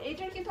 ও,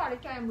 এটার কিন্তু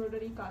আরেকটা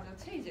এমব্রয়ডারি কাজ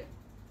আছে, এই যে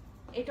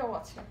এটাও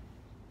আছে,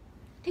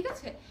 ঠিক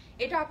আছে।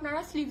 এটা আপনারা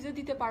স্লিভসে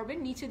দিতে পারবেন,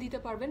 নিচে দিতে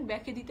পারবেন,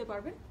 ব্যাকে দিতে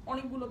পারবেন,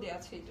 অনেকগুলো দেওয়া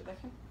আছে। এই যে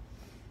দেখেন,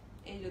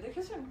 এই যে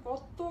দেখেছেন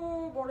কত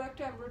বড়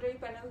একটা এমব্রয়ডারি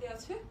প্যানেল দেওয়া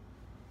আছে,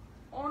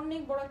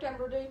 অনেক বড় একটা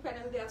এমব্রয়ডারি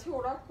প্যানেল দেওয়া আছে।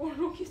 ওরা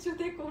কোনো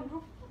কিছুতে কোনো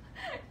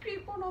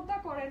কৃপণতা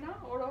করে না,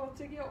 ওরা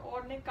হচ্ছে কি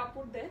অনেক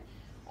কাপড় দেয়,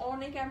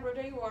 অনেক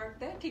এমব্রয়ডারি ওয়ার্ক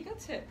দেয়, ঠিক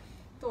আছে।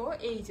 তো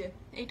এই যে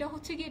এটা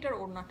হচ্ছে কি এটার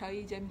ওড়নাটা,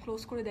 এই যে আমি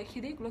ক্লোজ করে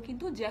দেখিয়ে দিই, এগুলো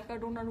কিন্তু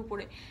জ্যাকার্ড ওড়নার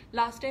উপরে।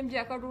 লাস্ট টাইম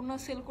জ্যাকার্ড ওড়না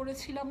সেল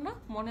করেছিলাম না,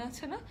 মনে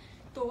আছে না?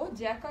 তো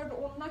জ্যাকার্ড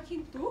ওড়না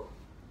কিন্তু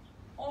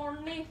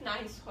অনেক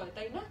নাইস হয়,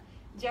 তাই না?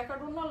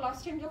 জ্যাকার্ড ওড়না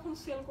লাস্ট টাইম যখন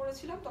সেল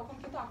করেছিলাম, তখন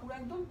কিন্তু আপুরা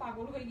একদম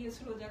পাগল হয়ে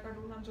গিয়েছিল জ্যাকার্ড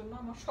ওড়নার জন্য,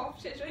 আমার সব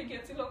শেষ হয়ে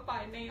গিয়েছিল,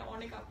 পায় নেই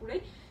অনেক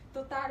আপুরাই। তো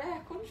তারা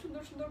এখন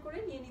সুন্দর সুন্দর করে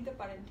নিয়ে নিতে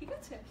পারেন, ঠিক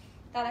আছে,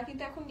 তারা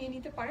কিন্তু এখন নিয়ে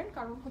নিতে পারেন,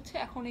 কারণ হচ্ছে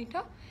এখন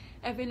এটা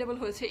অ্যাভেলেবল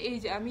হয়েছে। এই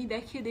যে আমি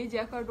দেখিয়ে দিই,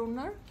 জ্যাকার্ড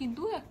ওড়নার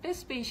কিন্তু একটা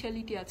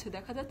স্পেশালিটি আছে,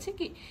 দেখা যাচ্ছে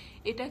কি,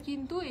 এটা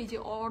কিন্তু এই যে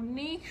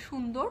অনেক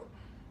সুন্দর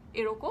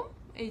এরকম,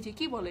 এই যে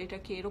কি বলে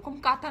এটাকে, এরকম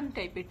কাতান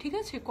টাইপের, ঠিক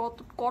আছে,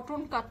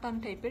 কটন কাতান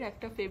টাইপের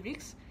একটা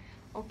ফেব্রিক্স।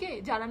 ওকে,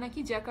 যারা নাকি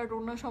জ্যাকার্ড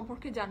ওড়না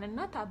সম্পর্কে জানেন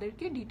না,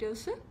 তাদেরকে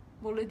ডিটেলসে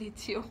বলে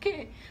দিচ্ছি। ওকে,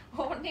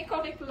 অনেক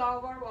অনেক লাভ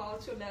আর ওয়াও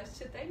চলে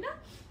আসছে, তাই না?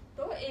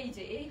 তো এই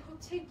যে এই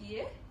হচ্ছে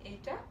গিয়ে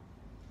এইটা।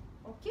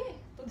 ওকে,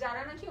 তো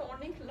যারা নাকি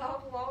অনেক লাভ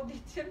ওয়াও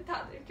দিচ্ছেন,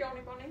 তাদেরকে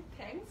অনেক অনেক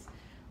থ্যাঙ্কস।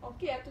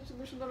 ওকে, এত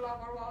সুন্দর সুন্দর লাভ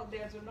আর ওয়াও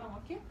দেওয়ার জন্য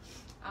আমাকে।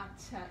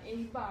 আচ্ছা,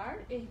 এইবার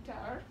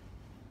এইটার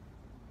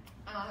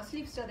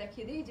স্লিভসটা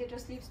দেখিয়ে দিই, যেটা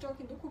স্লিভসটাও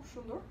কিন্তু খুব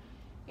সুন্দর,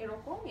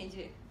 এরকম এই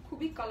যে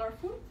খুবই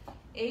কালারফুল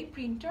এই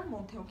প্রিন্টার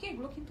মধ্যে। ওকে,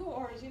 এগুলো কিন্তু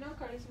অরিজিনাল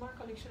কারিজমার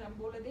কালেকশন, আমি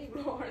বলে দিই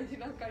এগুলো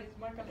অরিজিনাল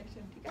কারিজমার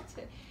কালেকশন, ঠিক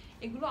আছে?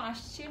 এগুলো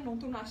আসছে,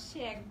 নতুন আসছে,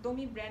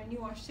 একদমই ব্র্যান্ড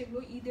নিউ আসছে,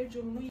 এগুলো ঈদের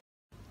জন্যই।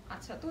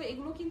 আচ্ছা, তো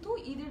এগুলো কিন্তু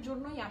ঈদের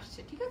জন্যই আসছে,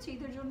 ঠিক আছে?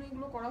 ঈদের জন্য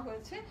এগুলো করা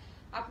হয়েছে,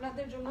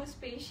 আপনাদের জন্য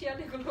স্পেশাল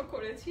এগুলো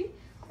করেছি।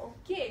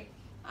 ওকে,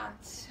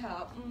 আচ্ছা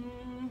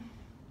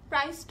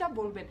প্রাইসটা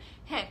বলবেন।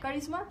 হ্যাঁ,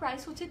 কারিজমার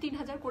প্রাইস হচ্ছে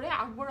 3000 করে,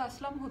 আকবর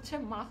আসলাম হচ্ছে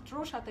মাত্র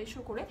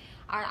 2700 করে,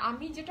 আর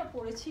আমি যেটা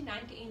পড়েছি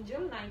নাইট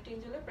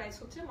এঞ্জেলের প্রাইস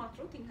হচ্ছে মাত্র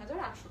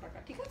 3800 টাকা,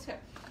 ঠিক আছে?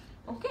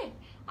 ওকে,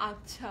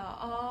 আচ্ছা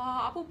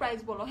আপু প্রাইস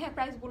বলো। হ্যাঁ,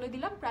 প্রাইস বলে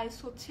দিলাম, প্রাইস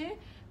হচ্ছে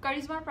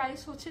কারিজমার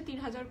প্রাইস হচ্ছে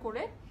 3000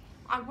 করে,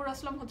 আকবর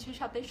আসলাম হচ্ছে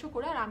 2700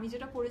 করে, আর আমি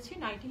যেটা পড়েছি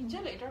নাইট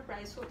এঞ্জেল এটার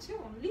প্রাইস হচ্ছে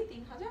অনলি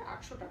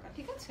 3800 টাকা,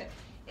 ঠিক আছে?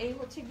 এই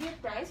হচ্ছে গিয়ে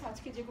প্রাইস।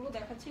 আজকে যেগুলো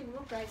দেখাচ্ছি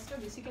এগুলোর প্রাইসটা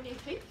বেসিক্যালি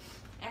এটাই।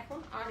 এখন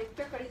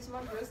আরেকটা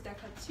কারিজমার ড্রেস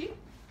দেখাচ্ছি।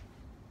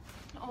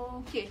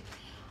 ওকে,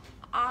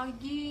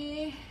 আগে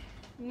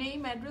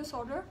নেম অ্যাড্রেস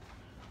অর্ডার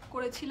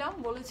করেছিলাম,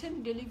 বলেছেন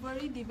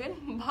ডেলিভারি দিবেন,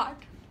 বাট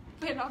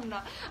পেলাম না।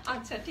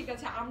 আচ্ছা ঠিক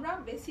আছে, আমরা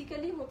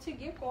বেসিক্যালি হচ্ছে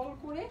গিয়ে কল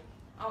করে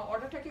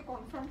অর্ডারটাকে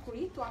কনফার্ম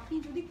করি। তো আপনি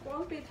যদি কল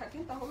পেয়ে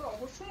থাকেন তাহলে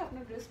অবশ্যই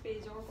আপনার ড্রেস পেয়ে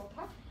যাওয়ার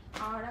কথা,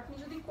 আর আপনি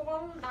যদি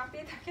কল না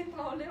পেয়ে থাকেন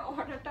তাহলে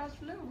অর্ডারটা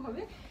আসলে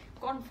ওভাবে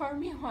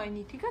কনফার্মই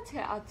হয়নি, ঠিক আছে?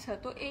 আচ্ছা,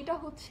 তো এইটা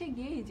হচ্ছে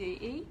গিয়ে যে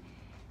এই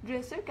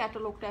ড্রেসের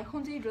ক্যাটালগটা, এখন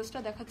যে ড্রেসটা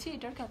দেখাচ্ছি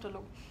এটার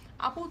ক্যাটালগ।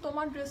 আপু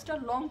তোমার ড্রেসটা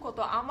লং কত?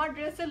 আমার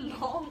ড্রেসের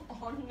লং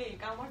অনেক,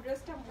 আমার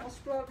ড্রেসটা মোস্ট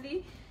প্রবাবলি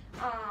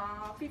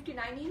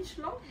 59 ইঞ্চ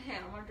লং।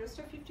 হ্যাঁ, আমার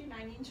ড্রেসটা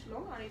 59 ইঞ্চ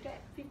লং, আর এটা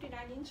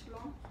 59 ইঞ্চ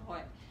লং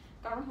হয়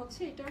কারণ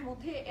হচ্ছে এটার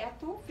মধ্যে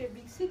এত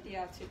ফেব্রিক্সই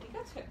দেওয়া আছে, ঠিক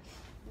আছে,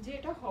 যে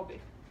এটা হবে।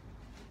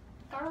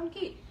 কারণ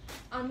কি,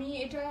 আমি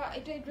এটা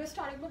ড্রেসটা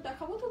আরেকবার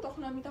দেখাবো, তো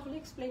তখন আমি তাহলে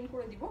এক্সপ্লেইন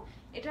করে দিব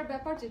এটার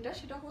ব্যাপার। যেটা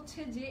সেটা হচ্ছে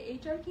যে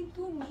এইটার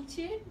কিন্তু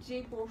নিচের যে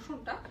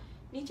পোর্শনটা,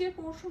 নিচের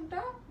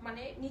পোর্শনটা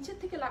মানে নিচের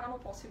থেকে লাগানো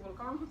পসিবল,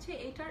 কারণ হচ্ছে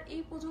এটার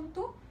এই পর্যন্ত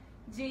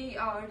যে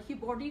আর কি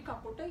বডির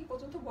কাপড়টা, এই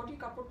পর্যন্ত বডির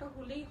কাপড়টা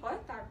হলেই হয়,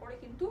 তারপরে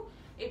কিন্তু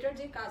এটার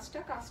যে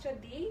কাজটা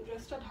দিয়েই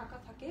ড্রেসটা ঢাকা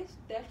থাকে।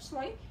 দ্যাটস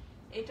ওয়াই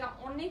এটা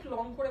অনেক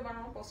লং করে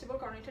বানানো পসিবল,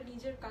 কারণ এটা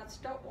নিজের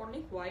কাজটা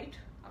অনেক ওয়াইড,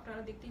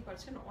 আপনারা দেখতেই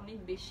পাচ্ছেন অনেক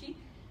বেশি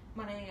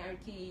মানে আর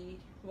কি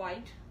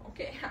হোয়াইট।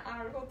 ওকে,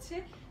 আর হচ্ছে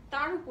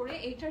তার উপরে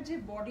এইটার যে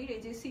বডির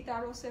এই যে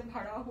সিতারোসে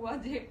ভরা হওয়া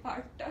যে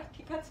পার্টটা,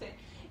 ঠিক আছে,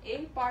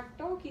 এই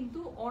পার্টটাও কিন্তু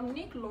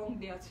অনেক লং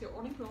দেয়া আছে,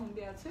 অনেক লং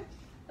দেয়া আছে।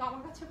 তো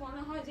আমার কাছে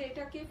মনে হয় যে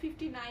এটাকে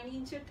 59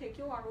 ইঞ্চের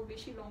থেকেও আরো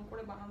বেশি লং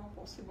করে বানানো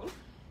পসিবল।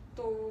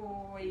 তো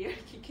এই আর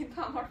কি, কিন্তু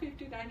আমার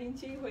 59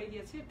 ইঞ্চেই হয়ে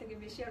গেছে, এর থেকে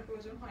বেশি আর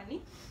প্রয়োজন হয়নি।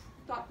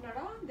 তো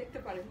আপনারা দেখতে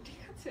পারেন,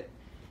 ঠিক আছে?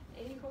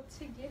 এই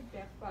হচ্ছে গিয়ে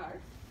ব্যাপার।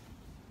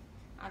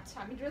 আচ্ছা,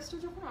 আমি ড্রেসটা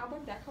যখন আবার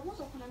দেখাবো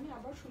তখন আমি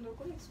আবার সুন্দর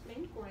করে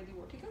এক্সপ্লেইন করে দিব,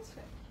 ঠিক আছে?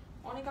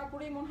 অনেক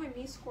আপুরেই মনে হয়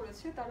মিস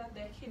করেছে, তারা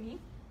দেখেনি,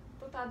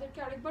 তো তাদেরকে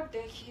আরেকবার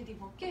দেখিয়ে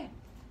দিব। ওকে,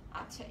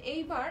 আচ্ছা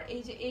এইবার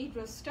এই যে এই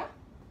ড্রেসটা,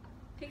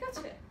 ঠিক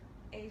আছে,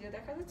 এই যে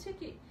দেখা যাচ্ছে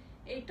কি,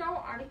 এইটাও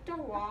আরেকটা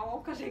ওয়াও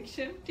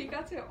কালেকশন, ঠিক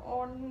আছে,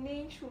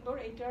 অনেক সুন্দর।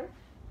 এইটার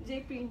যে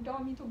প্রিন্টটাও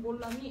আমি তো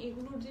বললামই,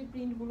 এগুলোর যে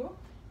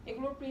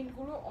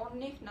প্রিন্টগুলো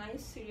অনেক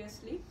নাইস,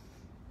 সিরিয়াসলি।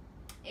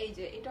 এই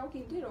যে এটাও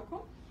কিন্তু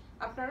এরকম,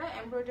 আপনারা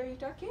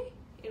এমব্রয়ডারিটাকে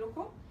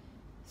এরকম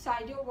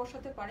সাইডেও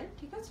বসাতে পারেন,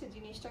 ঠিক আছে,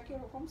 জিনিসটাকে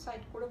এরকম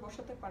সাইড করে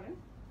বসাতে পারেন।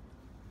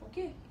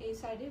 ওকে, এই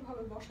সাইডে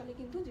ভাবে বসালে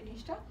কিন্তু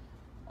জিনিসটা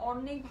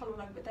অনেক ভালো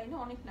লাগবে, তাই না?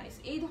 অনেক নাইস।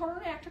 এই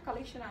ধরনের একটা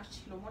কালেকশন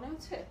আসছিল মনে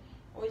হচ্ছে,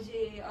 ওই যে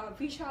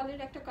বিশালের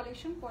একটা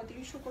কালেকশন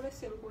 3500 করে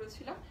সেল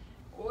করেছিলাম,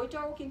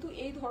 ওইটাও কিন্তু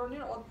এই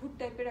ধরনের অদ্ভুত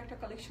টাইপের একটা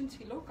কালেকশন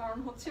ছিল, কারণ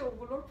হচ্ছে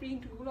ওগুলোর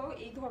প্রিন্টগুলো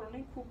এই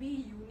ধরনের খুবই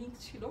ইউনিক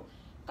ছিল,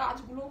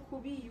 কাজগুলো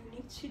খুবই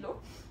ইউনিক ছিল।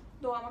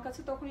 তো আমার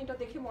কাছে তখন এটা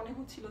দেখে মনে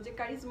হচ্ছিল যে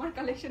কারিজমার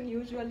কালেকশন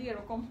ইউজুয়ালি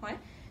এরকম হয়।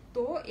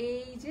 তো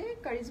এই যে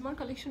কারিজমার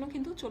কালেকশনও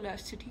কিন্তু চলে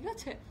আসছে, ঠিক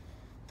আছে?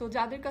 তো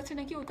যাদের কাছে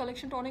নাকি ওই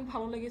কালেকশনটা অনেক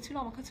ভালো লেগেছিল,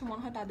 আমার কাছে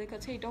মনে হয় তাদের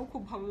কাছে এটাও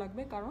খুব ভালো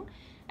লাগবে, কারণ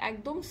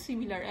একদম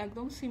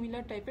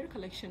সিমিলার টাইপের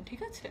কালেকশন,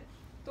 ঠিক আছে?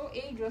 তো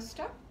এই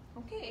ড্রেসটা,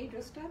 ওকে, এই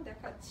ড্রেসটা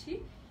দেখাচ্ছি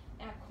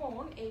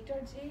এখন।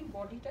 এইটার যে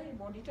বডিটা, এই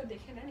বডিটা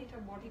দেখে নেন, এটা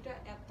বডিটা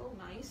এত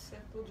নাইস,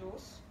 এত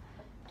জোস,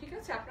 ঠিক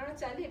আছে? আপনারা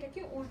চাইলে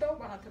এটাকে উল্টাও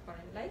বানাতে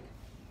পারেন, লাইক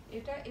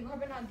এটা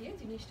এভাবে না দিয়ে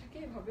জিনিসটাকে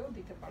এভাবেও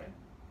দিতে পারেন,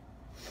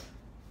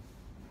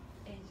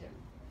 এই যে,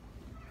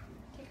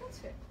 ঠিক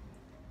আছে,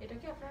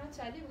 এটাকে আপনারা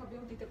চাইলে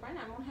এভাবেও দিতে পারেন।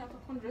 এমন হয়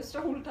তখন ড্রেসটা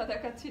উল্টা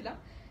দেখাচ্ছিলাম,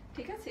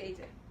 ঠিক আছে? এই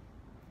যে,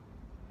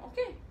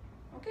 ওকে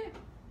ওকে,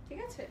 ঠিক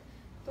আছে।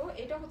 তো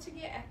এটা হচ্ছে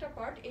গিয়ে একটা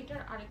পার্ট,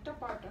 এটার আরেকটা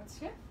পার্ট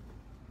আছে,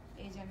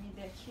 এই যে আমি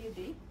দেখিয়ে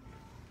দিই।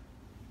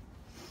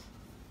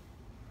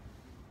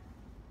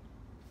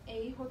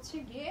 এই হচ্ছে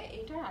গিয়ে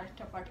এটার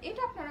আরেকটা পার্ট,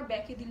 এটা আপনারা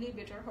ব্যাকে দিলেই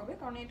বেটার হবে,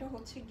 কারণ এটা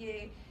হচ্ছে গিয়ে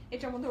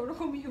এটার মধ্যে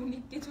ওরকম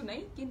ইউনিক কিছু নাই,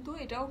 কিন্তু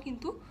এটাও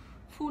কিন্তু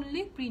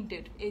ফুললি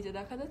প্রিন্টেড। এই যে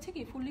দেখা যাচ্ছে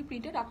কি ফুললি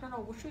প্রিন্টেড, আপনারা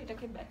অবশ্যই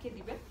এটাকে ব্যাকে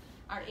দিবেন।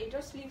 আর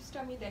এটার স্লিভসটা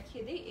আমি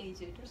দেখিয়ে দিই, এই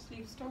যে এটার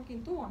স্লিভসটাও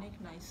কিন্তু অনেক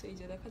নাইস, এই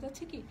যে দেখা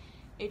যাচ্ছে কি,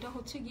 এটা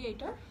হচ্ছে গিয়ে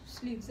এটার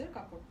স্লিভসের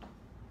কাপড়টা,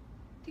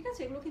 ঠিক আছে?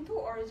 এগুলো কিন্তু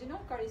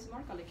অরিজিনাল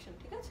কারিজমার কালেকশন,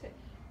 ঠিক আছে?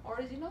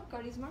 অরিজিনাল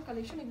কারিজমার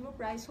কালেকশন, এগুলো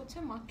প্রাইস হচ্ছে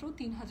মাত্র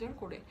 3000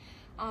 করে।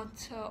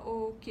 আচ্ছা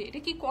ওকে, এটা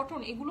কি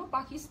কটন? এগুলো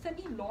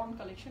পাকিস্তানি লন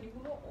কালেকশন,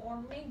 এগুলো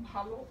অনেক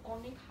ভালো,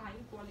 অনেক হাই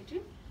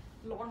কোয়ালিটির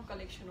লন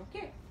কালেকশন।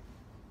 ওকে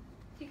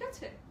ঠিক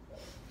আছে।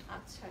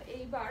 আচ্ছা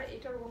এইবার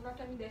এটার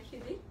ওড়নাটা আমি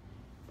দেখিয়ে দিই।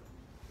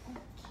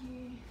 ওকে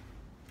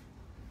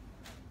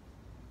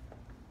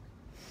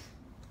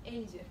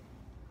এই যে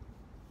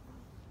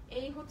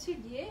এই হচ্ছে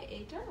গিয়ে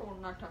এইটার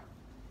ওড়নাটা,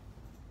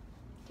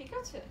 ঠিক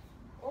আছে।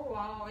 ও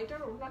ওয়াও,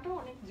 এটার ওড়নাটাও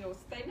অনেক জোস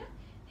তাই না?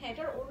 হ্যাঁ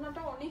এটার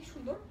ওড়নাটা অনেক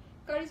সুন্দর।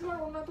 কারিজমার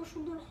ওড়না তো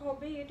সুন্দর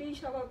হবে, এটাই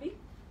স্বাভাবিক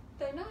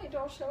তাই না? এটা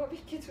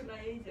অস্বাভাবিক কিছু না।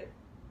 এই যে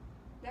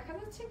দেখা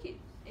যাচ্ছে কি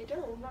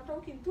এটার ওড়নাটাও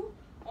কিন্তু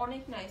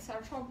অনেক নাইস।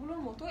 আর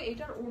সবগুলোর মতো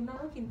এটার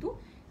ওড়নারও কিন্তু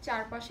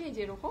চারপাশে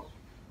যেরকম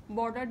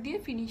বর্ডার দিয়ে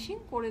ফিনিশিং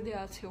করে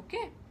দেওয়া আছে।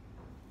 ওকে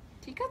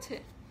ঠিক আছে,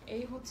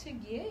 এই হচ্ছে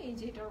গিয়ে এই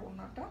যে এটার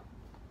ওড়নাটা।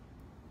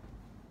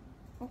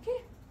 ওকে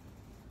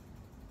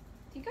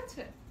ঠিক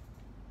আছে।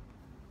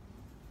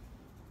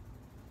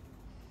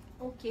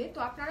 ওকে তো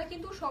আপনারা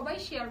কিন্তু সবাই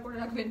শেয়ার করে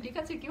রাখবেন, ঠিক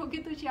আছে? কেউ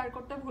কিন্তু শেয়ার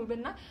করতে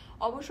ভুলবেন না।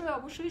 অবশ্যই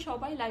অবশ্যই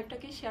সবাই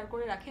লাইভটাকে শেয়ার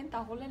করে রাখেন,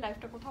 তাহলে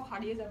লাইভটা কোথাও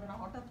হারিয়ে যাবে না।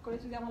 হঠাৎ করে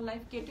যদি আমার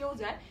লাইভ কেটেও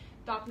যায়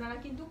তো আপনারা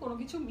কিন্তু কোনো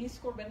কিছু মিস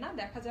করবেন না,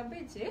 দেখা যাবে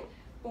যে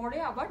পরে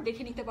আবার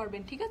দেখে নিতে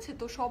পারবেন, ঠিক আছে?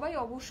 তো সবাই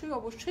অবশ্যই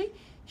অবশ্যই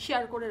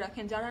শেয়ার করে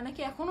রাখেন, যারা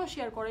নাকি এখনো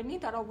শেয়ার করেননি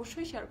তারা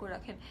অবশ্যই শেয়ার করে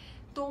রাখেন।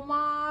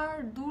 তোমার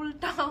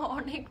দুলটা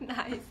অনেক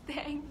নাইস,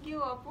 থ্যাংক ইউ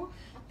আপু,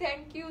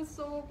 থ্যাংক ইউ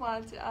সো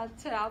মাচ।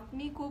 আচ্ছা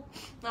আপনি খুব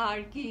আর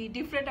কি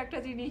ডিফারেন্ট একটা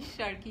জিনিস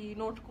আর কি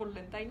নোট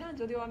করলেন তাই না,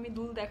 যদিও আমি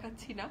দুল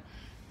দেখাচ্ছি না,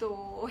 তো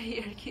ওই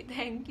আর কি।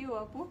 থ্যাংক ইউ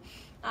আপু।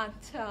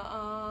 আচ্ছা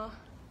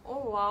ও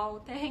ওয়াও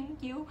থ্যাংক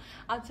ইউ।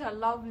 আচ্ছা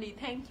লাভলি,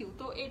 থ্যাংক ইউ।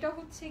 তো এটা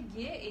হচ্ছে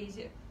গিয়ে এই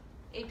যে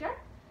এটার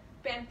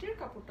প্যান্টের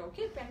কাপড়টা।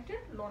 ওকে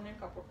প্যান্টের লনের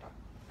কাপড়টা।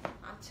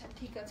 আচ্ছা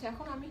ঠিক আছে,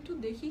 এখন আমি একটু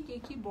দেখি কে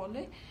কি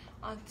বলে।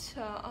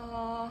 আচ্ছা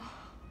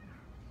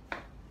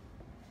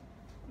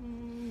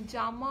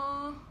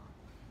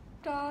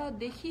জামাটা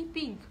দেখি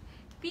পিঙ্ক,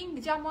 পিঙ্ক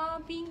জামা,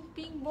 পিঙ্ক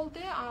পিঙ্ক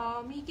বলতে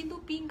আমি কিন্তু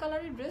পিঙ্ক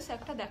কালারের ড্রেস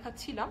একটা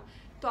দেখাচ্ছিলাম,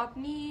 তো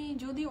আপনি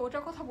যদি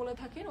ওটার কথা বলে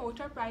থাকেন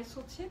ওটার প্রাইস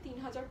হচ্ছে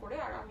 3000 করে।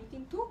 আর আমি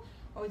কিন্তু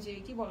ওই যে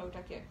কি বলে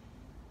ওটাকে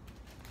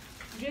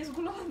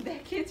ড্রেসগুলো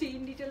দেখিয়েছি,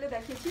 ইন ডিটেলে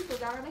দেখিয়েছি। তো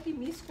যারা নাকি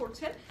মিস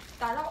করছেন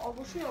তারা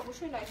অবশ্যই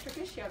অবশ্যই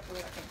লাইভটাকে শেয়ার করে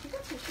রাখেন, ঠিক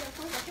আছে? শেয়ার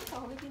করে রাখেন,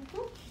 তাহলে কিন্তু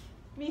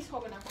মিস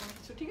হবে না কোনো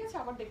কিছু, ঠিক আছে?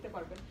 আবার দেখতে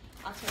পারবেন।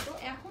 আচ্ছা তো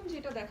এখন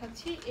যেটা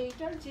দেখাচ্ছি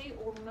এইটার যে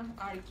ওড়না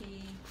আর কি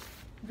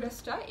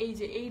ড্রেসটা, এই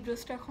যে এই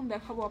ড্রেসটা এখন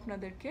দেখাবো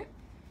আপনাদেরকে।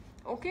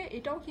 ওকে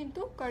এটাও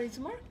কিন্তু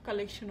কারিজমার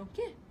কালেকশন।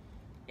 ওকে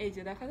এই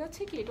যে দেখা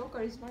যাচ্ছে কি এটাও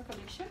কারিজমার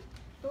কালেকশন।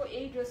 তো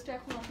এই ড্রেসটা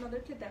এখন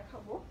আপনাদেরকে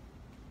দেখাবো।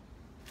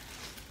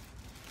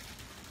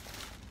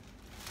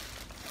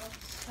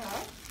 আচ্ছা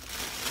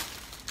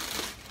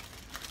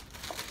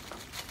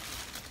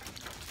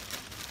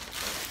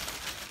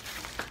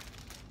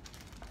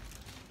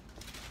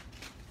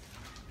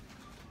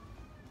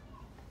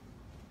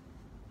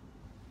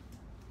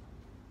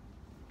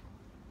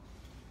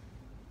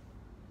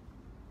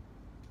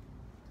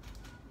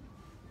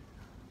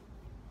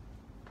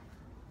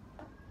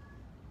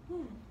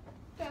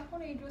তো এখন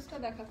এই ড্রেসটা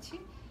দেখাচ্ছি।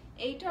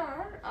 এইটার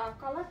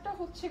কালারটা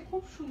হচ্ছে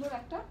খুব সুন্দর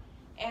একটা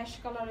অ্যাশ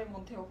কালারের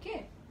মধ্যে। ওকে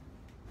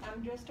আমি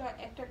ড্রেসটা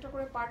একটা একটা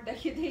করে পার্ট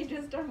দেখিয়ে দিই,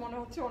 ড্রেসটার মনে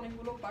হচ্ছে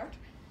অনেকগুলো পার্ট,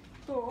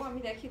 তো আমি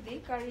দেখিয়ে দিই।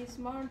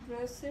 কারিজমা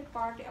ড্রেসের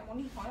পার্ট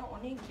এমনই হয়,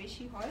 অনেক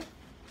বেশি হয়,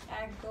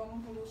 একদম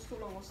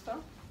হুলস্থুল অবস্থা,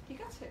 ঠিক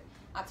আছে?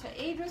 আচ্ছা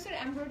এই ড্রেসের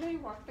এমব্রয়ডারি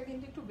ওয়ার্কটা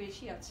কিন্তু একটু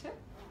বেশি আছে।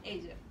 এই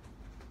যে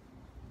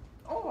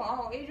ও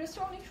ওয়াও, এই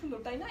ড্রেসটা অনেক সুন্দর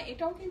তাই না?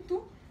 এটাও কিন্তু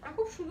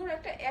খুব সুন্দর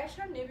একটা অ্যাশ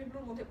আর নেভি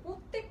ব্লুর মধ্যে,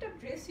 প্রত্যেকটা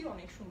ড্রেসই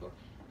অনেক সুন্দর।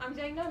 আমি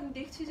জানি না, আমি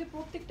দেখছি যে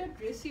প্রত্যেকটা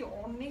ড্রেসই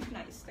অনেক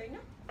নাইস তাই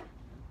না?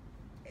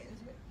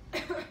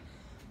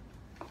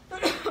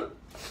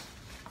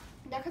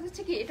 দেখা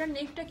যাচ্ছে কি এটার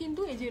নেকটা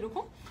কিন্তু এই যে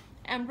এরকম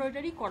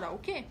এমব্রয়ডারি করা।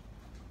 ওকে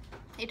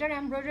এটার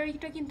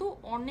এমব্রয়ডারিটা কিন্তু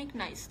অনেক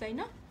নাইস তাই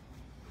না?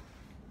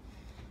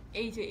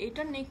 এই যে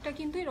এটার নেকটা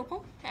কিন্তু এরকম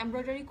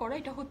এমব্রয়ডারি করা।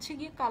 এটা হচ্ছে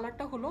গিয়ে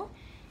কালারটা হলো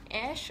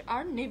অ্যাশ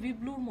আর নেভি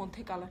ব্লুর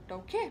মধ্যে কালারটা।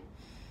 ওকে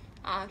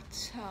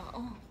আচ্ছা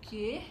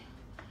ওকে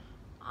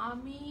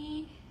আমি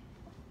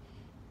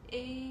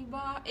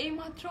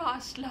এইমাত্র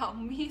আসলাম,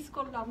 মিস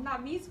করলাম না।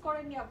 মিস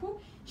করেননি আপু,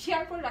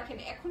 শেয়ার করে রাখেন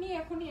এখনই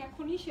এখনই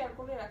এখনই শেয়ার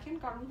করে রাখেন,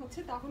 কারণ হচ্ছে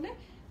তাহলে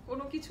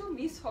কোনো কিছু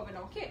মিস হবে না।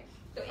 ওকে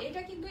তো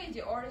এটা কিন্তু এই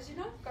যে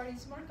অরিজিনাল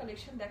কারিজমার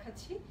কালেকশন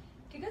দেখাচ্ছি,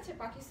 ঠিক আছে?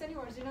 পাকিস্তানি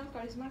অরিজিনাল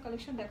কারিজমার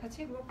কালেকশন দেখাচ্ছি।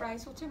 এগুলো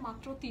প্রাইস হচ্ছে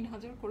মাত্র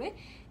 3000 করে।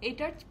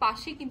 এটার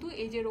পাশে কিন্তু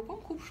এই যে এরকম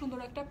খুব সুন্দর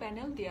একটা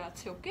প্যানেল দেওয়া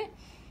আছে। ওকে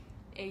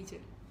এই যে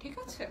ঠিক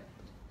আছে,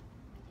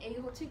 এই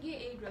হচ্ছে গিয়ে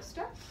এই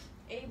ড্রেসটা।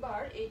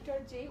 এইবার এইটার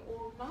যে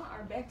ওড়না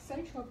আর ব্যাক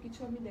সাইড সবকিছু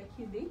আমি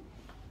দেখিয়ে দিই।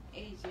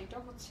 এই যে এটা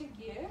হচ্ছে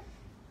গিয়ে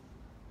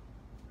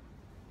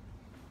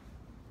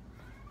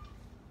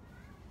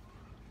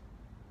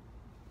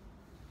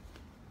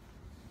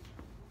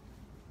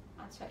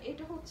আচ্ছা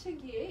এটা হচ্ছে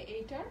গিয়ে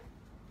এইটার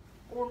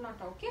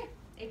ওড়নাটা। ওকে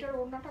এটার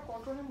ওড়নাটা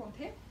কটনের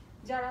মধ্যে,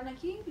 যারা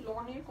নাকি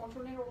লনের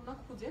কটনের ওড়না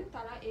খুঁজেন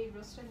তারা এই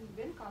ড্রেসটা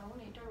নেবেন, কারণ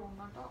এটার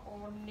ওড়নাটা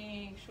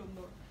অনেক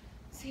সুন্দর,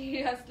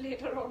 সিরিয়াসলি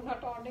এটার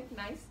ওড়নাটা অনেক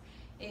নাইস।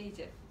 এই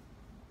যে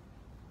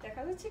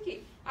দেখা যাচ্ছে কি,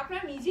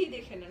 আপনারা নিজেই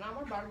দেখে নেন,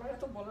 আমার বারবার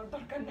এত বলার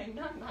দরকার নাই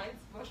না নাইস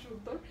বা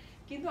সুন্দর,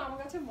 কিন্তু আমার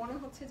কাছে মনে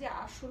হচ্ছে যে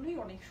আসলেই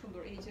অনেক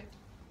সুন্দর। এই যে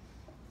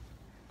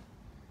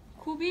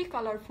খুবই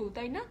কালারফুল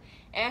তাই না,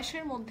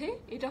 অ্যাশের মধ্যে,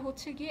 এটা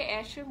হচ্ছে গিয়ে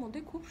অ্যাশের মধ্যে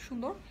খুব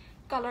সুন্দর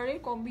কালারের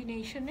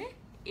কম্বিনেশনে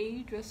এই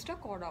ড্রেসটা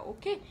করা।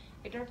 ওকে,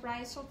 এটার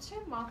প্রাইস হচ্ছে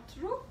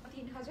মাত্র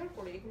 3000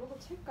 করে। এগুলো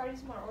হচ্ছে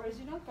কারিজমার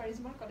অরিজিনাল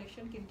কারিজমার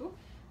কালেকশন কিন্তু,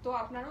 তো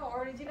আপনারা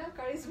অরিজিনাল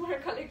কারিজমার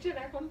কালেকশন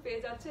এখন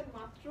পেয়ে যাচ্ছেন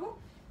মাত্র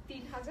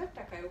 3000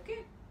 টাকায়। ওকে,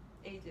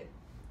 এই যে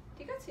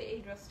ঠিক আছে এই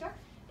ড্রেসটা।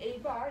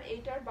 এইবার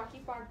এইটার বাকি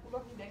পার্টগুলো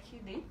আমি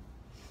দেখিয়ে দিই।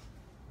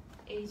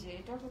 এই যে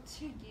এটা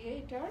হচ্ছে গিয়ে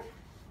এটার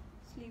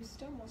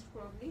স্লিভসটা মোস্ট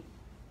প্রবাবলি,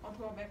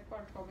 অথবা ব্যাক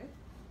পার্ট হবে।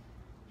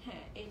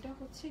 হ্যাঁ, এটা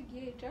হচ্ছে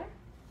গিয়ে এটার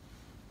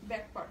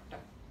ব্যাক পার্টটা।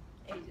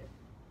 এই যে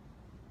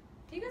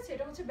ঠিক আছে,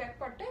 এটা হচ্ছে ব্যাক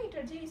পার্টটা।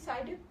 এটার যে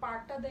সাইডে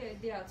পার্টটা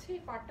দেয়া আছে,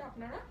 এই পার্টটা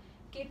আপনারা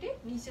কেটে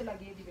নিচে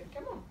লাগিয়ে দিবেন,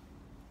 কেমন?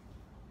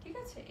 ঠিক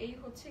আছে, এই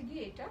হচ্ছে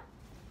গিয়ে এটা।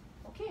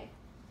 ওকে,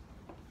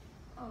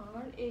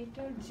 আর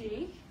এইটার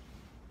যেই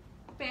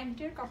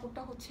প্যান্টের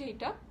কাপড়টা হচ্ছে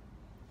এটা,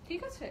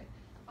 ঠিক আছে।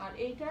 আর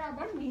এইটার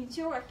আবার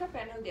নিচেও একটা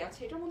প্যানেল দেওয়া আছে,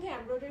 এটার মধ্যে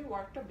এমব্রয়ডারি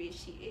ওয়ার্কটা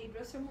বেশি, এই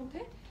ড্রেসের মধ্যে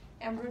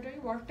এমব্রয়ডারি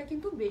ওয়ার্কটা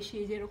কিন্তু বেশি,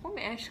 যেরকম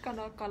অ্যাশ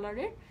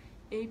কালারের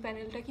এই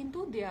প্যানেলটা কিন্তু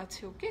দেওয়া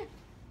আছে। ওকে,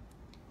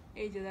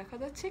 এই যে দেখা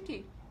যাচ্ছে কি,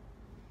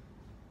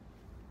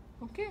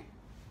 ওকে,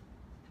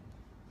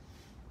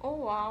 ও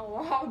ওয়াও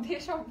ওয়াও দিয়ে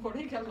সব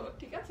ভরে গেল।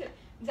 ঠিক আছে,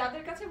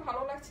 যাদের কাছে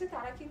ভালো লাগছে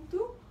তারা কিন্তু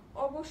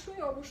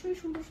অবশ্যই অবশ্যই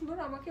সুন্দর সুন্দর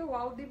আমাকে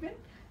ওয়াও দিবেন,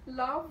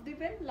 লাভ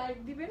দিবেন, লাইক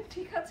দিবেন,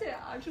 ঠিক আছে।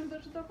 আর সুন্দর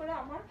সুন্দর করে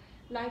আমার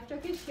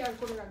লাইফটাকে শেয়ার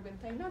করে রাখবেন,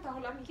 তাই না?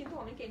 তাহলে আমি কিন্তু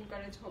অনেক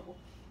এনকারেজ হব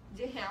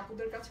যে হ্যাঁ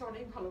আপুদের কাছে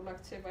অনেক ভালো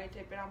লাগছে বা এই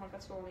টাইপের, আমার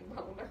কাছে অনেক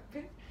ভালো লাগবে,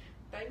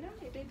 তাই না?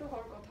 এটাই তো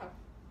হওয়ার কথা।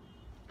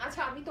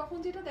 আচ্ছা, আমি তখন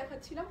যেটা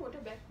দেখাচ্ছিলাম ওটা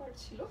ব্যাক পার্ট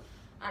ছিল,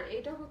 আর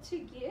এটা হচ্ছে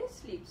গিয়ে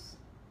স্লিভস।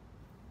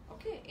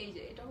 ওকে, এই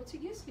যে এটা হচ্ছে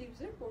গিয়ে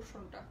স্লিভসের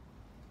পোরশনটা।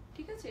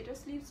 ঠিক আছে, এটা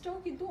স্লিভসটাও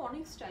কিন্তু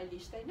অনেক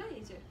স্টাইলিশ, তাই না?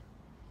 এই যে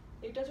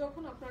এটা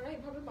যখন আপনারা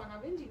এভাবে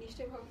বানাবেন,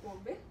 জিনিসটা এভাবে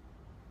পরবে,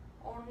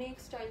 অনেক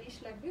স্টাইলিশ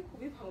লাগবে,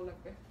 খুবই ভালো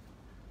লাগবে।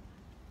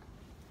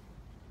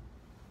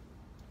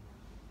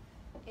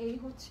 এই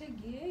হচ্ছে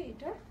গিয়ে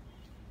এটার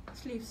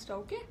স্লিভসটা।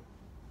 ওকে,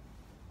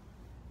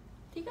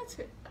 ঠিক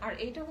আছে। আর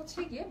এইটা হচ্ছে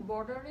গিয়ে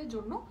বর্ডারের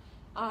জন্য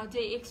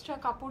যে এক্সট্রা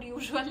কাপড়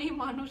ইউজুয়ালি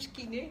মানুষ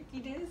কিনে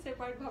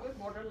সেপারেট ভাবে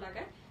বর্ডার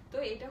লাগায়, তো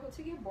এটা হচ্ছে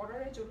গিয়ে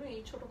বর্ডারের জন্য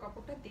এই ছোট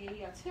কাপড়টা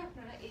দিয়েই আছে।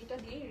 আপনারা এইটা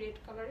দিয়ে রেড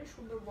কালারের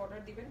সুন্দর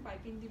বর্ডার দিবেন,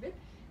 পাইপিং দিবেন,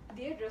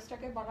 দিয়ে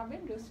ড্রেসটাকে বানাবেন,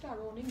 ড্রেসটা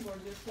আরো অনেক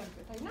গর্জিয়াস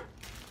লাগবে, তাই না?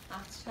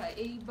 আচ্ছা,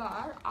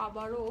 এইবার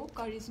আবারও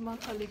কারিজমা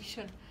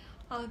কালেকশন।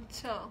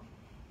 আচ্ছা,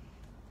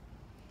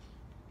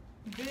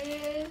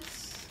 ড্রেস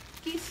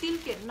কি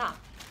সিল্কের? না,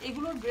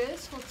 এগুলো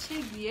ড্রেস হচ্ছে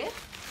গিয়ে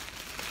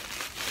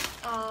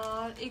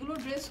এগুলো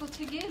ড্রেস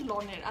হচ্ছে গিয়ে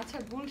লনের। আচ্ছা,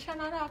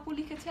 গুলশানারা আপু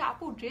লিখেছে,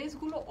 আপু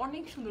ড্রেসগুলো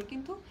অনেক সুন্দর,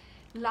 কিন্তু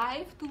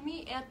লাইভ তুমি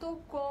এত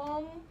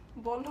কম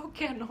বলো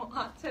কেন?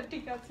 আচ্ছা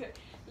ঠিক আছে,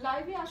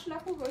 লাইভে আসলে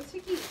আপু হয়েছে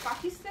কি,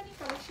 পাকিস্তানি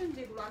কালেকশন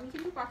যেগুলো, আমি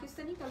কিন্তু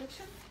পাকিস্তানি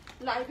কালেকশন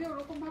লাইভে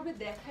ওরকম ভাবে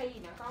দেখাই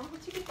না, কারণ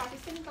হচ্ছে কি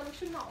পাকিস্তানি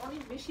কালেকশন না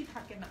অনেক বেশি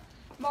থাকে না,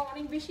 বা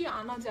অনেক বেশি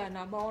আনা যায়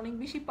না, বা অনেক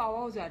বেশি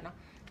পাওয়াও যায় না।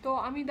 তো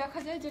আমি দেখা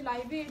যায় যে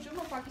লাইভে এর জন্য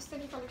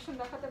পাকিস্তানি কালেকশন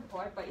দেখাতে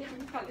ভয় পাই,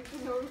 আমি কালেকশন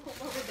ওরকম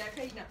ভাবে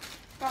দেখাই না,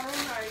 কারণ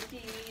আর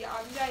কি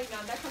আমি যাই না,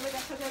 দেখালে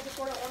দেখা যায় যে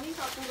পরে অনেক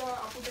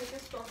আপুদেরকে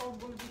স্টক আউট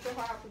বলে দিতে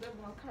হয়, আপুদের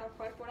মন খারাপ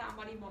হয়, পরে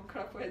আমারই মন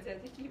খারাপ হয়ে যায়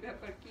যে কি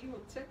ব্যাপার, কি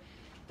হচ্ছে।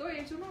 তো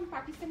এর জন্য আমি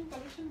পাকিস্তানি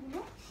কালেকশন গুলো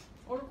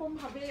ওরকম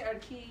ভাবে আর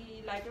কি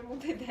লাইভের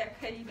মধ্যে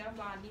দেখাই না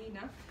বা আনি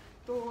না।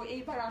 তো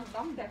এইবার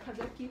আনলাম, দেখা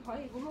যাক কি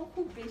হয়। এগুলো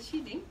খুব বেশি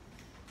নেই,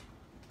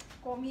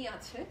 কমই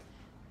আছে,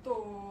 তো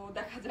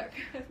দেখা যাক,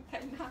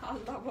 তাই না?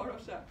 আল্লাহ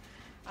ভরসা।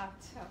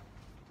 আচ্ছা,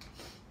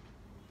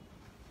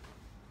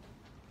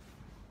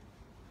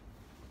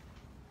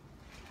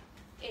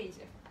 এই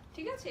যে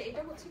ঠিক আছে,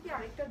 এটা হচ্ছে কি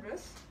আরেকটা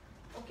ড্রেস।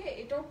 ওকে,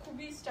 এটাও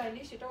খুবই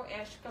স্টাইলিশ, এটাও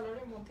অ্যাশ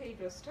কালারের মধ্যে এই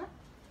ড্রেসটা।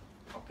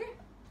 ওকে,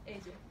 এই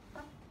যে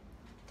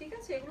ঠিক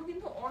আছে, এগুলো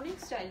কিন্তু অনেক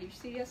স্টাইলিশ,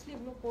 সিরিয়াসলি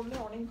এগুলো পরলে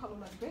অনেক ভালো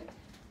লাগবে।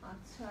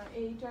 আচ্ছা,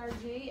 এইটার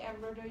যেই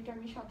এমব্রয়ডারিটা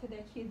আমি সাথে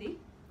দেখিয়ে দিই,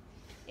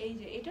 এই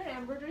যে এটার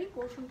এমব্রয়ডারি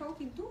পোর্শনটাও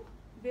কিন্তু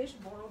বেশ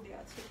বড় দেওয়া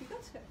আছে, ঠিক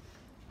আছে।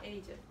 এই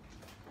যে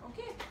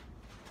ওকে,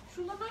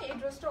 সুন্দর না? এই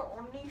ড্রেসটা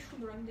অনেক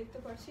সুন্দর, আমি দেখতে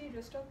পাচ্ছি এই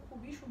ড্রেসটা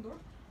খুবই সুন্দর,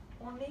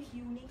 অনেক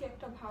ইউনিক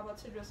একটা ভাব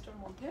আছে ড্রেসটার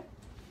মধ্যে।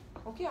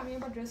 ওকে, আমি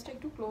এবার ড্রেসটা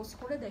একটু ক্লোজ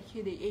করে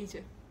দেখিয়ে দিই। এই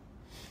যে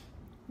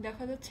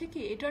দেখা যাচ্ছে কি,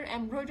 এটার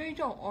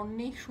এমব্রয়ডারিটা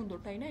অনেক সুন্দর,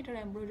 তাই না? এটার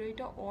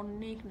এমব্রয়ডারিটা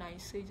অনেক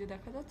নাইস, এই যে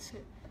দেখা যাচ্ছে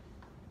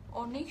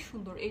অনেক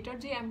সুন্দর। এটার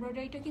যে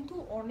এমব্রয়ডারিটা কিন্তু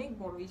অনেক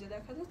বড়, এই যে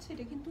দেখা যাচ্ছে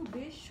এটা কিন্তু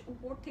বেশ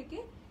উপর থেকে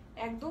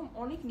একদম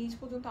অনেক নিচ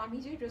পর্যন্ত। আমি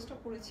যে ড্রেসটা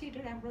পরেছি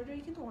এটার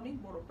এমব্রয়ডারি কিন্তু অনেক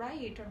বড়, প্রায়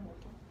এটার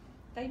মতো,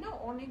 তাই না?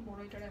 অনেক বড়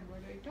এটার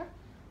এমব্রয়ডারিটা।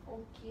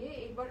 ওকে,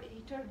 এবার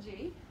এইটার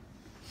যেই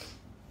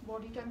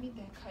বডিটা আমি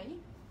দেখাই,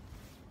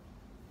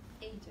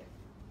 এই যে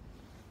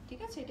ঠিক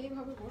আছে, এটাই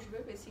ভাবে বসবে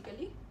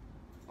বেসিক্যালি।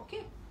 ওকে,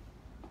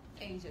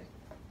 এই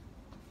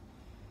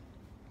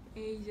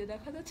যে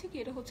দেখা যাচ্ছে কি,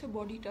 এটা হচ্ছে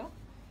বডিটা,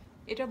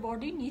 এটা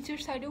বডির নিচের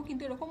সাইডেও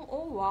কিন্তু এরকম, ও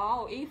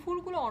ওয়াও, এই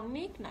ফুলগুলো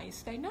অনেক নাইস,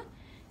 তাই না?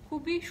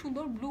 খুবই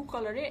সুন্দর, ব্লু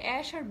কালারের,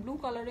 অ্যাশ আর ব্লু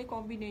কালারের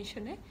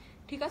কম্বিনেশনে,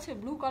 ঠিক আছে।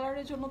 ব্লু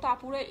কালারের জন্য তো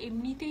আপুরা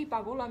এমনিতেই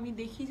পাগল, আমি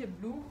দেখি যে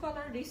ব্লু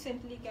কালার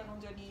রিসেন্টলি কেন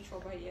জানি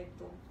সবাই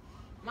একদম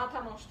মাথা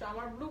নষ্ট,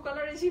 আমার ব্লু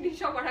কালারের জিনিস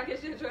সবার আগে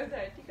শেষ হয়ে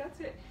যায়, ঠিক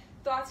আছে।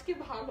 তো আজকে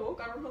ভালো,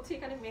 কারণ হচ্ছে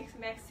এখানে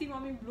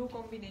ম্যাক্সিমামই ব্লু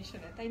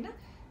কম্বিনেশনে, তাই না।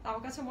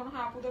 আমার কাছে মনে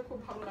হয় আপুদের খুব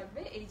ভালো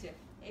লাগবে। এই যে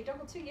এটা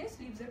হচ্ছে গিয়ে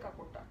স্লিভসের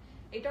কাপড়টা,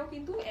 এটাও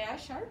কিন্তু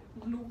অ্যাশ আর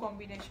ব্লু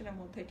কম্বিনেশনের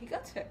মধ্যে, ঠিক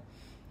আছে।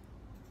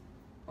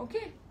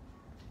 ওকে,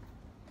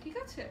 ঠিক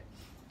আছে।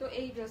 তো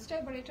এই ড্রেসটা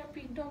এবার এটা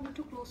প্রিন্টটা আমি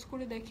একটু ক্লোজ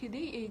করে দেখিয়ে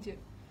দিই। এই যে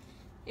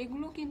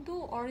এগুলো কিন্তু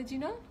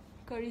অরিজিনাল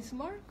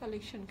কারিজমার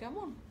কালেকশন,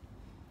 কেমন,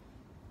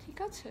 ঠিক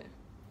আছে।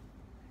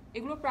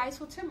 এগুলো প্রাইস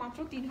হচ্ছে মাত্র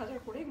 3000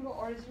 করে, এগুলো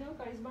অরিজিনাল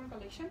কারিজমার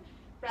কালেকশন,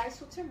 প্রাইস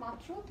হচ্ছে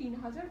মাত্র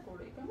 3000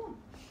 করে, কেমন।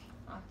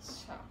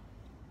 আচ্ছা,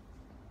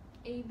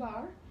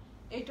 এইবার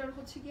এটার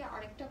হচ্ছে কি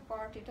আরেকটা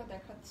পার্ট, এটা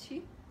দেখাচ্ছি।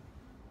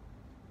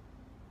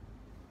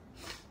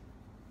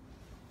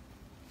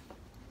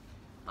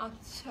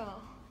 আচ্ছা,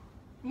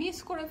 মিস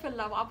করে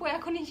ফেললাম আপু,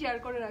 এখনই শেয়ার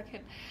করে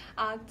রাখেন।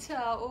 আচ্ছা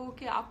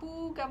ওকে, আপু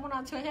কেমন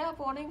আছো? হ্যাঁ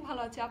আপু অনেক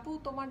ভালো আছে। আপু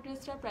তোমার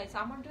ড্রেসটার প্রাইস,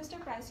 আমার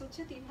ড্রেসটার প্রাইস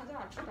হচ্ছে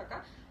 3800 টাকা।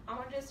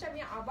 আমার ড্রেসটা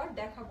আমি আবার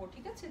দেখাবো,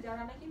 ঠিক আছে।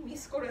 যারা নাকি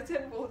মিস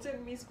করেছেন, বলছেন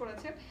মিস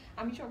করেছেন,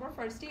 আমি সবার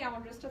ফার্স্টেই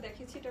আমার ড্রেসটা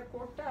দেখেছি। এটার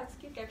কোডটা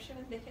আজকে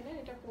ক্যাপশনে দেখে নেন,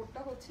 এটা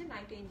কোডটা হচ্ছে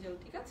নাইট এঞ্জেল,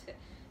 ঠিক আছে।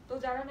 তো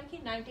যারা নাকি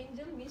নাইট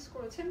এঞ্জেল মিস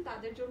করেছেন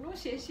তাদের জন্য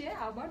শেষে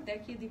আবার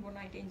দেখিয়ে দিব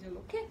নাইট এঞ্জেল,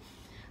 ওকে।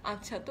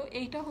 আচ্ছা, তো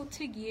এইটা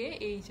হচ্ছে গিয়ে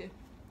এই যে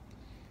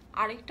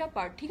আরেকটা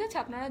পার্ট, ঠিক আছে।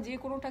 আপনারা যে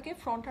কোনোটাকে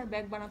ফ্রন্ট আর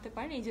ব্যাক বানাতে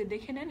পারেন। এই যে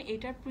দেখে নেন,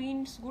 এটার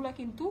প্রিন্টসগুলো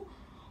কিন্তু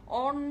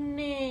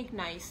অনেক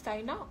নাইস,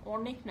 তাই না,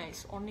 অনেক নাইস,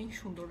 অনেক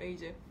সুন্দর। এই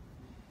যে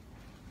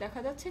দেখা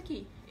যাচ্ছে কি,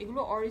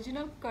 এগুলো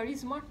অরিজিনাল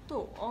কারিজমার, তো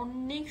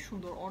অনেক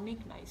সুন্দর, অনেক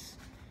নাইস,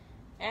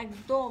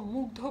 একদম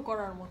মুগ্ধ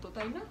করার মতো,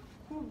 তাই না,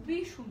 খুবই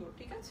সুন্দর,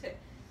 ঠিক আছে।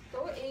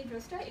 তো এই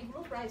ড্রেসটা, এগুলো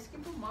প্রাইস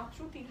কিন্তু মাত্র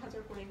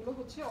 3000 করে, এগুলো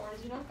হচ্ছে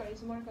অরিজিনাল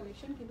কারিজমার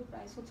কালেকশন, কিন্তু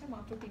প্রাইস হচ্ছে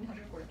মাত্র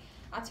 3000 করে।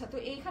 আচ্ছা, তো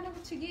এইখানে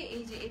হচ্ছে গিয়ে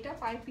এই যে এটা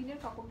পাইপিনের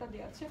কাপড়টা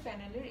দেওয়া আছে,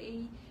 প্যানেলের এই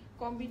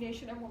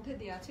কম্বিনেশনের মধ্যে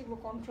দেওয়া আছে, এগুলো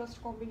কন্ট্রাস্ট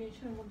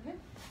কম্বিনেশনের মধ্যে,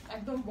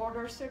 একদম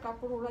বর্ডার্সের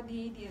কাপড় ওরা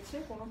দিয়েই দিয়েছে,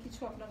 কোনো কিছু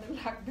আপনাদের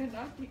লাগবে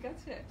না, ঠিক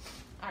আছে।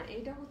 আর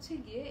এইটা হচ্ছে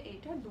গিয়ে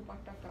এইটার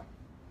দুপাট্টাটা,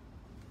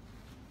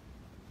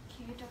 কি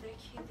এটা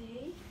দেখিয়ে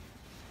দিই।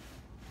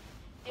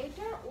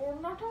 এইটার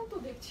ওড়নাটাও তো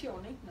দেখছি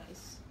অনেক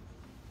নাইস।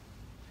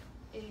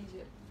 এই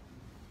যে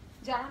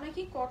যারা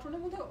নাকি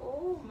কটনের মধ্যে, ও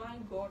মাই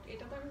গড,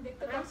 এটা তো আমি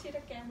দেখতে পাচ্ছি,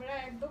 এটা ক্যামেরা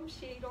একদম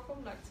সেই রকম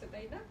লাগছে,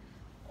 তাই না,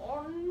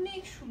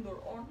 অনেক সুন্দর,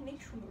 অনেক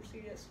সুন্দর,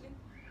 সিরিয়াসলি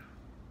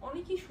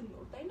অনেকই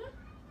সুন্দর, তাই না,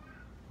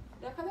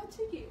 দেখা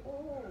যাচ্ছে কি, ও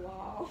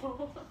ওয়াও।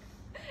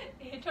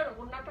 এটার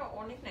ওড়নাটা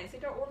অনেক নাইস,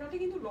 এটার ওড়নাটা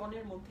কিন্তু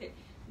লনের মধ্যে,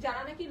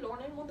 যারা নাকি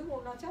লনের মধ্যে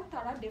ওড়না চান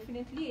তারা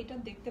ডেফিনেটলি এটা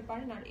দেখতে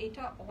পারেন। আর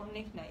এটা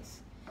অনেক নাইস,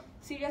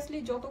 সিরিয়াসলি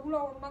যতগুলো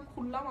ওড়না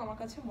খুললাম আমার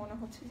কাছে মনে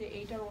হচ্ছে যে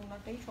এইটার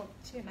ওড়নাটাই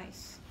সবচেয়ে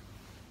নাইস,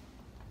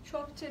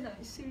 সবচেয়ে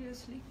নাইস,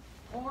 সিরিয়াসলি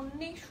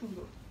অনেক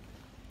সুন্দর,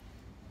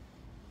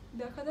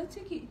 দেখা যাচ্ছে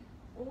কি,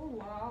 ও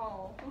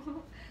ওয়াও,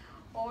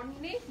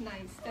 অনেক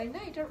নাইস, তাই না।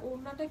 এটার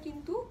ওড়নাটা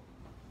কিন্তু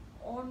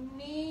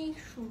অনেক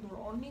সুন্দর,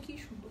 অনেকই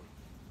সুন্দর,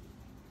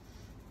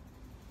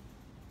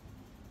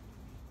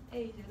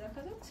 এই যে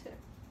দেখা যাচ্ছে,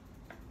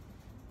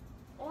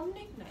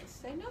 অনেক নাইস,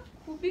 তাই না,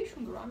 খুবই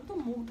সুন্দর, আমি তো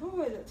মুগ্ধ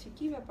হয়ে যাচ্ছি,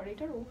 কি ব্যাপার,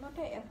 এটার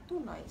ওড়নাটা এত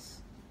নাইস,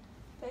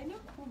 তাই না,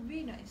 খুবই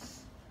নাইস।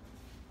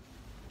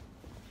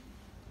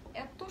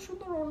 এত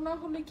সুন্দর ওড়না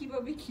হলে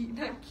কিভাবে কি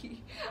নাকি,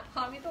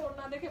 আমি তো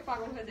ওড়না দেখে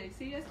পাগল হয়ে যাই,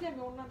 সিরিয়াসলি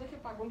আমি ওড়না দেখে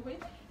পাগল হই,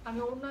 আমি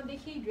ওড়না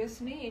দেখেই ড্রেস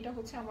নেই, এটা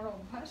হচ্ছে আমার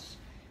অভ্যাস।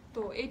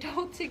 তো এটা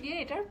হচ্ছে গিয়ে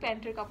এটার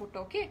প্যান্টের কাপড়টা,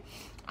 ওকে।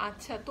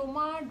 আচ্ছা,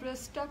 তোমার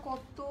ড্রেসটা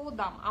কত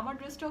দাম? আমার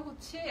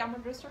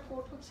ড্রেসটার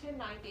কোড হচ্ছে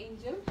নাইট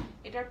এঞ্জেল,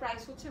 এটার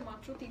প্রাইস হচ্ছে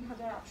মাত্র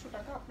 3800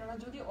 টাকা। আপনারা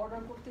যদি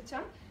অর্ডার করতে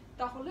চান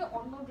তাহলে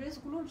অন্য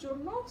ড্রেসগুলোর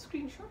জন্য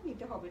স্ক্রিনশট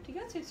নিতে হবে, ঠিক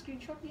আছে।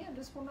 স্ক্রিনশট নিয়ে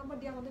অ্যাড্রেস ফোন নাম্বার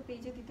দিয়ে আমাদের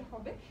পেজে দিতে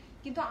হবে।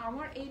 কিন্তু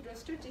আমার এই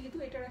ড্রেসটার যেহেতু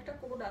এটার একটা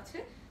কোড আছে,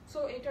 সো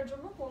এটার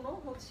জন্য কোনো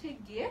হচ্ছে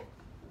গিয়ে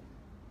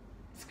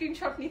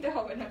স্ক্রিনশট নিতে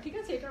হবে না, ঠিক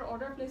আছে। এটার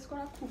অর্ডার প্লেস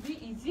করা খুবই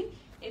ইজি।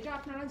 এটা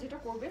আপনারা যেটা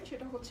করবেন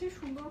সেটা হচ্ছে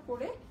সুন্দর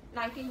করে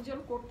নাইট এঞ্জেল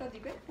কোডটা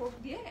দিবেন, কোড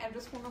দিয়ে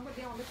অ্যাড্রেস ফোন নাম্বার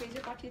দিয়ে আমাদের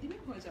পেজে পাঠিয়ে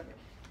দিবেন, হয়ে যাবে।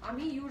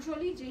 আমি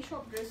ইউজুয়ালি যেই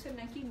সব ড্রেসের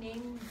নাকি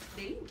নেম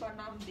দেই বা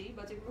নাম দেই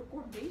বা যেগুলো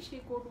কোড দেই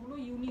সেই কোডগুলো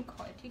ইউনিক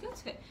হয়, ঠিক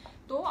আছে।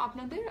 তো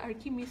আপনাদের আর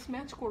কি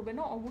মিসম্যাচ করবে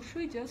না,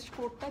 অবশ্যই জাস্ট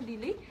কোডটা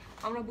দিলেই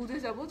আমরা বুঝে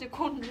যাব যে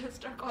কোন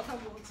ড্রেসটার কথা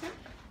বলছে।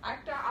 আর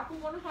একটা আপু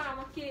মনে হয়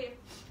আমাকে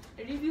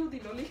রিভিউ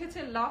দিল, লিখেছে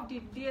লাভ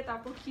ডিপ দিয়ে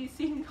তারপর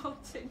কিসিং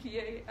হচ্ছে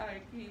গিয়ে আর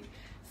কি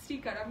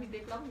স্টিকার, আমি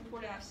দেখলাম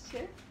উপরে আসছে।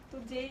 তো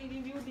যেই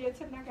রিভিউ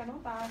দিয়েছেন না কেন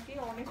তাকে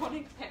অনেক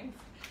অনেক থ্যাঙ্কস।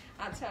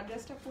 আচ্ছা,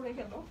 ড্রেসটা পরে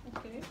গেল,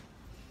 ওকে।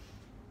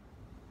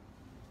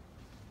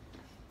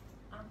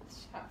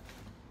 আচ্ছা,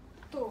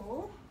 তো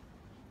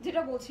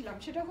যেটা বলছিলাম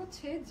সেটা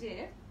হচ্ছে যে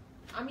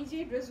আমি যে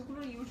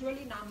ড্রেসগুলো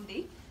ইউজুয়ালি নাম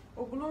দিই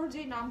ওগুলোর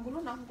যে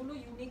নামগুলো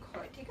ইউনিক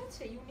হয়, ঠিক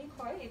আছে, ইউনিক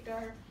হয়।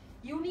 এটার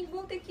ইউনিক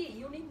বলতে কি,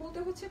 ইউনিক বলতে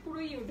হচ্ছে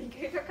পুরো ইউনিক,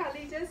 এটা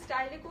খালি যে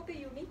স্টাইলে করতে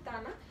ইউনিক তা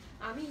না।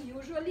 আমি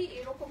ইউজুয়ালি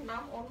এরকম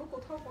নাম অন্য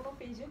কোথাও কোনো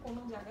পেজে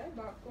কোনো জায়গায়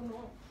বা কোনো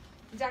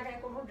জায়গায়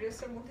কোনো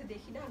ড্রেসের মধ্যে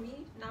দেখি না, আমি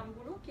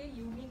নামগুলোকে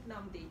ইউনিক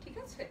নাম দিই, ঠিক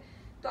আছে।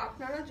 তো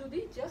আপনারা যদি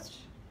জাস্ট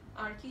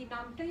আর কি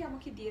নামটাই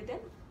আমাকে দিয়ে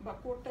দেন বা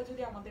কোডটা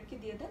যদি আমাদেরকে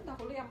দিয়ে দেন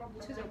তাহলে আমরা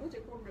বুঝে যাব যে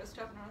কোন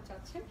ড্রেসটা আপনারা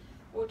চাচ্ছেন।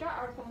 ওটা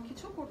আর কোনো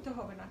কিছু করতে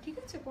হবে না, ঠিক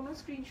আছে? কোনো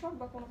স্ক্রিনশট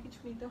বা কোনো কিছু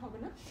নিতে হবে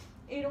না।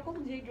 এইরকম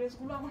যে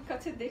ড্রেসগুলো আমার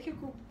কাছে দেখে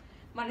খুব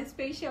মানে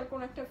স্পেশাল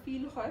কোন একটা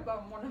ফিল হয় বা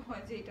মনে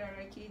হয় যে এটার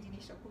আর কি এই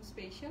জিনিসটা খুব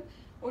স্পেশাল,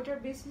 ওটার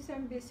বেসিসে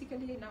আমি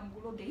বেসিক্যালি এই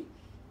নামগুলো দেই।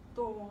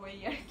 তো এই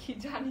আর কি,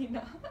 জানি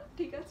না,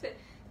 ঠিক আছে?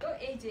 তো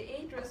এই যে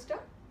এই ড্রেসটা,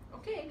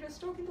 ওকে, এই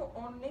ড্রেসটাও কিন্তু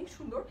অনেক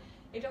সুন্দর।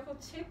 এটা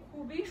হচ্ছে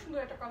খুবই সুন্দর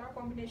একটা কালার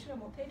কম্বিনেশনের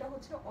মধ্যে। এটা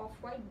হচ্ছে অফ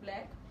হোয়াইট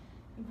ব্ল্যাক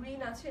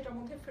গ্রিন আছে, এটার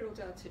মধ্যে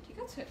ফেরোজা আছে, ঠিক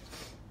আছে?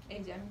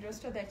 এই যে আমি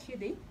ড্রেসটা দেখিয়ে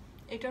দিই।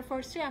 এটার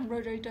ফার্স্টে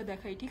এমব্রয়ডারিটা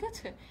দেখাই, ঠিক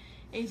আছে?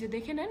 এই যে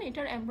দেখে নেন,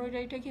 এটার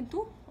এমব্রয়ডারিটা কিন্তু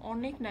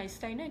অনেক নাইস,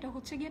 তাই না? এটা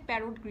হচ্ছে গিয়ে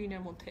প্যারট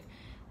গ্রিনের মধ্যে,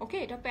 ওকে?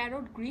 এটা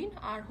প্যারট গ্রিন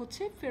আর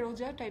হচ্ছে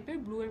ফেরোজা টাইপের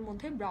ব্লু এর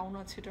মধ্যে ব্রাউন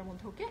আছে এটার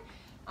মধ্যে, ওকে?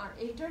 আর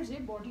এইটার যে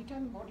বডিটা,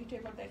 আমি বডিটা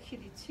এবার দেখিয়ে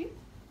দিচ্ছি।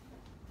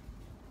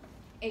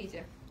 এই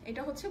যে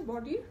এটা হচ্ছে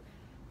বডির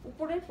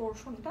উপরের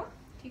পোর্শনটা,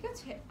 ঠিক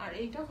আছে? আর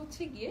এইটা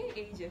হচ্ছে গিয়ে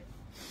এই যে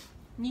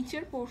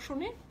নিচের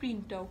পোর্শনের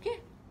প্রিন্টটা, ওকে?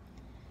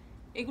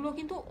 এগুলো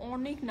কিন্তু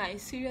অনেক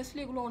নাইস, সিরিয়াসলি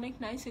এগুলো অনেক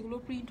নাইস, এগুলো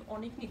প্রিন্ট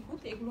অনেক নিখুঁত,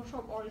 এগুলো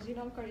সব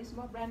অরিজিনাল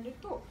কারিজমা ব্র্যান্ডের,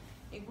 তো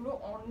এগুলো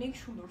অনেক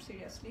সুন্দর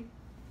সিরিয়াসলি।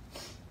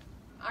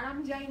 আর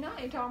আমি জানি না,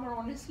 এটা আমার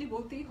অনেস্টলি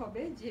বলতেই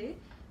হবে যে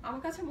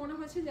আমার কাছে মনে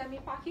হয়েছে যে আমি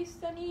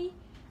পাকিস্তানি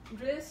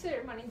ড্রেসের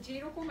মানে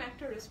যেরকম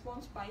একটা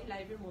রেসপন্স পাই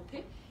লাইভের মধ্যে,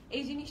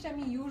 এই জিনিসটা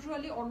আমি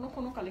ইউজুয়ালি অন্য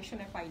কোনো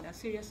কালেকশনে পাই না,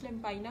 সিরিয়াসলি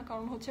আমি পাই না।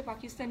 কারণ হচ্ছে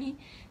পাকিস্তানি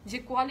যে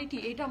কোয়ালিটি,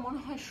 এটা মনে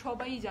হয়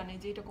সবাই জানে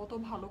যে এটা কত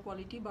ভালো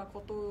কোয়ালিটি বা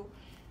কত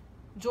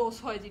জোস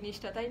হয়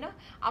জিনিসটা, তাই না?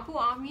 আপু,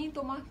 আমি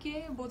তোমাকে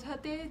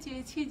বোঝাতে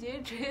চেয়েছি যে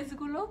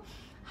ড্রেসগুলো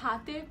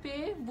হাতে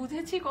পেয়ে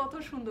বুঝেছি কত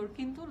সুন্দর,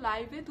 কিন্তু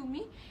লাইভে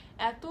তুমি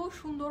এত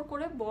সুন্দর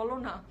করে বলো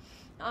না।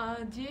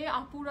 যে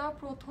আপুরা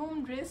প্রথম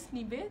ড্রেস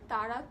নিবে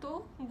তারা তো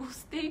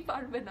বুঝতেই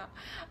পারবে না।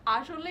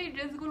 আসলে এই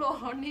ড্রেসগুলো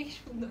অনেক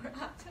সুন্দর।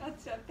 আচ্ছা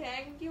আচ্ছা,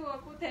 থ্যাংক ইউ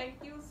আপু, থ্যাংক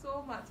ইউ সো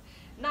মাচ।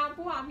 না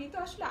আপু, আমি তো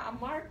আসলে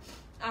আমার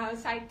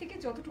সাইড থেকে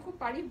যতটুকু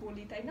পারি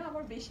বলি, তাই না?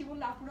 আবার বেশি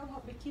বললে আপুরা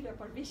ভাববে কি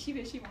ব্যাপার, বেশি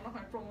বেশি মনে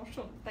হয়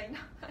প্রমোশন, তাই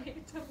না?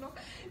 এর জন্য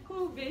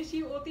খুব বেশি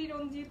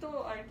অতিরঞ্জিত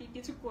আর কি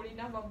কিছু করি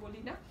না বা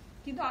বলি না।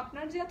 কিন্তু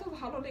আপনার যে এত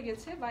ভালো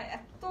লেগেছে বা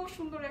এত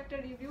সুন্দর একটা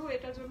রিভিউ,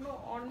 এটার জন্য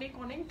অনেক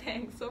অনেক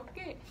থ্যাঙ্কস,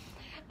 ওকে?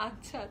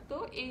 আচ্ছা, তো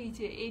এই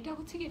যে এইটা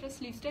হচ্ছে কি, এটা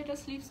স্লিভসটা, এটা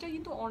স্লিভসটা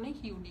কিন্তু অনেক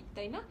ইউনিক,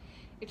 তাই না?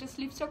 এটা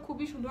স্লিভসটা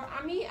খুবই সুন্দর।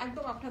 আমি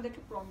একদম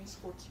আপনাদেরকে প্রমিস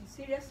করছি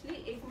সিরিয়াসলি,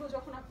 এগুলো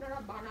যখন আপনারা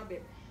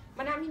বানাবেন,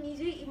 মানে আমি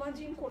নিজেই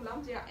ইমাজিন করলাম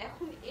যে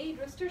এখন এই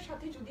ড্রেসটার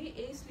সাথে যদি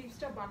এই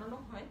স্লিভসটা বানানো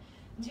হয়,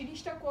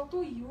 জিনিসটা কত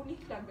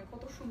ইউনিক লাগবে,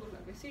 কত সুন্দর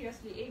লাগবে।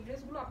 সিরিয়াসলি এই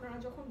ড্রেসগুলো আপনারা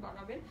যখন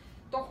বানাবেন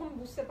তখন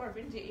বুঝতে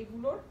পারবেন যে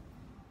এগুলোর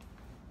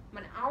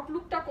মানে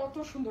আউটলুকটা কত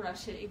সুন্দর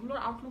আসে, এগুলোর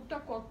আউটলুকটা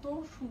কত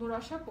সুন্দর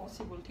আসা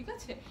পসিবল, ঠিক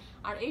আছে?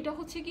 আর এইটা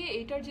হচ্ছে গিয়ে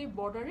এইটার যে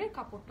বর্ডারের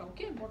কাপড়টা,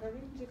 ওকে?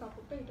 বর্ডারের যে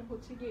কাপড়টা, এটা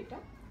হচ্ছে গিয়ে এটা,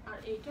 আর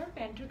এইটার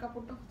প্যান্টের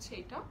কাপড়টা হচ্ছে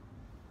এটা,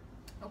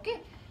 ওকে?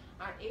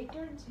 আর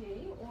এইটার যে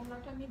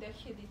ওড়নাটা আমি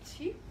দেখিয়ে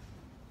দিচ্ছি,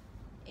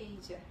 এই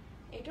যে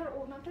এটার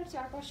ওড়নাটার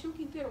চারপাশেও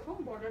কিন্তু এরকম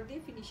বর্ডার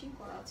দিয়ে ফিনিশিং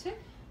করা আছে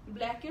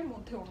ব্ল্যাকের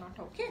মধ্যে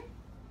ওড়নাটা, ওকে?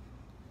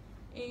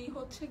 এই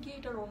হচ্ছে গিয়ে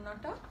এটার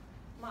ওড়নাটা,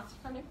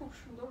 মাঝখানে খুব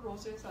সুন্দর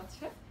রোজেস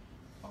আছে,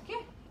 ওকে?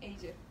 এই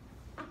যে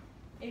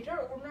এটার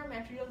ওড়নার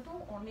ম্যাটেরিয়ালটাও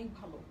অনেক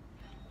ভালো,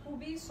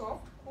 খুবই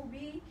সফট,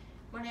 খুবই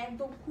মানে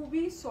একদম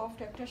খুবই সফট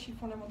একটা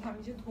শিফনের মধ্যে।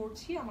 আমি যে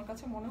ধরছি আমার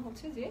কাছে মনে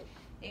হচ্ছে যে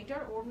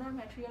এটার ওড়নার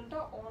ম্যাটেরিয়ালটা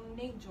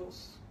অনেক জোস,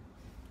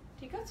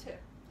 ঠিক আছে?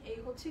 এই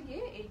হচ্ছে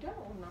গিয়ে এইটার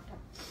ওড়নাটা।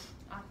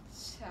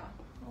 আচ্ছা,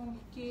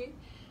 ওকে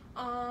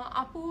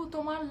আপু,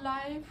 তোমার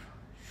লাইভ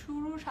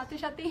শুরুর সাথে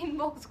সাথে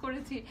ইনবক্স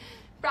করেছি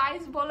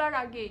প্রাইস বলার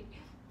আগেই,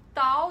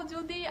 তাও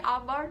যদি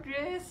আবার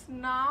ড্রেস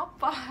না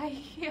পাই।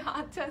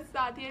 আচ্ছা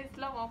সাদিয়া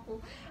ইসলাম আপু,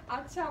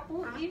 আচ্ছা আপু,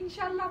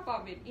 ইনশাল্লাহ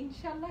পাবেন,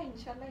 ইনশাল্লাহ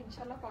ইনশাল্লাহ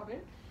ইনশাল্লাহ পাবেন,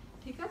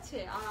 ঠিক আছে?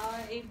 আর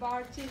এবার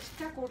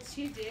চেষ্টা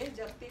করছি যে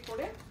যাতে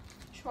করে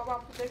সব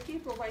আপুদেরকেই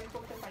প্রোভাইড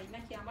করতে পারি,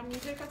 নাকি আমার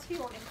নিজের কাছেই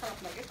অনেক খারাপ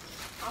লাগে।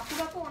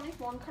 আপুরা তো অনেক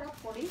মন খারাপ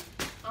করেই,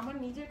 আমার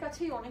নিজের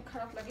কাছেই অনেক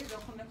খারাপ লাগে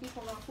যখন নাকি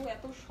কোনো আপু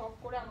এত শখ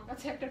করে আমার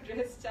কাছে একটা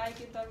ড্রেস চাই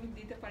কিন্তু আমি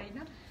দিতে পারি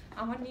না,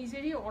 আমার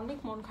নিজেরই অনেক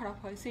মন খারাপ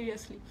হয়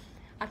সিরিয়াসলি।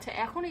 আচ্ছা,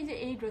 এখন এই যে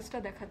এই ড্রেসটা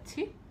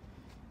দেখাচ্ছি,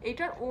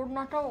 এটার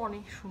ওড়নাটাও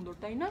অনেক সুন্দর,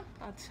 তাই না?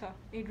 আচ্ছা,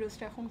 এই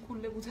ড্রেসটা এখন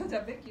খুললে বোঝা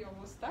যাবে কি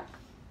অবস্থা,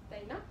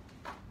 তাই না?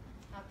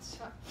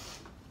 আচ্ছা,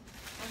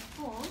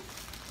 এখন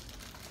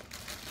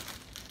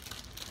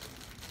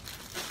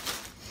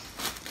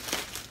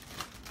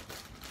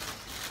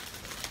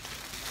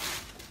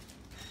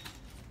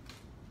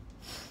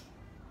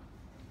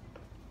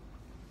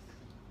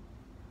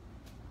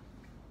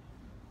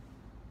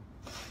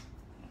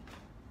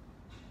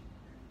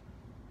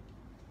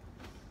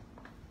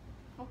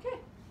ওকে,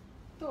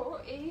 তো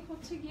এই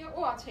হচ্ছে গিয়ে, ও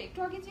আচ্ছা, একটু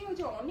আগে যে ওই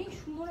যে অনেক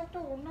সুন্দর একটা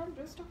ওড়নার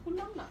ড্রেসটা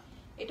খুললাম না,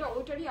 এটা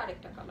ওইটারই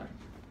আরেকটা কালার।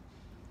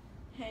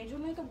 হ্যাঁ, এই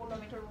জন্যই তো বললাম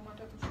এটার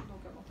ওড়নাটা এত সুন্দর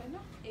কেন, তাই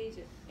না? এই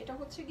যে এটা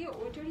হচ্ছে গিয়ে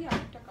ওইটারই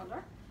আরেকটা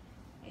কালার,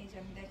 এই যে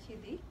আমি দেখিয়ে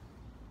দিই,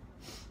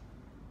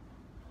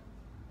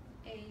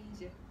 এই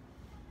যে,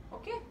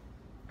 ওকে?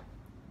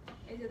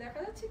 এই যে দেখা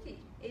যাচ্ছে কি,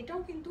 এটাও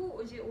কিন্তু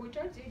ওই যে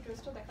ওইটার যে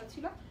ড্রেসটা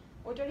দেখাচ্ছিল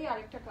ওইটারই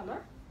আরেকটা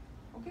কালার,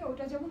 ওকে,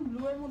 ওটা যেমন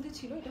ব্লু এর মধ্যে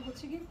ছিল, এটা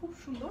হচ্ছে গিয়ে খুব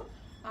সুন্দর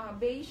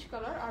বেইজ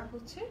কালার আর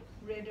হচ্ছে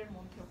রেড এর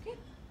মধ্যে। ওকে,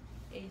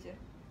 এই যে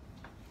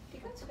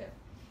ঠিক আছে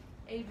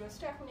এই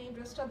ড্রেসটা। এখন এই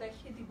ড্রেসটা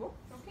দেখিয়ে দিব।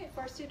 ওকে,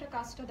 ফার্স্ট এটা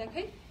কাজটা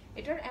দেখাই।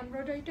 এটার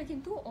এমব্রয়ডারিটা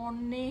কিন্তু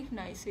অনেক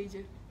নাইস। এই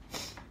যে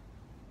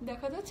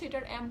দেখা যাচ্ছে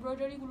এটার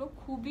এমব্রয়ডারি গুলো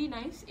খুবই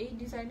নাইস। এই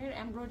ডিজাইনের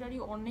এমব্রয়ডারি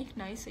অনেক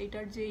নাইস।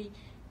 এটার যেই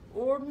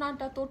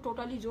ওড়নাটা তো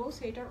টোটালি জোস।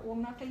 এটার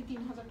ওড়নাটাই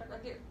 3000 টাকা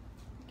দিয়ে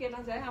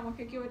কেনা যায়।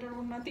 আমাকে কেউ এটার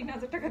ওড়না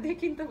 3000 টাকা দিয়ে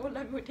কিনতে বললে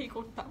আমি ওইটাই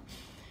করতাম।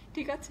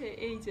 ঠিক আছে,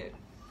 এই যে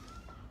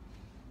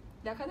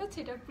দেখা যাচ্ছে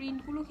এটার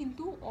প্রিন্টগুলো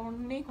কিন্তু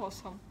অনেক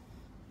অসম।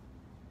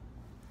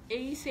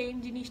 এই সেম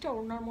জিনিসটা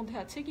ওড়নার মধ্যে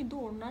আছে, কিন্তু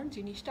ওড়নার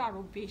জিনিসটা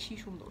আরো বেশি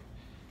সুন্দর,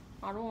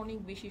 আরো অনেক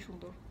বেশি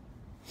সুন্দর।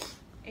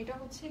 এটা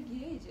হচ্ছে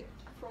গিয়ে এই যে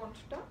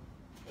ফ্রন্টটা।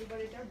 এবার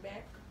এটার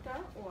ব্যাকটা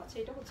আছে,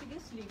 এটা হচ্ছে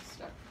গিয়ে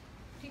স্লিভসটা।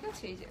 ঠিক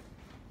আছে, এই যে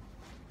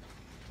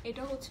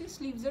এটা হচ্ছে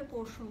স্লিভসের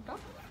পোরশনটা।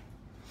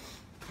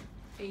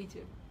 এই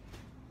যে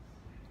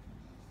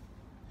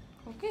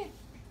ওকে,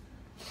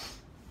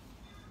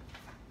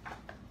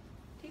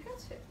 ঠিক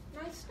আছে,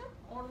 নাইস না?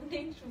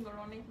 অনেক সুন্দর,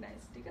 অনেক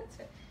নাইস। ঠিক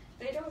আছে,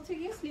 তো এটা হচ্ছে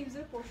গিয়ে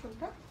স্লিভসের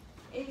পোরশনটা।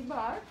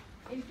 এইবার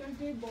এইটার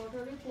যে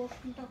বর্ডারের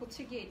পোরশনটা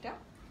হচ্ছে গিয়ে এটা।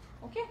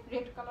 ওকে,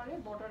 রেড কালারের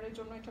বর্ডারের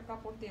জন্য এটা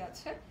কাপড় দেওয়া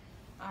আছে।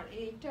 আর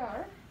এইটার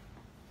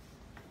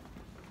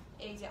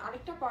এই যে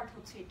আরেকটা পার্ট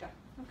হচ্ছে এটা।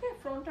 ওকে,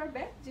 ফ্রন্ট আর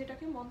ব্যাক,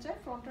 যেটাকে মন চায়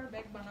ফ্রন্ট আর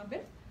ব্যাক বানাবে।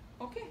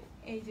 ওকে,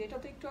 এই যে এটা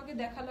তো একটু আগে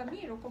দেখালামই,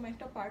 এরকম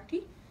একটা পার্টি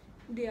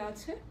দেওয়া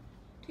আছে।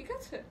 ঠিক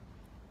আছে,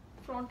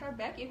 ফ্রন্ট আর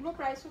ব্যাক। এগুলো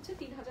প্রাইস হচ্ছে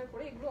 3000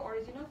 করে। এগুলো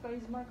অরিজিনাল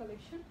কারিজমার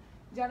কালেকশন।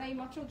 যারা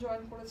এইমাত্র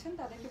জয়েন করেছেন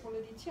তাদেরকে বলে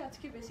দিচ্ছি,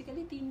 আজকে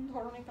বেসিক্যালি 3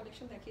 ধরনের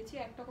কালেকশন দেখিয়েছি।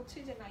 একটা হচ্ছে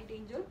যে নাইট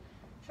এঞ্জেল,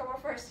 সবার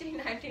ফার্স্টেই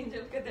নাইট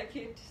এঞ্জেলকে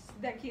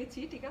দেখিয়েছি।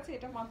 ঠিক আছে,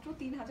 এটা মাত্র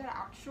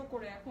 3800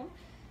 করে এখন।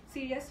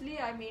 Seriously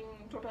I mean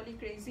totally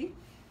crazy.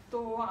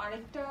 তো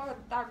আরেকটা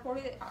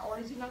তারপরে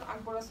অরিজিনাল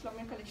আকবর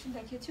আসলামের কালেকশন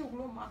দেখিয়েছি,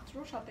 ওগুলো মাত্র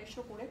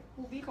 2700 করে,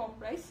 খুবই কম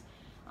প্রাইস।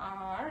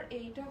 আর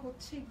এইটা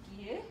হচ্ছে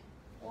গিয়ে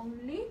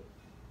অনলি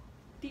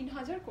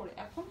 3000 করে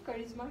এখন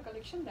কারিজমার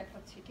কালেকশন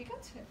দেখাচ্ছি। ঠিক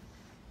আছে,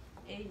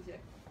 এই যে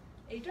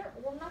এইটার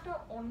ওড়নাটা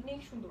অনেক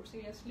সুন্দর,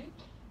 সিরিয়াসলি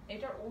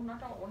এটার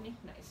ওড়নাটা অনেক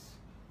নাইস।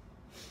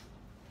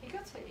 ঠিক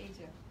আছে, এই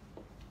যে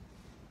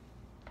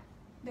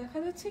দেখা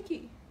যাচ্ছে কি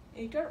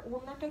এইটার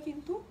ওড়নাটা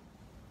কিন্তু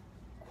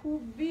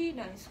খুবই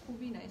নাইস,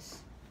 খুবই নাইস।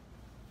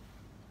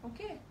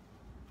 ওকে,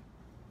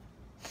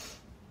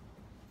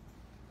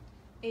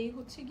 এই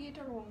হচ্ছে গিয়ে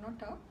এটার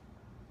ওড়নাটা।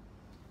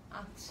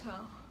 আচ্ছা,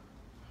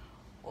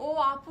 ও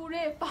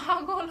আপুরে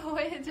পাগল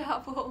হয়ে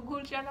যাব।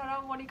 গুলশানারা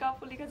মনিকা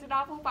আপু লিখেছে,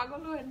 আপু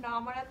পাগল হয়ে না,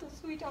 আমার এত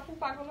সুইট আপু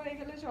পাগল হয়ে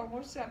গেলে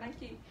সমস্যা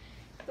নাকি?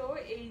 তো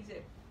এই যে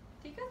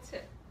ঠিক আছে,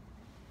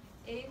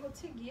 এই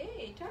হচ্ছে গিয়ে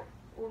এইটার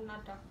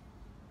ওড়নাটা।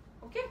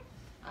 ওকে,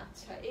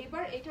 আচ্ছা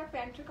এবার এটার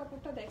প্যান্টের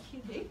কাপড়টা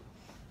দেখিয়ে দেই।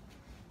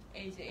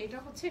 এই যে এটা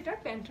হচ্ছে এটার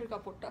প্যান্টের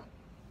কাপড়টা।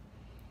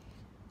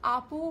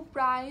 আপু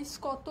প্রাইস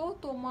কত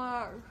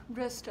তোমার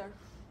ড্রেসটার?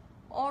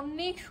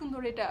 অনেক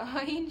সুন্দর এটা,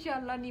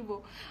 ইনশাল্লাহ নিব।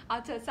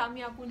 আচ্ছা, সামি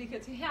আপু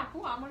লিখেছে, হ্যাঁ আপু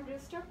আমার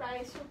ড্রেসটার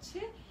প্রাইস হচ্ছে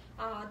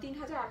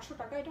 3800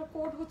 টাকা। এটা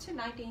কোড হচ্ছে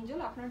নাইট এঞ্জেল।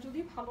 আপনার যদি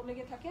ভালো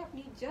লেগে থাকে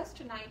আপনি জাস্ট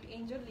নাইট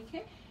এঞ্জেল লিখে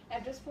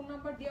অ্যাড্রেস ফোন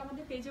নাম্বার দিয়ে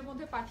আমাদের পেজের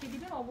মধ্যে পাঠিয়ে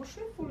দিবেন।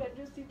 অবশ্যই ফুল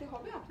অ্যাড্রেস দিতে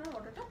হবে, আপনার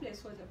অর্ডারটা প্লেস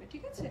হয়ে যাবে।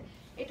 ঠিক আছে,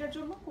 এটার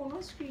জন্য কোনো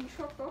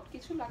স্ক্রিনশট টট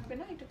কিছু লাগবে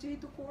না। এটা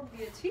যেহেতু কোড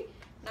দিয়েছি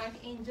night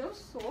Angel,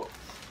 so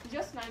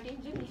just night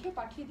Angel লিখে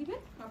পাঠিয়ে দিবেন,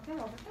 আপনার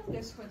অর্ডারটা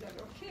প্লেস হয়ে যাবে।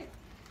 ওকে,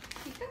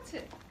 ঠিক আছে।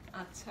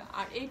 আচ্ছা,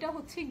 আর এইটা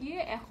হচ্ছে গিয়ে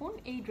এখন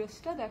এই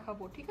ড্রেসটা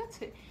দেখাবো। ঠিক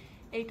আছে,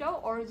 এইটাও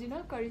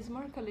অরিজিনাল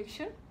কারিজমার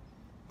কালেকশন।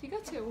 ঠিক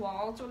আছে,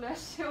 ওয়াও চলে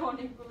আসছে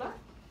অনেকগুলা।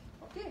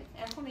 ওকে,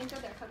 এখন এটা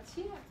দেখাচ্ছি।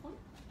 এখন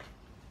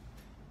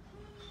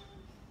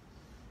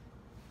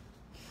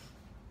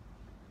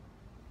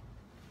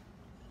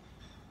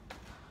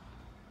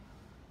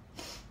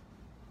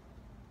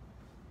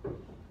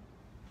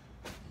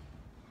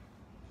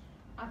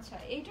আচ্ছা,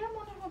 এইটার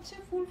মনে হচ্ছে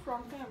ফুল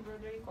ফ্রন্টে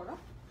এমব্রয়ডারি করা,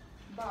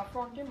 বা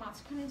ফ্রন্টের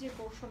মাঝখানে যে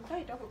পোর্শনটা,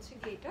 এটা হচ্ছে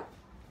গিয়ে এটা।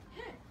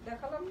 হ্যাঁ,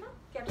 দেখালাম না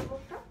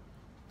ক্যাটালগটা?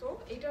 তো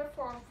এটার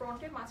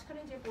ফ্রন্টের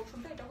মাঝখানে যে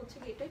পোর্শনটা, এটা হচ্ছে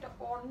গিয়ে এটা। এটা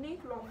অনেক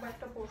লম্বা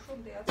একটা পোর্শন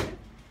দেওয়া আছে,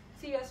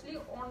 সিরিয়াসলি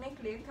অনেক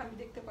লেন্থ আমি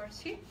দেখতে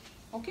পাচ্ছি।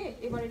 ওকে,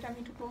 এবার এটা আমি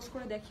একটু ক্লোজ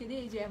করে দেখিয়ে দিই।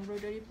 এই যে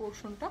এমব্রয়ডারি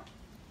পোর্শনটা।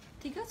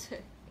 ঠিক আছে,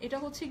 এটা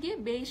হচ্ছে গিয়ে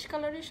বেইজ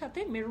কালারের সাথে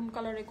মেরুন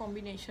কালারের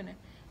কম্বিনেশনে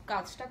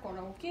কাজটা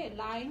করা। ওকে,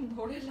 লাইন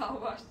ধরে লাভ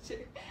আসছে।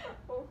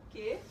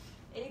 ওকে,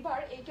 এইবার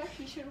এটা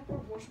ফিশের উপর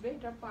বসবে।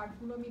 এটার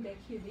পার্টগুলো আমি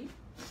দেখিয়ে দিই।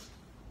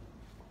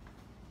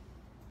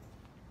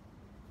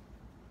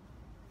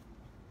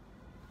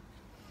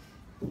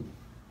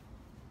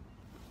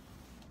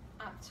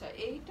 আচ্ছা,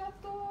 এইটা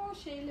তো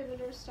সেই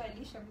লেভেলের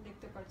স্টাইলিশ আমি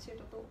দেখতে পাচ্ছি,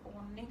 এটা তো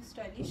অনেক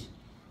স্টাইলিশ।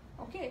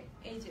 ওকে,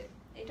 এই যে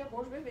এটা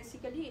বসবে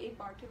বেসিক্যালি এই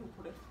পার্টের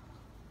উপরে।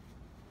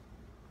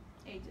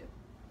 এই যে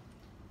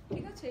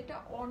ঠিক আছে, এটা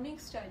অনেক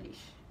স্টাইলিশ।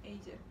 এই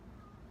যে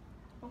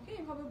ওকে,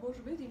 এভাবে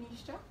বসবে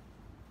জিনিসটা।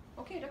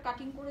 ওকে, এটা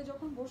কাটিং করে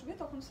যখন বসবে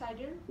তখন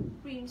সাইডের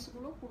প্রিন্টস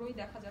গুলো পুরোই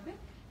দেখা যাবে।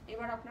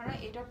 এবার আপনারা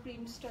এটা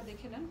প্রিন্টসটা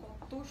দেখে নেন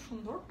কত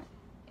সুন্দর।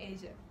 এই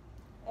যে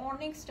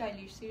অনেক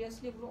স্টাইলিশ,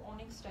 সিরিয়াসলি এগুলো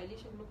অনেক স্টাইলিশ।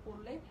 এগুলো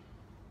পরলে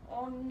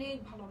অনেক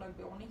ভালো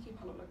লাগবে, অনেকই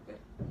ভালো লাগবে।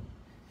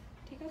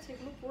 ঠিক আছে,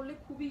 এগুলো পরলে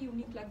খুবই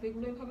ইউনিক লাগবে,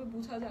 এগুলো এভাবে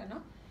বোঝা যায় না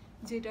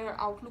যে এটার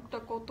আউটলুকটা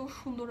কত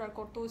সুন্দর আর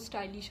কত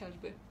স্টাইলিশ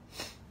আসবে।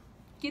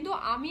 কিন্তু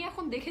আমি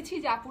এখন দেখেছি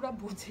যে আপুরা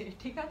বুঝে,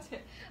 ঠিক আছে।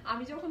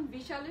 আমি যখন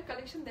বিশালের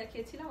কালেকশন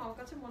দেখিয়েছিলাম আমার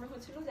কাছে মনে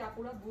হচ্ছিল যে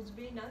আপুরা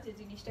বুঝবেই না যে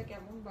জিনিসটা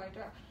কেমন বা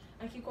এটা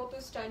আর কি কত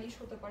স্টাইলিশ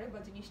হতে পারে বা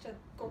জিনিসটা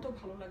কত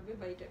ভালো লাগবে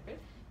বা এই টাইপের।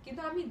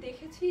 কিন্তু আমি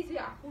দেখেছি যে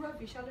আপুরা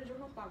বিশালের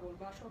জন্য পাগল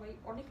বা সবাই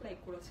অনেক লাইক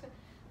করেছে।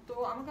 তো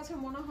আমার কাছে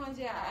মনে হয়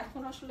যে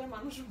এখন আসলে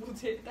মানুষ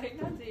বুঝে, তাই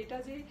না, যে এটা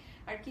যে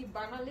আর কি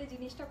বানালে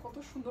জিনিসটা কত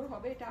সুন্দর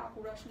হবে এটা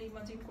আপুরা আসলে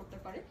ইমাজিন করতে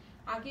পারে।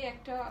 আগে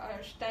একটা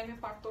টাইমে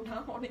পারতো না,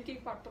 অনেকেই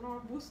পারতো না,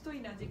 বুঝতোই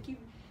না যে কি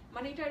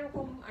মানে এটা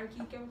এরকম আর কি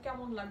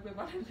কেমন লাগবে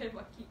বানালে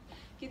বা কি।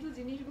 কিন্তু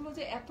জিনিসগুলো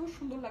যে এত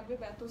সুন্দর লাগবে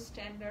বা এত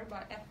স্ট্যান্ডার্ড বা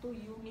এত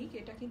ইউনিক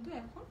এটা কিন্তু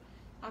এখন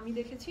আমি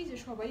দেখেছি যে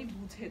সবাই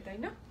বুঝে, তাই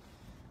না।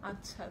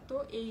 আচ্ছা, তো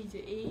এই যে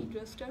এই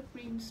ড্রেসটার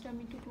প্রিন্টসটা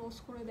আমি একটু ক্লোজ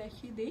করে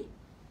দেখিয়ে দেই,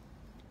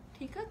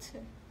 ঠিক আছে।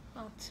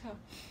 আচ্ছা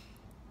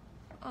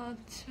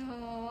আচ্ছা,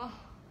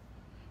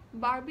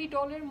 বারবি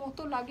ডলের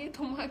মতো লাগে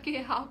তোমাকে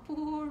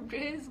আপুর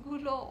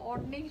ড্রেসগুলো,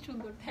 অনেক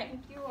সুন্দর।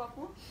 থ্যাংক ইউ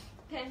আপু,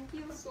 থ্যাংক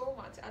ইউ সো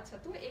মাচ। আচ্ছা,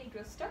 তো এই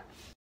ড্রেসটা,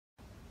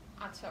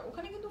 আচ্ছা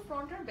ওখানে কিন্তু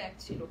ফ্রন্ট আর ব্যাক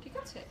ছিল, ঠিক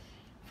আছে,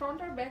 ফ্রন্ট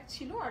আর ব্যাক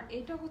ছিল। আর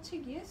এটা হচ্ছে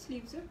গিয়ে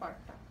স্লিভসের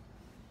পার্টটা।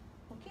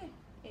 ওকে,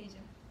 এই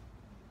যে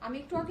আমি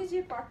একটু আগে যে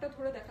পার্টটা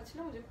ধরে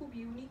দেখাচ্ছিলাম যে খুব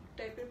ইউনিক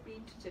টাইপের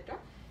প্রিন্ট যেটা,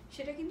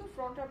 সেটা কিন্তু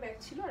ফ্রন্ট আর ব্যাক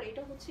ছিল। আর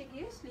এটা হচ্ছে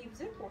গিয়ে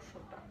স্লিভসের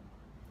পোরশনটা।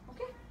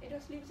 ওকে, এটা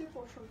স্লিভসের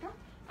পোরশনটা।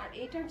 আর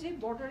এটার যে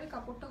বর্ডারের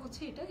কাপড়টা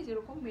হচ্ছে এটা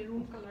যেরকম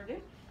মেরুন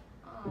কালারের।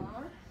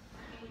 আর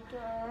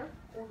এটার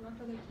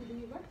ওড়নাটা দেখিয়ে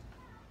দিই এবার।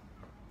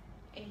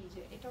 এই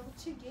যে এটা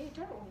হচ্ছে গিয়ে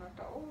এটার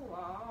ওড়নাটা। ও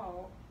ওয়াও,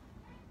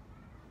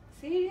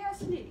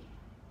 সিরিয়াসলি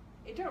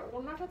এটার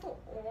ওড়নাটা তো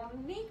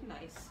অনেক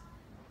নাইস,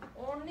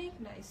 অনেক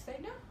নাইস, তাই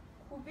না,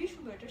 খুবই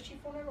সুন্দর। এটা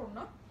শিফনের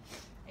ওড়না,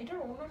 এটার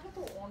ওড়নাটা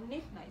তো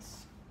অনেক নাইস,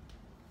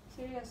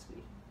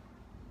 সিরিয়াসলি।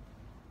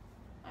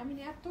 আমি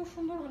এত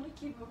সুন্দর হলে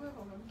কিভাবে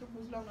হবে আমি তো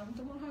বুঝলাম না। আমি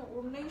তো মনে হয়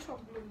ওড়নাই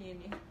সবগুলো নিয়ে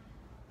নিই।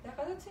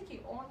 দেখা যাচ্ছে কি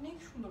অনেক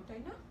সুন্দর,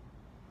 তাই না,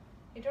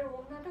 এটার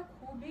ওড়নাটা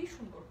খুবই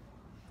সুন্দর।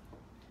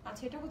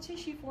 আচ্ছা, এটা হচ্ছে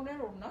শিফনের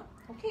ওড়না।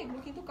 ওকে, এগুলো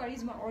কিন্তু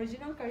কারিজমা,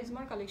 অরিজিনাল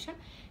কারিজমার কালেকশন।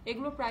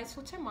 এগুলো প্রাইস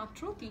হচ্ছে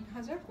মাত্র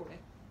 3000 করে,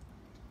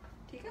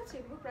 ঠিক আছে,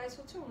 এগুলো প্রাইস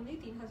হচ্ছে অনলি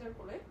 3000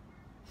 করে।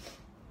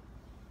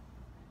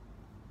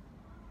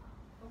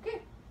 ওকে,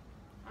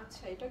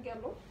 আচ্ছা এটা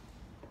গেল।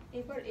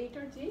 এবার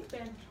এইটার যে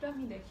প্যান্টটা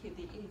আমি দেখিয়ে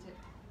দিই। এই যে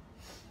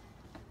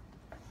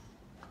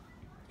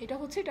এটা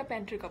হচ্ছে এটা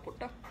প্যান্টের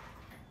কাপড়টা।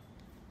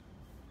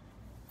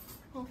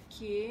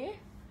 ওকে,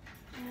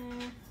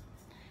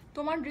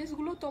 তোমার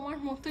ড্রেসগুলো তোমার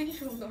মতোই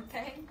সুন্দর।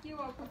 থ্যাংক ইউ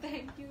আপু,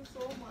 thank you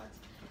so much,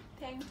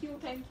 thank you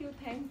thank you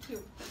thank you.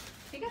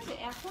 ঠিক আছে,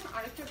 এখন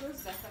আরেকটা ড্রেস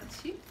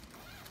দেখাচ্ছি।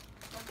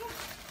 ওকে,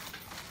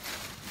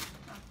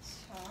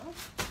 আচ্ছা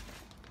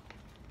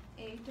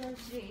এইটার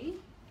যেই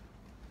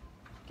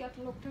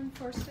ক্যাটালগটা আমি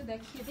ফার্স্টে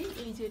দেখিয়ে দিই।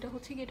 এই যে এটা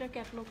হচ্ছে কি এটার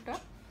ক্যাটালগটা,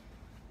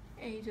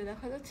 এই যে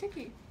দেখা যাচ্ছে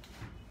কি।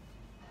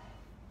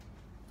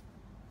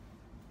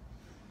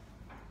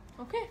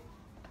 ওকে,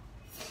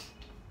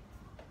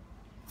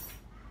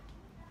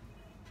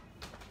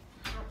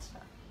 আচ্ছা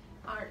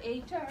আর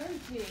এইটার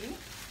যে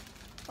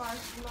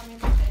পার্টসগুলো আমি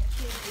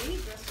দেখিয়ে দিই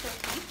ড্রেসটা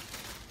কি।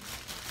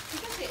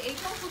 ঠিক আছে,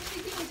 এইটা হচ্ছে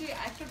কি যে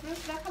একটা ড্রেস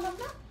দেখালাম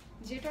না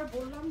যেটা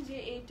বললাম যে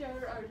এইটার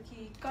আর কি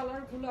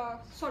কালারগুলা,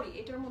 সরি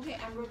এটার মধ্যে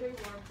এমব্রয়ডারি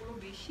ওয়ার্কগুলো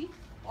বেশি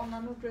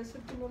অন্যান্য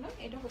ড্রেসের তুলনায়।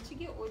 এটা হচ্ছে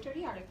কি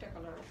ওইটারই আরেকটা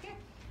কালার। ওকে,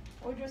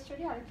 ওই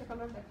ড্রেসটারই আরেকটা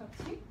কালার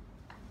দেখাচ্ছি।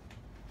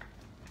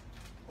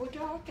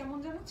 ওইটা কেমন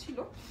যেন ছিল,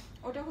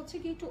 ওটা হচ্ছে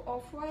কি একটু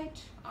অফ হোয়াইট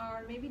আর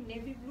মেবি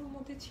নেভি ব্লুর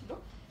মধ্যে ছিল।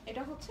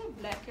 এটা হচ্ছে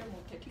ব্ল্যাকের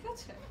মধ্যে, ঠিক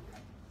আছে,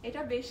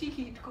 এটা বেশি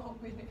হিট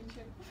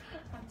কম্বিনেশন।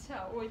 আচ্ছা,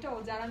 ওইটাও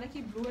যারা নাকি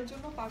ব্লু এর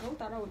জন্য পাগল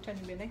তারা ওইটা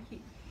নেবে নাকি।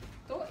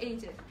 তো এই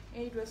যে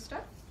এই ড্রেসটা।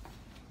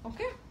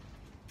 ওকে,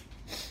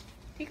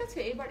 ঠিক আছে,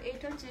 এবার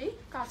এটার যেই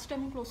কাজটা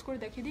আমি ক্লোজ করে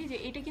দেখিয়ে দিই যে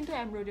এটা কিন্তু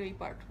এমব্রয়ডারি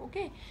পার্ট।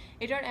 ওকে,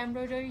 এটার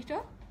এমব্রয়ডারিটা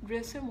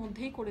ড্রেসের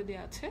মধ্যেই করে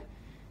দেওয়া আছে,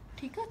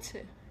 ঠিক আছে।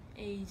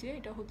 এই যে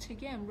এটা হচ্ছে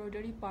গিয়ে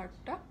এমব্রয়ডারি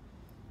পার্টটা।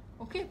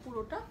 ওকে,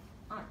 পুরোটা।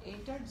 আর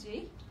এইটার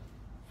যেই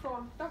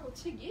ফ্রন্টটা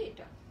হচ্ছে গিয়ে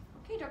এটা।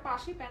 ওকে, এটা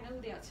পাশে প্যানেল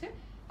দেওয়া আছে,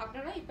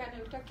 আপনারা এই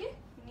প্যানেলটাকে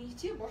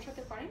নিচে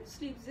বসাতে পারেন,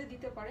 স্লিভসে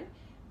দিতে পারেন,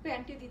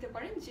 প্যান্টে দিতে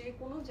পারেন, যে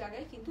কোনো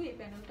জায়গায় কিন্তু এই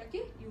প্যানেলটাকে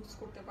ইউজ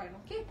করতে পারেন।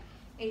 ওকে,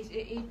 এই যে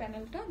এই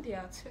প্যানেলটা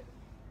দেওয়া আছে,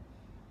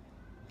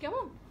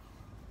 কেমন।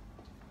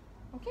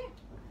 ওকে,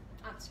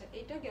 আচ্ছা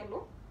এটা গেল।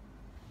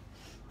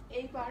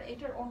 এইবার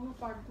এটার অন্য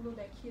পার্টগুলো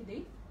দেখিয়ে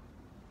দেই।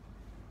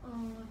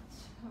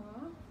 আচ্ছা,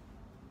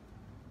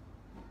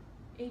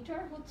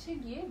 এইটার হচ্ছে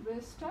গিয়ে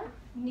ড্রেসটার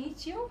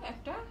নিচেও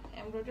একটা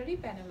এমব্রয়ডারি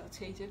প্যানেল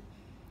আছে, এই যে,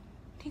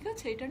 ঠিক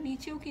আছে, এটার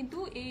নিচেও কিন্তু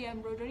এই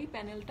এমব্রয়ডারি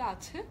প্যানেলটা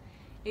আছে।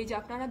 এই যে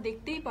আপনারা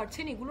দেখতেই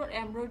পাচ্ছেন এগুলোর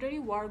এমব্রয়ডারি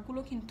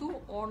ওয়ার্কগুলো কিন্তু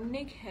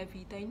অনেক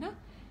হেভি, তাই না,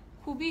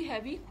 খুবই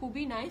হেভি,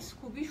 খুবই নাইস,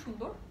 খুবই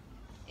সুন্দর।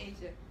 এই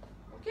যে,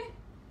 ওকে,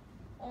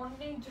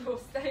 অনেক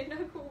জোস, তাই না,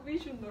 খুবই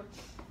সুন্দর।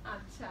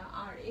 আচ্ছা,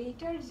 আর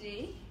এইটার যে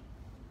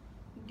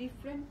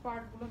ডিফারেন্ট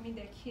পার্টগুলো আমি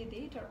দেখিয়ে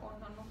দিই, এটার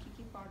অন্যান্য কি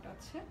কি পার্ট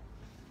আছে।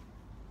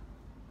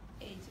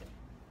 এই যে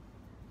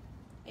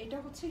এটা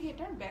হচ্ছে কি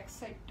এটার ব্যাক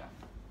সাইডটা।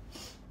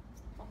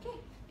 ওকে,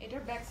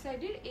 এটার ব্যাক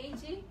সাইডের এই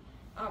যে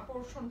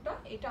পোর্শনটা,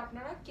 এটা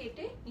আপনারা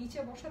কেটে নিচে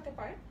বসাতে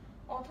পারেন,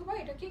 অথবা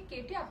এটাকে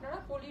কেটে আপনারা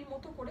কলির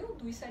মতো করেও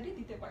দুই সাইডে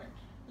দিতে পারেন।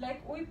 লাইক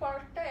ওই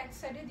পার্টটা এক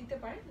সাইডে দিতে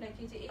পারেন, লাইক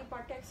এই যে এই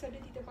পার্টটা এক সাইডে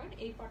দিতে পারেন,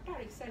 এই পার্টটা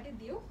আরেক সাইডে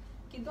দিয়েও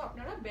কিন্তু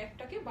আপনারা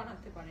ব্যাগটাকে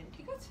বানাতে পারেন।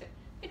 ঠিক আছে,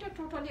 এটা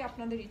টোটালি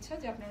আপনাদের ইচ্ছা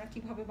যে আপনারা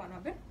কিভাবে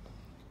বানাবেন।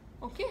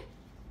 ওকে,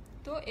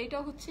 তো এটা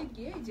হচ্ছে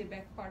গিয়ে এই যে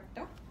ব্যাক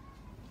পার্টটা।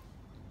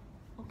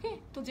 ওকে,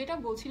 তো যেটা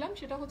বলছিলাম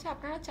সেটা হচ্ছে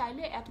আপনারা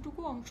চাইলে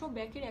এতটুকু অংশ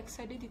ব্যাকের এক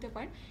সাইডে দিতে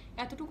পারেন,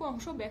 এতটুকু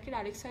অংশ ব্যাকের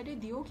আরেক সাইডে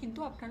দিয়েও কিন্তু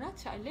আপনারা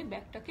চাইলে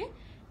ব্যাগটাকে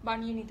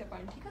বানিয়ে নিতে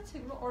পারেন। ঠিক আছে,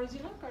 এগুলো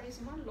অরিজিনাল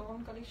কারিজমার লন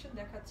কালেকশন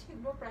দেখাচ্ছি।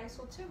 এগুলো প্রাইস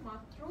হচ্ছে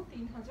মাত্র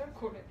 3000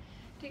 করে।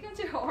 ঠিক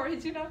আছে,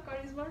 অরিজিনাল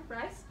কারিজমার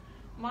প্রাইস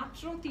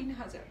মাত্র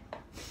 3000।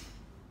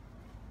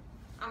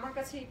 আমার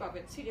কাছেই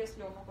পাবেন,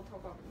 সিরিয়াসলি অন্য কোথাও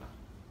পাবেন না,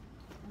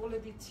 বলে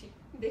দিচ্ছি,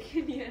 দেখে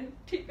নিয়েন।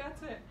 ঠিক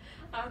আছে,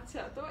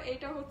 আচ্ছা, তো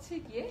এটা হচ্ছে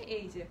গিয়ে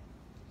এই যে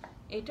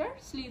এটার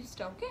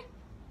স্লিভসটা। ওকে,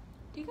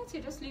 ঠিক আছে,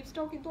 এটা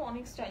স্লিভসটাও কিন্তু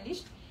অনেক স্টাইলিশ,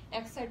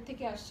 এক সাইড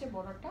থেকে আসছে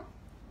বর্ডারটা।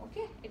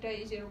 ওকে, এটা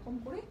এই যে এরকম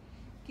করে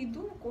কিন্তু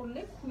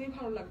করলে খুবই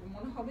ভালো লাগবে,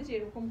 মনে হবে যে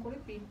এরকম করে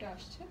প্রিন্টটা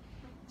আসছে,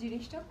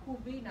 জিনিসটা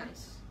খুবই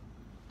নাইস।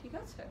 ঠিক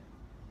আছে,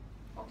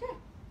 ওকে,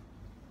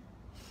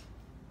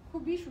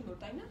 খুবই সুন্দর,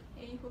 তাই না?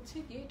 এই হচ্ছে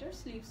কি এটার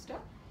স্লিভসটা।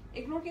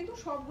 এগুলোর কিন্তু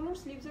সবগুলোর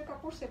স্লিভসের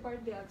কাপড়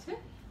সেপারেট দেওয়া আছে,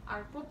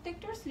 আর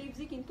প্রত্যেকটার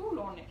স্লিভসই কিন্তু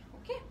লনের।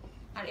 ওকে,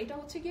 আর এটা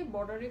হচ্ছে গিয়ে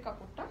বর্ডারের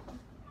কাপড়টা,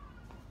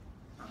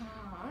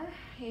 আর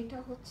এটা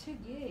হচ্ছে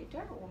গিয়ে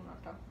এটার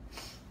ওড়নাটা।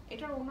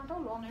 এটার ওড়নাটাও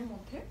লনের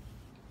মধ্যে।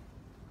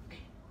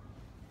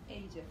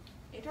 এই যে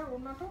এটার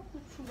ওড়নাটাও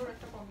খুব সুন্দর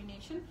একটা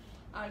কম্বিনেশন,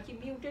 আর কি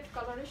মিউটেড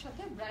কালারের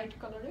সাথে ব্রাইট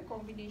কালারের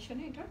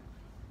কম্বিনেশনে এটার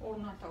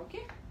ওড়নাটা।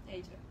 ওকে,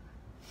 এই যে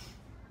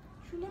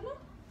সুন্দর না?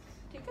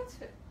 ঠিক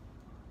আছে,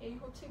 এই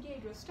হচ্ছে গিয়ে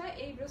এই ড্রেসটা।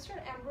 এই ড্রেসটার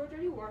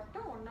এমব্রয়ডারি ওয়ার্কটা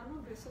অন্যান্য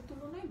ড্রেসের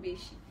তুলনায়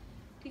বেশি।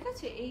 ঠিক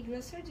আছে, এই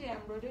ড্রেসের যে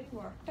এমব্রয়ডারি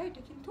ওয়ার্কটা,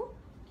 এটা কিন্তু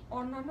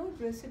অন্যান্য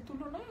ড্রেসের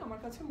তুলনায় আমার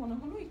কাছে মনে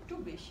হলো একটু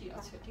বেশি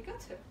আছে। ঠিক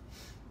আছে,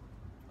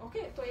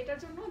 ওকে, তো এটার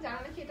জন্য যারা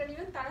নাকি এটা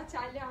নেবেন তারা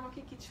চাইলে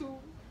আমাকে কিছু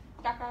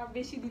টাকা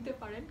বেশি দিতে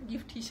পারেন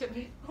গিফট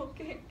হিসেবে।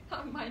 ওকে,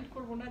 আমি মাইন্ড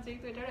করবো না,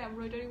 যেহেতু এটার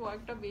এমব্রয়ডারি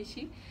ওয়ার্কটা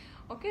বেশি।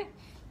 ওকে,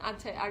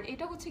 আচ্ছা, আর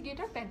এটা হচ্ছে গিয়ে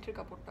এটার প্যান্টের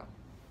কাপড়টা।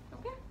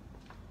 ওকে,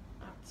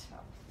 আচ্ছা,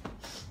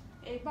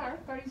 এবার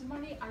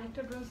কারিজমানি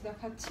আরেকটা ড্রেস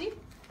দেখাচ্ছি।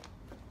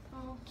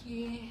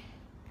 ওকে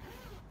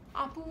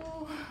আপু,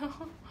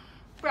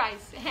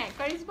 প্রাইস, হ্যাঁ,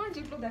 কারিজমার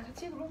যেগুলো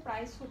দেখাচ্ছি এগুলো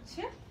প্রাইস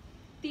হচ্ছে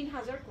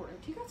 3000 করে।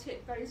 ঠিক আছে,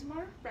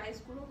 কারিজমার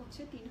প্রাইসগুলো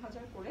হচ্ছে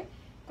 3000 করে।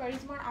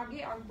 কারিজমার আগে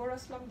আকবর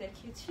আসলাম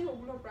দেখিয়েছি,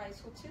 ওগুলোর প্রাইস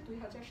হচ্ছে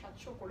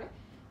 2700 করে।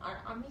 আর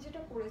আমি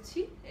যেটা করেছি,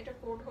 এটা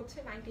কোড হচ্ছে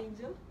নাইট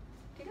এঞ্জেল।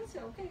 ঠিক আছে,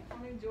 ওকে,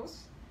 অনেক জোস,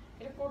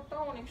 এটা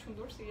কোডটাও অনেক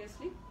সুন্দর,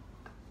 সিরিয়াসলি।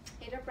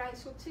 এটা প্রাইস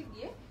হচ্ছে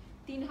গিয়ে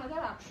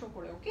 3800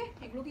 করে। ওকে,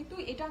 এগুলো কিন্তু,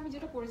 এটা আমি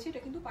যেটা করেছি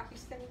এটা কিন্তু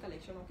পাকিস্তানি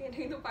কালেকশন। ওকে, এটা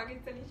কিন্তু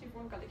পাকিস্তানি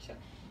শিফন কালেকশন,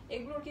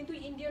 এগুলোর কিন্তু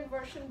ইন্ডিয়ান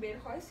ভার্সন বের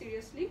হয়,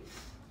 সিরিয়াসলি।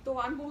 তো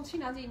আমি বলছি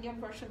না যে ইন্ডিয়ান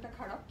ভার্সনটা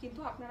খারাপ, কিন্তু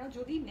আপনারা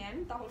যদি নেন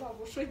তাহলে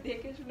অবশ্যই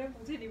দেখে শুনে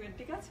বুঝে নেবেন।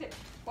 ঠিক আছে,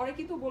 পরে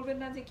কিন্তু বলবেন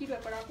না যে কি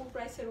ব্যাপার আপু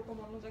প্রাইস এরকম,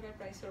 অন্য জায়গায়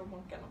প্রাইস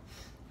এরকম কেন।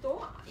 তো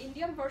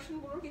ইন্ডিয়ান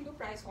ভার্সনগুলোর কিন্তু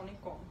প্রাইস অনেক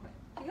কম হয়।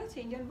 ঠিক আছে,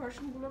 ইন্ডিয়ান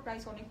ভার্সনগুলোর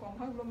প্রাইস অনেক কম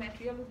হয়, ওগুলো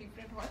ম্যাটেরিয়ালও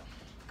ডিফারেন্ট হয়,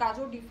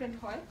 কাজও ডিফারেন্ট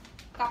হয়,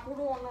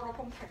 কাপড়ও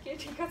অন্যরকম থাকে।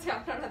 ঠিক আছে,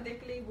 আপনারা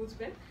দেখলেই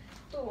বুঝবেন।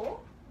 তো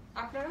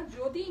আপনারা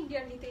যদি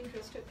ইন্ডিয়ান নিতে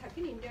ইন্টারেস্টেড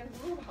থাকেন,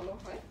 ইন্ডিয়ানগুলো ভালো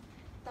হয়,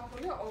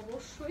 তাহলে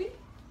অবশ্যই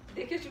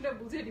দেখে শুনে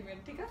বুঝে নেবেন।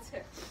 ঠিক আছে,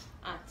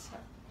 আচ্ছা,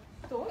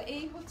 তো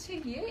এই হচ্ছে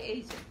গিয়ে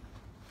এই যে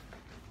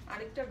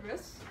আরেকটা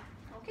ড্রেস।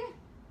 ওকে,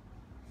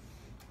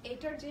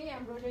 এটার যে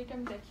এমব্রয়ডারিটা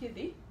আমি দেখিয়ে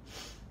দিই,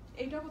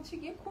 এটা হচ্ছে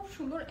গিয়ে খুব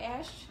সুন্দর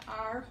অ্যাশ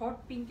আর হট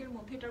পিঙ্কের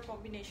মধ্যে এটার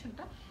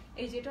কম্বিনেশনটা।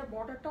 এই যে এটার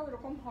বর্ডারটাও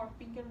এরকম হট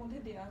পিঙ্কের মধ্যে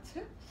দেওয়া আছে।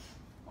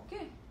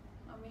 ওকে,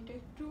 আমি এটা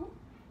একটু,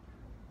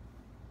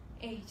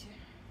 এই যে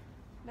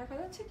দেখা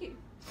যাচ্ছে কি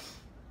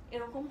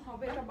এরকম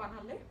হবে এটা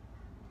বানালে।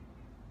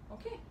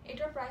 ওকে,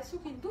 এটার প্রাইসও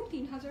কিন্তু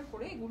 3000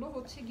 করে। এগুলো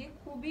হচ্ছে গিয়ে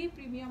খুবই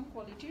প্রিমিয়াম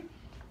কোয়ালিটির,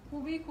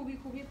 খুবই খুবই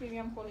খুবই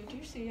প্রিমিয়াম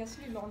কোয়ালিটির,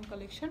 সিরিয়াসলি লন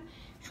কালেকশন।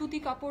 সুতি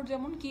কাপড়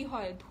যেমন কি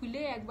হয়,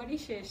 ধুলে একবারই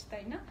শেষ,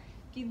 তাই না?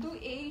 কিন্তু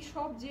এই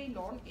সব যেই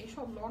লন,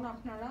 এইসব লন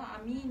আপনারা,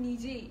 আমি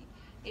নিজেই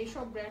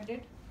এইসব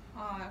ব্র্যান্ডেড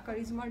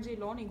কারিজমার যে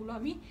লন, এগুলো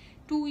আমি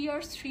 2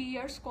 ইয়ার্স 3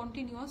 ইয়ার্স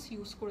কন্টিনিউয়াস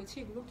ইউজ করেছি,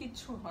 এগুলো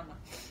কিচ্ছু হয় না,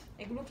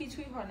 এগুলো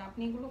কিছুই হয় না।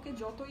 আপনি এগুলোকে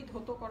যতই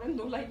ধুতো করেন,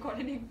 দোলাই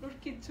করেন, এগুলোর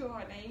কিচ্ছু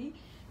হয় না। এই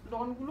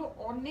লনগুলো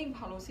অনেক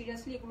ভালো,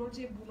 সিরিয়াসলি। এগুলোর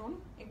যে বুনন,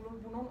 এগুলোর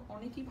বুনন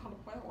অনেকই ভালো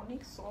হয়,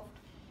 অনেক সফট।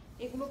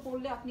 এগুলো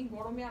পরলে আপনি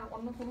গরমে আর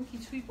অন্য কোনো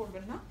কিছুই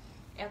পরবেন না,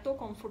 এত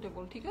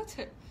কমফোর্টেবল। ঠিক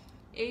আছে,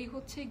 এই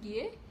হচ্ছে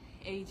গিয়ে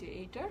এই যে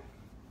এইটার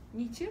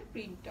নিচের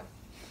প্রিন্টটা।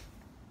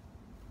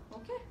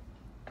 ওকে,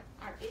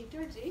 আর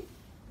এইটার যে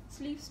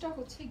স্লিভসটা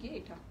হচ্ছে গিয়ে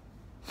এটা।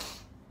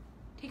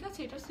 ঠিক আছে,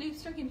 এটার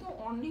স্লিভসটা কিন্তু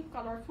অনেক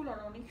কালারফুল আর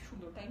অনেক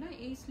সুন্দর, তাই না?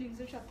 এই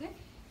স্লিভসের সাথে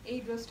এই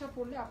ড্রেসটা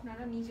পরলে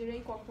আপনারা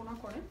নিজেরাই কল্পনা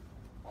করেন,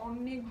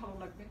 অনেক ভালো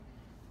লাগবে,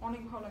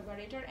 অনেক ভালো লাগবে।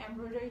 আর এটার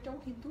এমব্রয়ডারিটাও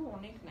কিন্তু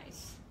অনেক নাইস।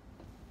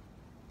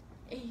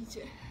 এই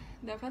যে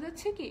দেখা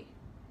যাচ্ছে কি,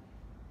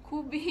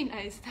 খুবই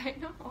নাইস, তাই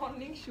না?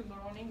 অনেক সুন্দর,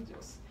 অনেক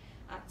জোস।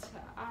 আচ্ছা,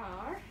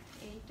 আর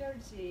এইটার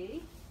যে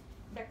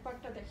ব্যাক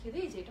পার্টটা দেখিয়ে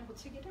দিই, যে এটা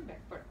হচ্ছে কি এটা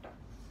ব্যাক পার্টটা,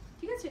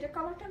 ঠিক আছে। এটা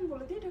কালারটা আমি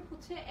বলে দিই, এটা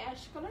হচ্ছে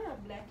অ্যাশ কালার আর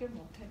ব্ল্যাকের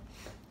মধ্যে,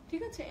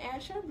 ঠিক আছে।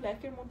 অ্যাশ আর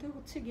ব্ল্যাকের মধ্যে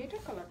হচ্ছে গিয়ে এটা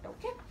কালারটা,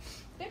 ওকে।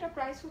 তো এটা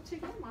প্রাইস হচ্ছে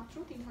গিয়ে মাত্র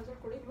 3000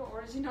 করে। এগুলো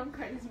অরিজিনাল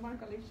কারিজমার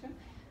কালেকশন,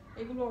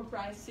 এগুলোর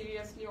প্রাইস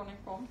সিরিয়াসলি অনেক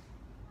কম।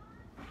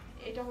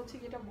 এটা হচ্ছে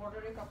কি এটা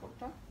বর্ডারের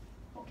কাপড়টা,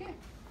 ওকে।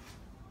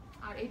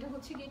 আর এটা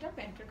হচ্ছে কি এটা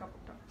প্যান্টের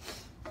কাপড়টা,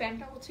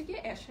 প্যান্টটা হচ্ছে কি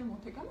অ্যাশের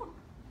মধ্যে, কেমন।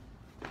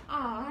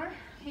 আর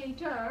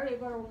এইটার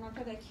এবার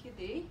ওড়নাটা দেখিয়ে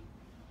দেই,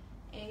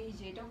 এই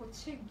যে এটা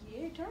হচ্ছে গিয়ে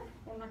এটার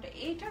ওড়নাটা,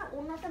 এইটার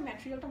ওড়নাটা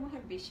ম্যাটেরিয়ালটা মনে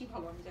হয় বেশি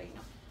ভালো, আমি জানি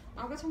না,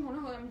 আমার কাছে মনে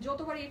হয় আমি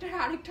যতবার এটার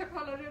আরেকটা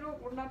কালারেরও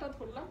ওড়নাটা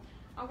ধরলাম,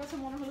 আমার কাছে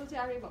মনে হলো যে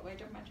আরে বাবা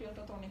এটার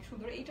ম্যাটেরিয়ালটা তো অনেক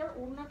সুন্দর, এটার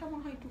ওড়নাটা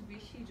মনে হয় একটু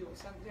বেশি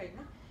জোস, আমি জানি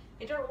না,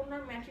 এটার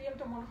ওড়নার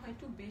ম্যাটেরিয়ালটা মনে হয়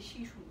একটু বেশি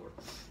সুন্দর।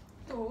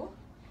 তো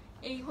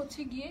এই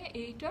হচ্ছে গিয়ে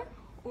এইটার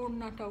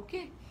ওড়নাটা,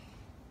 ওকে।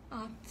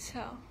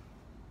 আচ্ছা,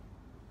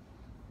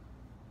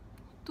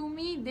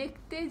 তুমি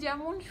দেখতে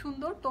যেমন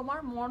সুন্দর তোমার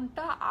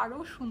মনটা আরো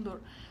সুন্দর,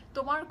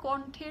 তোমার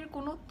কণ্ঠের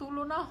কোনো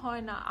তুলনা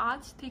হয় না,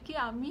 আজ থেকে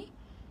আমি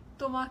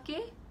তোমাকে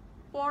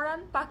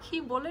পরাণ পাখি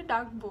বলে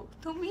ডাকবো,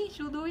 তুমি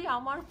শুধুই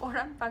আমার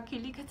পরাণ পাখি,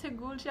 লিখেছে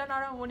গুলশান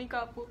আর মনিকা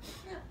আপু।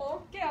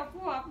 ওকে আপু,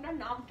 আপনার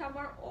নামটা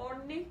আমার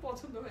অনেক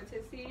পছন্দ হয়েছে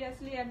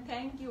সিরিয়াসলি, এন্ড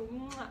থ্যাংক ইউ,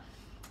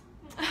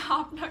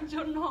 আপনার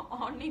জন্য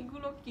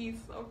অনেকগুলো কিস,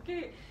 ওকে।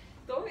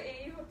 তো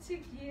এই হচ্ছে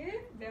গিয়ে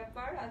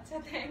ব্যাপার। আচ্ছা,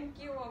 থ্যাংক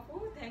ইউ আপু,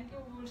 থ্যাংক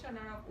ইউ গুলশান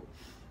আর আপু।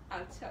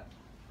 আচ্ছা,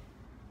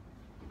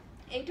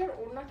 এইটার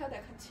ওড়নাটা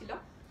দেখাচ্ছিলাম,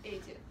 এই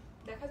যে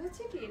দেখা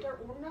যাচ্ছে কি এটার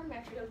ওড়নার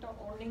ম্যাটেরিয়ালটা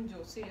অনেক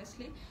জোর,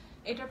 সিরিয়াসলি।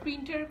 এটা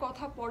প্রিন্টের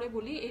কথা পরে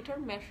বলি, এটার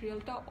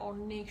ম্যাটেরিয়ালটা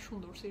অনেক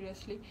সুন্দর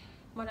সিরিয়াসলি,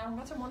 মানে আমার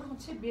কাছে মনে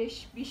হচ্ছে বেশ,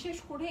 বিশেষ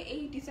করে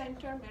এই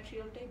ডিজাইনটার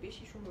ম্যাটেরিয়ালটাই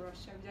বেশি সুন্দর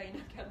আসছে, আমি জানি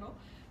না কেন,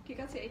 ঠিক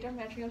আছে। এটার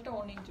ম্যাটেরিয়ালটা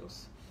অনেক জোস।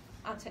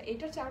 আচ্ছা,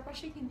 এটার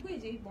চারপাশে কিন্তু এই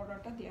যে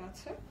বর্ডারটা দেওয়া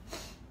আছে,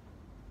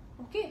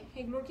 ওকে,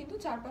 এগুলোর কিন্তু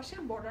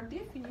চারপাশের বর্ডার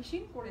দিয়ে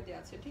ফিনিশিং করে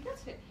দেওয়া আছে, ঠিক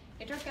আছে।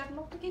 এটার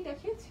ক্যাটালগটা কি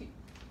দেখিয়েছি?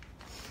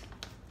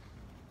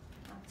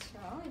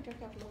 আচ্ছা, এটার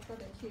ক্যাটালগটা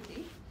দেখিয়ে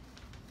দিই,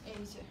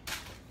 এই যে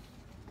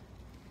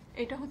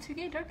এটা হচ্ছে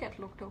কি এটার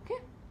ক্যাটালগটা, ওকে,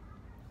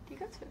 ঠিক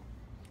আছে।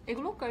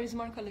 এগুলো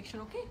কারিজমার কালেকশন,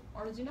 ওকে,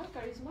 অরিজিনাল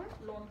কারিজমার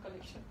লোন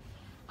কালেকশন।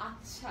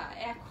 আচ্ছা,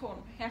 এখন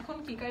এখন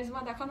কি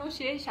কারিজমা দেখানো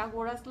শেষ,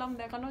 আকবর আসলাম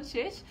দেখানো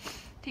শেষ,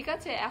 ঠিক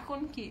আছে। এখন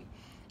কি,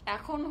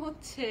 এখন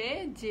হচ্ছে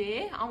যে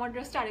আমার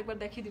ড্রেসটা আরেকবার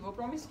দেখিয়ে দিব,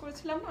 প্রমিস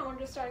করেছিলাম না আমার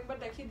ড্রেসটা আরেকবার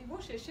দেখিয়ে দিব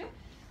শেষে,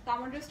 তো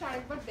আমার ড্রেসটা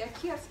আরেকবার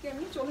দেখি আজকে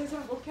আমি চলে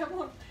যাবো,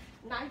 কেমন,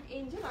 নাইট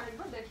এঞ্জেল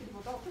আরেকবার দেখিয়ে দিব,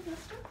 তাও তো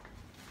ড্রেসটা।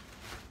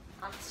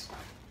 আচ্ছা,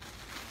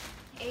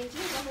 এই যে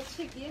এটা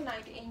হচ্ছে গিয়ে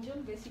নাইট এঞ্জেল,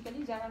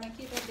 বেসিক্যালি যারা নাকি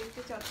এটা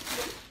দেখতে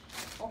চাচ্ছিলেন,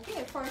 ওকে,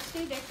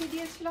 ফার্স্টেই দেখিয়ে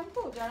দিয়েছিলাম,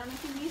 তো যারা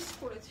নাকি মিস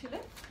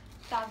করেছিলেন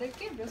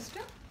তাদেরকে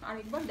ড্রেসটা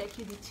আরেকবার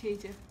দেখিয়ে দিচ্ছি। এই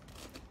যে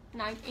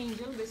নাইট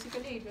এঞ্জেল,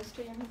 বেসিক্যালি এই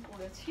ড্রেসটাই আমি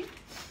পরেছি,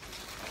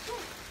 ওকে।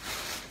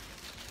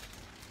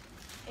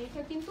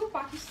 এইটা কিন্তু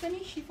পাকিস্তানি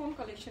শিফন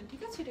কালেকশন,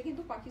 ঠিক আছে, এটা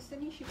কিন্তু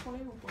পাকিস্তানি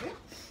শিফনের উপরে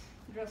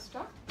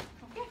ড্রেসটা,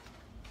 ওকে।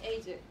 এই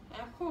যে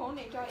এখন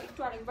এটা একটু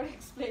আরেকবার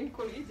এক্সপ্লেইন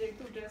করি,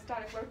 যেহেতু ড্রেসটা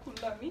আরেকবার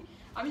খুললাম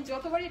আমি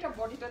যতবারই এটা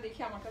বডিটা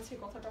দেখি আমার কাছে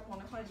কথাটা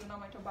মনে হয় যেন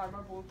আমার এটা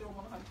বারবার বলতেও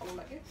মনে হয় ভালো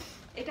লাগে।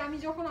 এটা আমি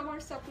যখন আমার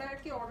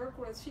সাপ্লায়ারকে অর্ডার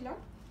করেছিলাম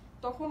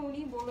তখন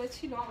উনি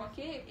বলেছিল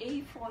আমাকে এই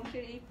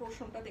ফ্রন্টের এই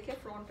পোর্শনটা দেখে,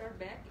 ফ্রন্ট আর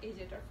ব্যাক, এই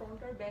যেটা ফ্রন্ট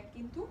আর ব্যাক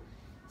কিন্তু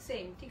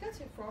সেম, ঠিক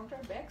আছে, ফ্রন্ট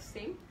আর ব্যাক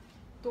সেম।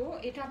 তো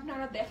এটা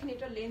আপনারা দেখেন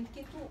এটা লেন্থ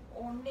কিন্তু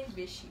অনেক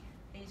বেশি,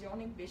 এই যে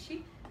অনেক বেশি,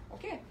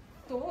 ওকে।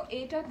 তো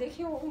এটা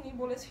দেখে উনি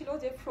বলেছিল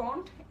যে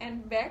ফ্রন্ট এন্ড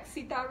ব্যাক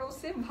সিতারো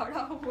সে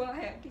ভরা হুয়া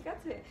হ্যাঁ, ঠিক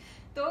আছে।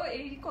 তো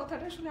এই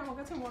কথাটা শুনে আমার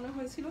কাছে মনে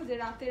হয়েছিল যে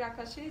রাতের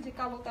আকাশে যে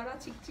কালো তারা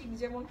চিকচিক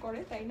যেমন করে,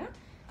 তাই না,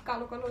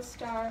 কালো কালো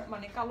স্টার,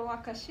 মানে কালো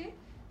আকাশে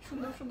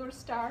সুন্দর সুন্দর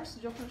স্টার্স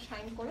যখন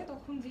শাইন করে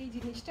তখন যেই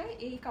জিনিসটা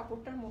এই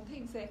কাপড়টার মধ্যে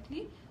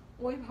এক্স্যাক্টলি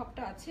ওই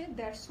ভাবটা আছে,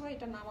 দ্যাটস ওয়াই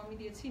এটা নাম আমি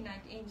দিয়েছি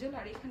নাইট এঞ্জেল।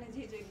 আর এখানে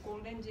যে যে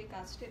গোল্ডেন যে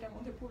কাজটা, এটার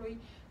মধ্যে পুরোই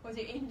ওই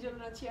যে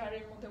এঞ্জেলরা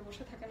চেয়ারের মধ্যে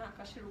বসে থাকে না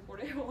আকাশের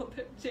উপরে,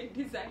 ওদের যে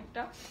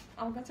ডিজাইনটা,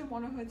 আমার কাছে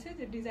মনে হয়েছে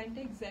যে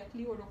ডিজাইনটা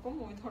এক্স্যাক্টলি ওরকম,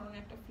 ওই ধরনের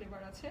একটা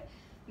ফ্লেভার আছে,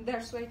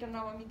 দ্যাটস ওয়াই এটার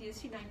নাম আমি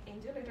দিয়েছি নাইট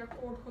এঞ্জেল, এটার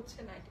কোড হচ্ছে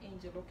নাইট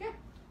এঞ্জেল, ওকে।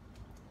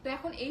 তো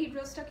এখন এই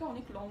ড্রেসটাকে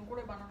অনেক লং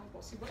করে বানানো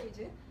পসিবল, এই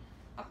যে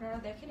আপনারা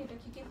দেখেন এটা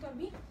কি কিন্তু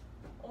আমি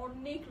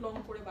অনেক লং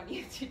করে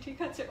বানিয়েছি, ঠিক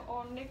আছে,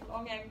 অনেক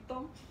লং,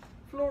 একদম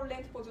ফ্লোর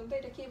লেন্থ পর্যন্ত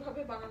এটাকে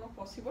এইভাবে বানানো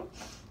পসিবল।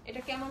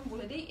 এটা কেমন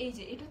বলে দিই, এই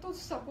যে এটা তো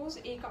সাপোজ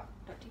এই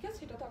কাপড়টা, ঠিক আছে,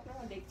 এটা তো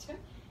আপনারা দেখছেন।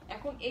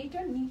 এখন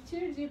এইটার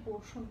নিচের যে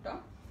পোর্শনটা,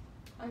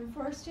 আমি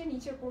ফার্স্টে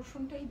নিচের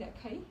পোর্শনটাই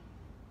দেখাই,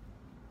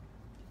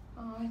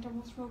 এটা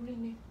মোস্ট প্রবলি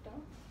নেকটা,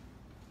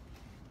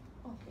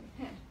 ওকে,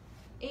 হ্যাঁ,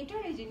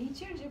 এইটার এই যে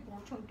নিচের যে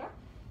পোর্শনটা,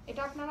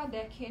 এটা আপনারা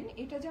দেখেন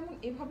এটা যেমন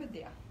এভাবে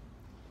দেয়া,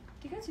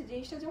 ঠিক আছে,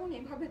 জিনিসটা যেমন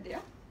এভাবে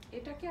দেয়া,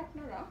 এটাকে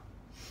আপনারা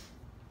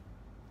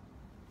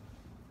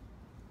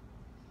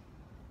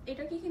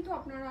এটাকে কিন্তু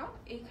আপনারা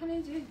এখানে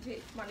যে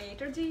মানে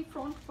এটার যে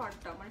ফ্রন্ট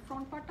পার্টটা, মানে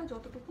ফ্রন্ট পার্টটা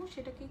যতটুকু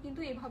সেটাকে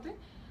কিন্তু এভাবে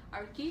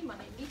আর কি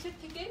মানে নিচের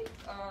থেকে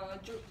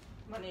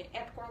মানে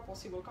অ্যাড করা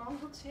পসিবল, কারণ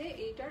হচ্ছে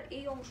এইটার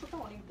এই অংশটা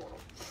অনেক বড়।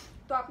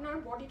 তো আপনার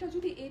বডিটা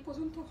যদি এই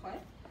পর্যন্ত হয়,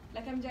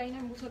 লাইক আমি জানি না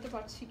বুঝাতে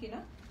পারছি কিনা,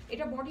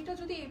 এটা বডিটা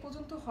যদি এই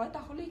পর্যন্ত হয়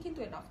তাহলেই কিন্তু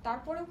এনাফ।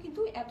 তারপরেও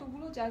কিন্তু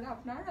এতগুলো জায়গা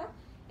আপনারা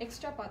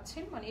এক্সট্রা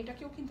পাচ্ছেন, মানে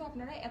এটাকেও কিন্তু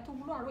আপনারা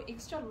এতগুলো আরো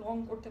এক্সট্রা লং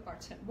করতে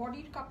পারছেন।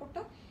 বডির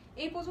কাপড়টা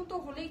এই পর্যন্ত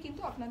হলেই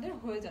কিন্তু আপনাদের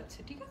হয়ে যাচ্ছে,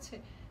 ঠিক আছে?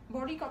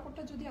 বডি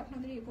কাপড়টা যদি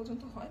আপনাদের এই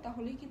পর্যন্ত হয়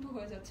তাহলেই কিন্তু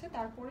হয়ে যাচ্ছে।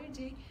 তারপরে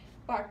যে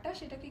পার্টটা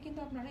সেটাকে কিন্তু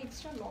আপনারা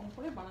এক্সট্রা লং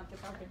করে বানাতে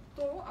পারবেন।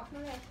 তো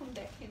আপনারা এখন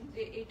দেখেন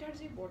যে এটার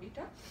যে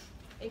বডিটা,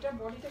 এটার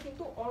বডিটা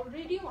কিন্তু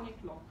অলরেডি অনেক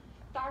লং,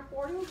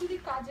 তারপরেও যদি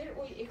কাজের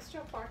ওই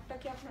এক্সট্রা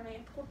পার্টটাকে আপনারা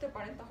অ্যাড করতে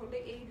পারেন তাহলে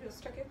এই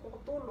ড্রেসটাকে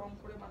কত লং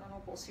করে বানানো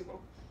পসিবল।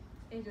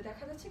 এই যে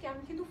দেখা যাচ্ছে কি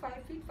আমি কিন্তু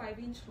 5 ফিট 5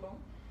 ইঞ্চ লং,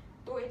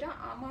 তো এটা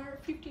আমার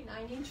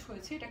 59 ইঞ্চ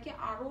হয়েছে, এটাকে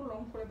আরো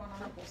লং করে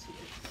বানানো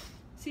পসিবল।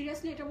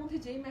 সিরিয়াসলি এটার মধ্যে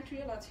যেই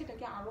ম্যাটেরিয়াল আছে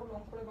এটাকে আরো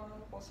লং করে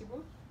বানানো পসিবল।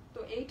 তো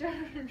এইটার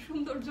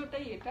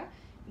সৌন্দর্যটাই এটা,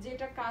 যে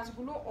এটার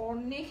কাজগুলো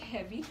অনেক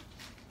হেভি।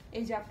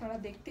 এই যে আপনারা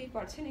দেখতেই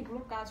পাচ্ছেন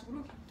এগুলোর কাজগুলো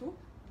কিন্তু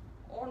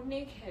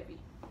অনেক হেভি,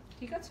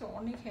 ঠিক আছে?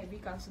 অনেক হেভি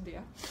কাজ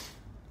দেয়া।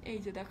 এই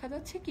যে দেখা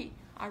যাচ্ছে কি,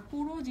 আর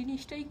পুরো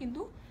জিনিসটাই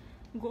কিন্তু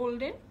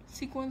গোল্ডেন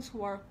সিকোয়েন্স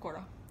ওয়ার্ক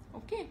করা।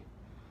 ওকে,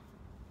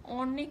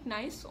 অনেক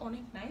নাইস,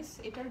 অনেক নাইস।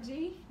 এটার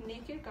যেই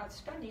নেকের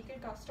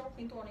কাজটাও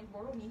কিন্তু অনেক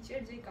বড়,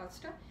 নিচের যে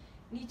কাজটা,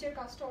 নিচের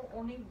কাজটাও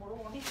অনেক বড়,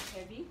 অনেক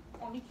হেভি,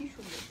 অনেকই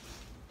সুন্দর,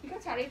 ঠিক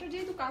আছে? আর এটা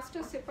যেহেতু কাজটা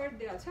সেপারেট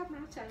দেওয়া আছে,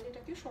 আপনারা চাইলে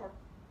এটাকে শর্ট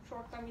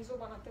কামিজও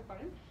বানাতে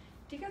পারেন,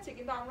 ঠিক আছে?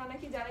 কিন্তু আমরা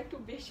নাকি যারা একটু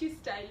বেশি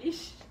স্টাইলিশ,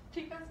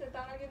 ঠিক আছে,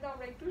 তারা কিন্তু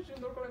আমরা একটু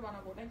সুন্দর করে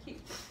বানাবো নাকি,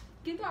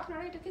 কিন্তু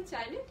আপনারা এটাকে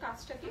চাইলে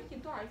কাজটাকে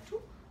কিন্তু আরেকটু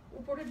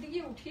উপরের দিকে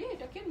উঠিয়ে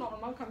এটাকে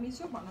নর্মাল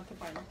কামিজও বানাতে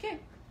পারেন। ওকে,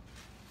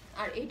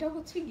 আর এটা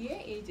হচ্ছে গিয়ে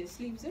এই যে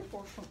স্লিভসের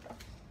পোরশনটা,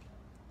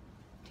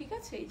 ঠিক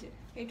আছে? এই যে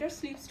এটার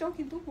স্লিভসটাও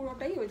কিন্তু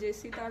পুরোটাই ওই যে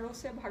সিতারো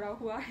সে ভরা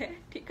হুয়া হ্যাঁ,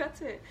 ঠিক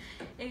আছে?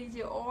 এই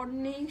যে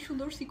অনেক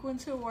সুন্দর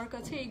সিকোয়েন্সের ওয়ার্ক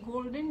আছে। এই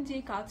গোল্ডেন যে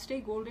কাজটা,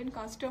 এই গোল্ডেন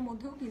কাজটার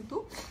মধ্যেও কিন্তু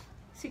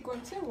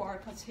সিকোয়েন্সের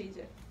ওয়ার্ক আছে, এই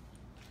যে,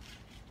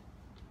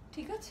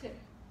 ঠিক আছে?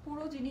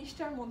 পুরো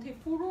জিনিসটার মধ্যে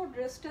পুরো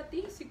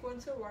ড্রেসটাতেই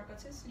সিকোয়েন্সের ওয়ার্ক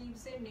আছে,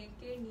 স্লিভসে,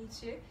 নেকে,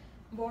 নিচে,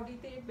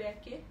 বডিতে,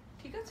 ব্যাকে,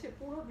 ঠিক আছে?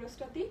 পুরো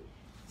ড্রেসটাতেই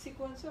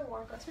সিকোয়েন্সের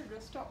ওয়ার্ক আছে।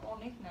 ড্রেসটা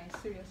অনেক নাইস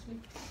সিরিয়াসলি।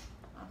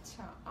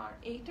 আচ্ছা, আর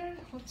এইটার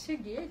হচ্ছে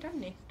গিয়ে এটার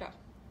নেকটা।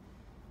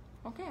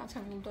 ওকে, আচ্ছা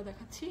আমি উল্টা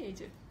দেখাচ্ছি। এই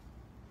যে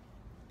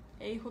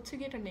এই হচ্ছে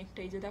গিয়ে এটা নেকটা,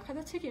 এই যে দেখা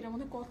যাচ্ছে কি এটার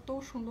মধ্যে কত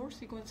সুন্দর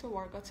সিকোয়েন্সের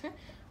ওয়ার্ক আছে।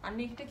 আর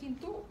নেকটা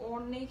কিন্তু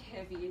অনেক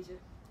হেভি। এই যে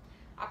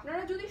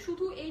আপনারা যদি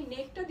শুধু এই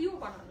নেকটা দিয়েও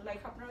বানান,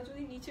 লাইক আপনারা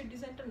যদি নিচের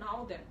ডিজাইনটা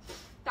নাও দেন,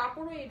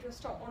 তারপরেও এই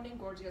ড্রেসটা অনেক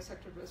গর্জিয়াস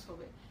একটা ড্রেস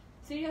হবে।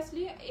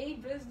 সিরিয়াসলি এই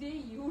ড্রেস দিয়ে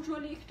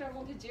ইউজুয়ালি এটার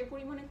মধ্যে যে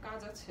পরিমাণে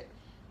কাজ আছে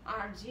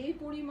আর যে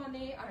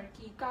পরিমাণে আর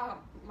কি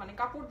মানে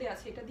কাপড় দেওয়া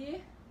আছে, এটা দিয়ে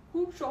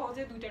খুব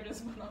সহজে দুইটা ড্রেস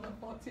বানানো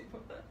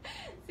পসিবল।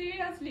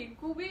 সিরিয়াসলি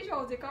খুবই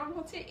সহজে, কারণ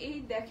হচ্ছে এই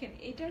দেখেন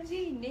এটার যে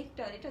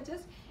নেকটা, এটা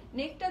জাস্ট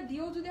নেকটা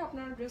দিয়েও যদি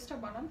আপনারা ড্রেসটা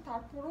বানান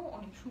তারপরেও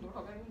অনেক সুন্দর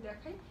হবে। আমি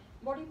দেখাই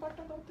বডি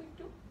পার্টটা দাও তো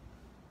একটু।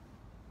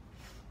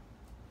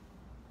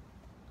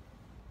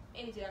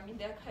 এই যে আমি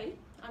দেখাই,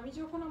 আমি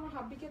যখন আমার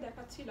হাব্বিকে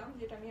দেখাচ্ছিলাম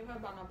যেটা আমি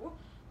এভাবে বানাবো,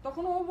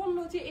 তখন ও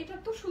বললো যে এটা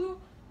তো শুধু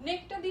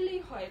নেকটা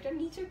দিলেই হয়, এটা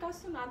নিচের কাজ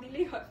তো না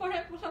দিলেই হয়। পরে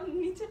বললাম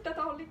নিচেরটা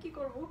তাহলে কি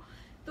করব?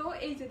 তো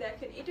এই যে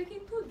দেখেন এটা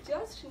কিন্তু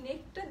জাস্ট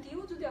নেকটা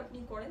দিয়েও যদি আপনি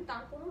করেন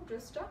তারপরেও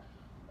ড্রেসটা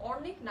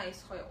অনেক নাইস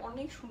হয়,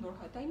 অনেক সুন্দর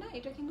হয়, তাই না?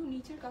 এটা কিন্তু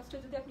নিচের কাজটা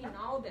যদি আপনি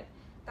নাও দেন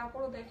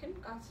তারপরও দেখেন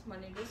কাজ,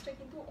 মানে ড্রেসটা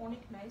কিন্তু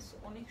অনেক নাইস,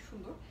 অনেক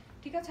সুন্দর,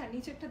 ঠিক আছে? আর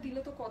নিচেরটা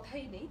দিলে তো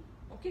কথাই নেই।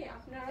 ওকে,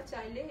 আপনারা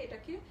চাইলে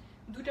এটাকে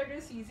দুটা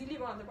ড্রেস ইজিলি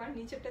বানাতে পারেন,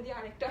 নিচেরটা দিয়ে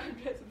আরেকটা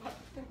ড্রেস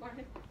বানাতে পারেন,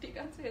 ঠিক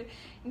আছে?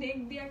 নেক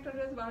দিয়ে একটা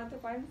ড্রেস বানাতে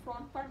পারেন,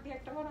 ফ্রন্ট পার্ট দিয়ে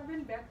একটা বানাবেন,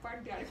 ব্যাক পার্ট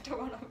দিয়ে আরেকটা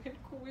বানাবেন,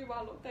 খুবই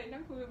ভালো, তাই না?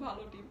 খুবই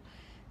ভালো টিপ।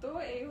 তো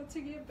এই হচ্ছে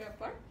গিয়ে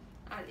ব্যাপার।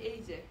 আর এই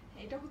যে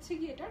এটা হচ্ছে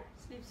গিয়ে এটার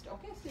স্লিভসটা।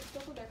 ওকে, স্লিভসটা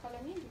তো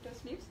দেখালামই, দুটো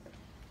স্লিভস।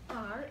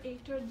 আর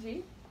এইটার যে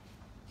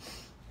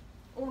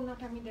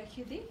ওড়নাটা আমি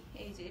দেখিয়ে দিই।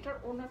 এই যে এটার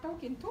ওড়নাটাও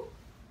কিন্তু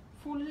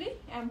ফুললি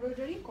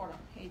এমব্রয়ডারি করা,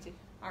 এই যে,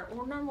 আর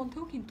ওড়নার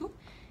মধ্যেও কিন্তু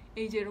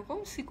এই যে এরকম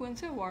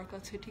সিকোয়েন্সের ওয়ার্ক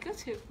আছে, ঠিক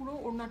আছে? পুরো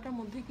ওড়নাটার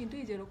মধ্যে কিন্তু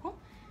এই যে এরকম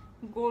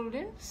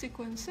গোল্ডেন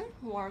সিকোয়েন্সের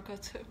ওয়ার্ক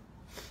আছে।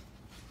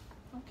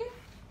 ওকে,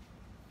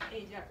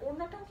 এই যে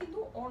ওড়নাটাও কিন্তু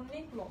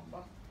অনেক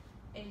লম্বা,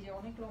 এই যে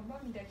অনেক লম্বা,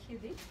 আমি দেখিয়ে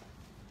দিই।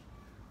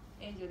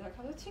 এই যে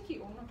দেখা যাচ্ছে কি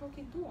ওড়নাটাও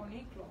কিন্তু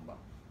অনেক লম্বা।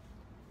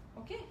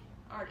 ওকে,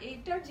 আর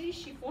এইটার যে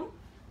শিফন,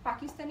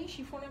 পাকিস্তানি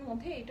শিফনের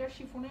মধ্যে এটার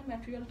শিফনের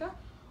ম্যাটেরিয়ালটা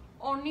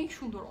অনেক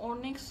সুন্দর,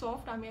 অনেক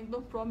সফট। আমি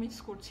একদম প্রমিস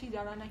করছি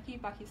যারা নাকি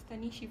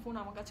পাকিস্তানি শিফন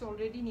আমার কাছে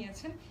অলরেডি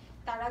নিয়েছেন,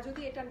 তারা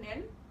যদি এটা নেন,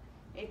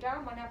 এটা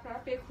মানে আপনারা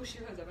পেয়ে খুশি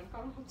হয়ে যাবেন।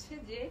 কারণ হচ্ছে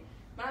যে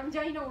মানে আমি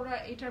জানি না ওরা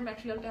এটার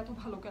ম্যাটেরিয়ালটা এত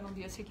ভালো কেন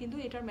দিয়েছে, কিন্তু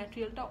এটার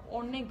ম্যাটেরিয়ালটা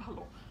অনেক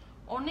ভালো,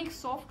 অনেক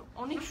সফট,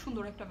 অনেক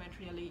সুন্দর একটা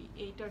ম্যাটেরিয়াল।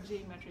 এইটার যে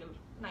ম্যাটেরিয়াল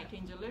নাইট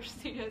এঞ্জেলের,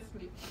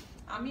 সিরিয়াসলি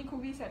আমি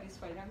খুবই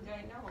স্যাটিসফাইড। আমি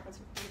জানি না, আমার কাছে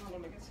খুবই ভালো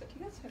লেগেছে,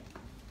 ঠিক আছে?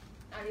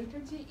 আর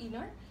এটার যে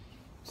ইনার,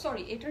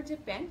 সরি এটার যে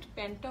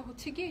প্যান্টটা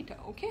হচ্ছে কি এটা।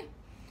 ওকে,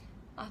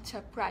 আচ্ছা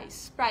প্রাইস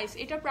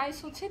এটার প্রাইস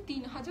হচ্ছে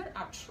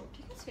 ৩৮০০,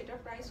 ঠিক আছে? এটার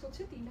প্রাইস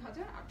হচ্ছে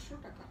 ৩৮০০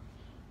 টাকা।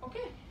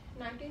 ওকে,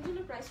 নাইট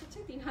এঞ্জেলের প্রাইস হচ্ছে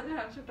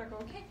 ৩৮০০ টাকা।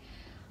 ওকে,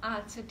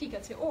 আচ্ছা ঠিক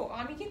আছে। ও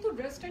আমি কিন্তু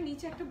ড্রেসটার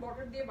নিচে একটা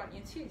বর্ডার দিয়ে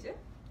বানিয়েছি, এই যে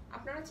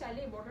আপনারা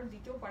চাইলে বর্ডার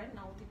দিতেও পারেন,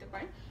 নাও দিতে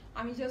পারেন।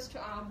 আমি জাস্ট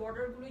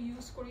বর্ডারগুলো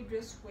ইউজ করি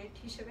ড্রেস ওয়েট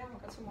হিসেবে, আমার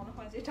কাছে মনে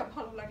হয় যে এটা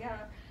ভালো লাগে।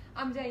 আর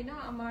আমি জানি না,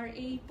 আমার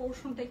এই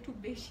পোর্শনটা একটু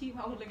বেশি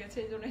ভালো লেগেছে,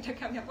 এই জন্য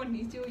এটাকে আমি আবার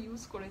নিজেও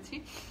ইউজ করেছি।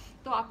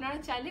 তো আপনারা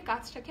চাইলে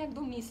কাজটাকে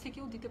একদম নিচ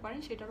থেকেও দিতে পারেন,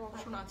 সেটারও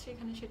অপশন আছে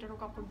এখানে, সেটারও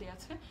কাপড় দেওয়া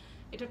আছে।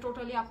 এটা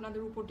টোটালি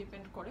আপনাদের উপর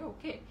ডিপেন্ড করে,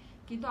 ওকে।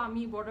 কিন্তু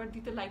আমি বর্ডার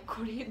দিতে লাইক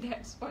করি,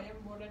 দ্যাটস ওয়াই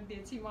আমি বর্ডার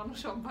দিয়েছি। মানুষ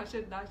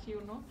অভ্যাসের দাস, ইউ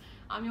নো।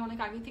 আমি অনেক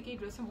আগে থেকে এই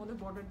ড্রেসের মধ্যে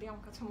বর্ডার দিই,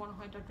 আমার কাছে মনে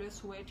হয় এটা ড্রেস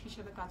ওয়েট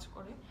হিসেবে কাজ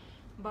করে,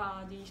 বা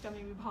জিনিসটা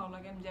মেবি ভালো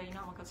লাগে, আমি জানি না,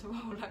 আমার কাছে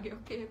ভালো লাগে,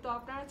 ওকে। তো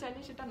আপনারা চাইলে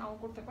সেটা নাও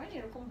করতে পারেন,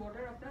 এরকম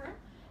বর্ডার আপনারা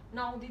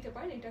নাও দিতে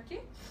পারেন। এটাকে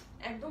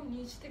একদম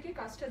নিচ থেকে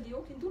কাজটা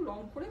দিয়েও কিন্তু লং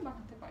করে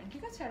বানাতে পারেন,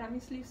 ঠিক আছে। আর আমি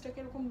স্লিভসটাকে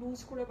এরকম লুজ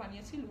করে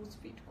বানিয়েছি, লুজ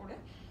ফিট করে।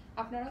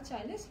 আপনারা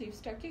চাইলে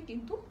স্লিভসটাকে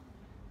কিন্তু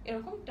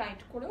এরকম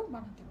টাইট করেও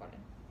বানাতে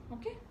পারেন,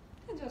 ওকে।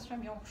 জাস্ট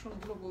আমি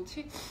অপশনগুলো বলছি,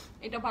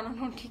 এটা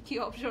বানানোর ঠিক কি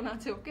অপশন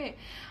আছে, ওকে।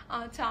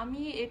 আচ্ছা,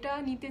 আমি এটা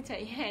নিতে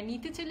চাই। হ্যাঁ,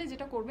 নিতে চাইলে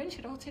যেটা করবেন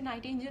সেটা হচ্ছে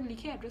নাইট এঞ্জেল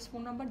লিখে অ্যাড্রেস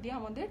ফোন নাম্বার দিয়ে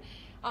আমাদের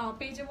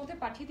পেজের মধ্যে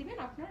পাঠিয়ে দিবেন,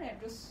 আপনার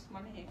অ্যাড্রেস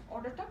মানে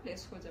অর্ডারটা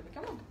প্লেস হয়ে যাবে,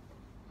 কেমন?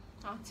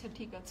 আচ্ছা,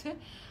 ঠিক আছে।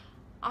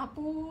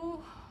 আপু,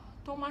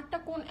 তোমারটা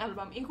কোন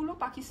অ্যালবাম? এগুলো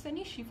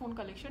পাকিস্তানি শিফন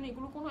কালেকশন,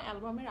 এগুলো কোনো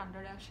অ্যালবামের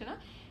আন্ডারে আসে না,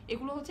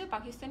 এগুলো হচ্ছে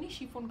পাকিস্তানি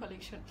শিফন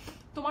কালেকশন।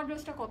 তোমার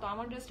ড্রেসটা কত?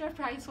 আমার ড্রেসটার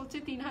প্রাইস হচ্ছে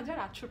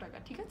 3800 টাকা,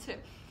 ঠিক আছে।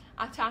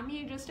 আচ্ছা, আমি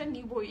এই ড্রেসটা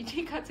নিবই,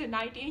 ঠিক আছে।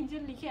 নাইট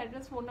এঞ্জেল লিখে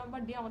অ্যাড্রেস ফোন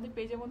নাম্বার দিয়ে আমাদের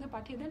পেজের মধ্যে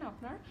পাঠিয়ে দেন,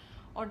 আপনার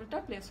অর্ডারটা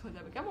প্লেস হয়ে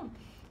যাবে, কেমন?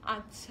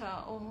 আচ্ছা,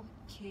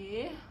 ওকে।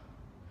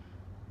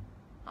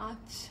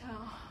 আচ্ছা,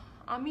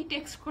 আমি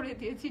টেক্সট করে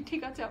দিয়েছি,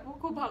 ঠিক আছে আপু,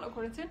 খুব ভালো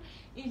করেছেন।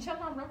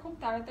 ইনশাল্লাহ আমরা খুব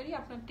তাড়াতাড়ি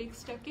আপনার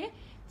টেক্সটটাকে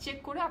চেক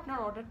করে আপনার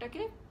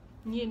অর্ডারটাকে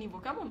নিয়ে নিব,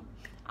 কেমন?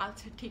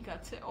 আচ্ছা, ঠিক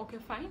আছে, ওকে,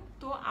 ফাইন।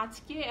 তো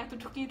আজকে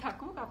এতটুকুই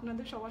থাকুক।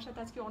 আপনাদের সবার সাথে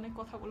আজকে অনেক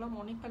কথা বললাম,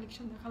 অনেক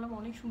কালেকশন দেখালাম,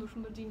 অনেক সুন্দর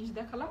সুন্দর জিনিস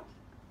দেখালাম।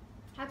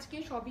 আজকে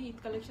সবই ঈদ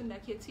কালেকশন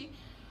দেখিয়েছি,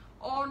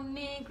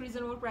 অনেক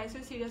রিজনেবল প্রাইসে।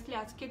 সিরিয়াসলি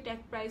আজকে ট্যাগ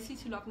প্রাইসই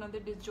ছিল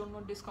আপনাদের জন্য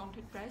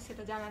ডিসকাউন্টেড প্রাইস।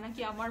 এটা যারা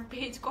নাকি আমার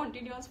পেজ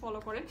কন্টিনিউয়াস ফলো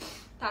করেন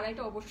তারা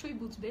এটা অবশ্যই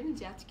বুঝবেন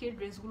যে আজকের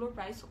ড্রেসগুলোর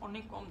প্রাইস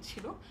অনেক কম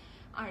ছিল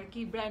আর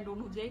কি, ব্র্যান্ড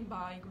অনুযায়ী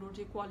বা এগুলোর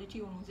যে কোয়ালিটি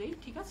অনুযায়ী,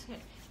 ঠিক আছে।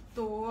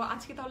 তো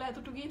আজকে তাহলে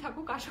এতটুকুই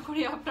থাকুক। আশা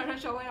করি আপনারা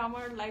সবাই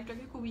আমার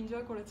লাইফটাকে খুব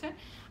এনজয় করেছেন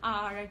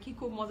আর কি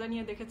খুব মজা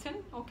নিয়ে দেখেছেন,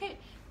 ওকে।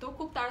 তো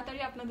খুব তাড়াতাড়ি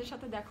আপনাদের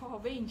সাথে দেখা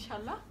হবে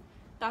ইনশাল্লাহ।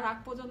 তার আগ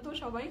পর্যন্ত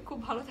সবাই খুব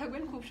ভালো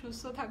থাকবেন, খুব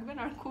সুস্থ থাকবেন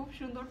আর খুব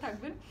সুন্দর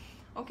থাকবেন,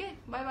 ওকে।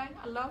 বাই বাই,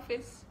 আল্লাহ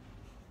হাফেজ।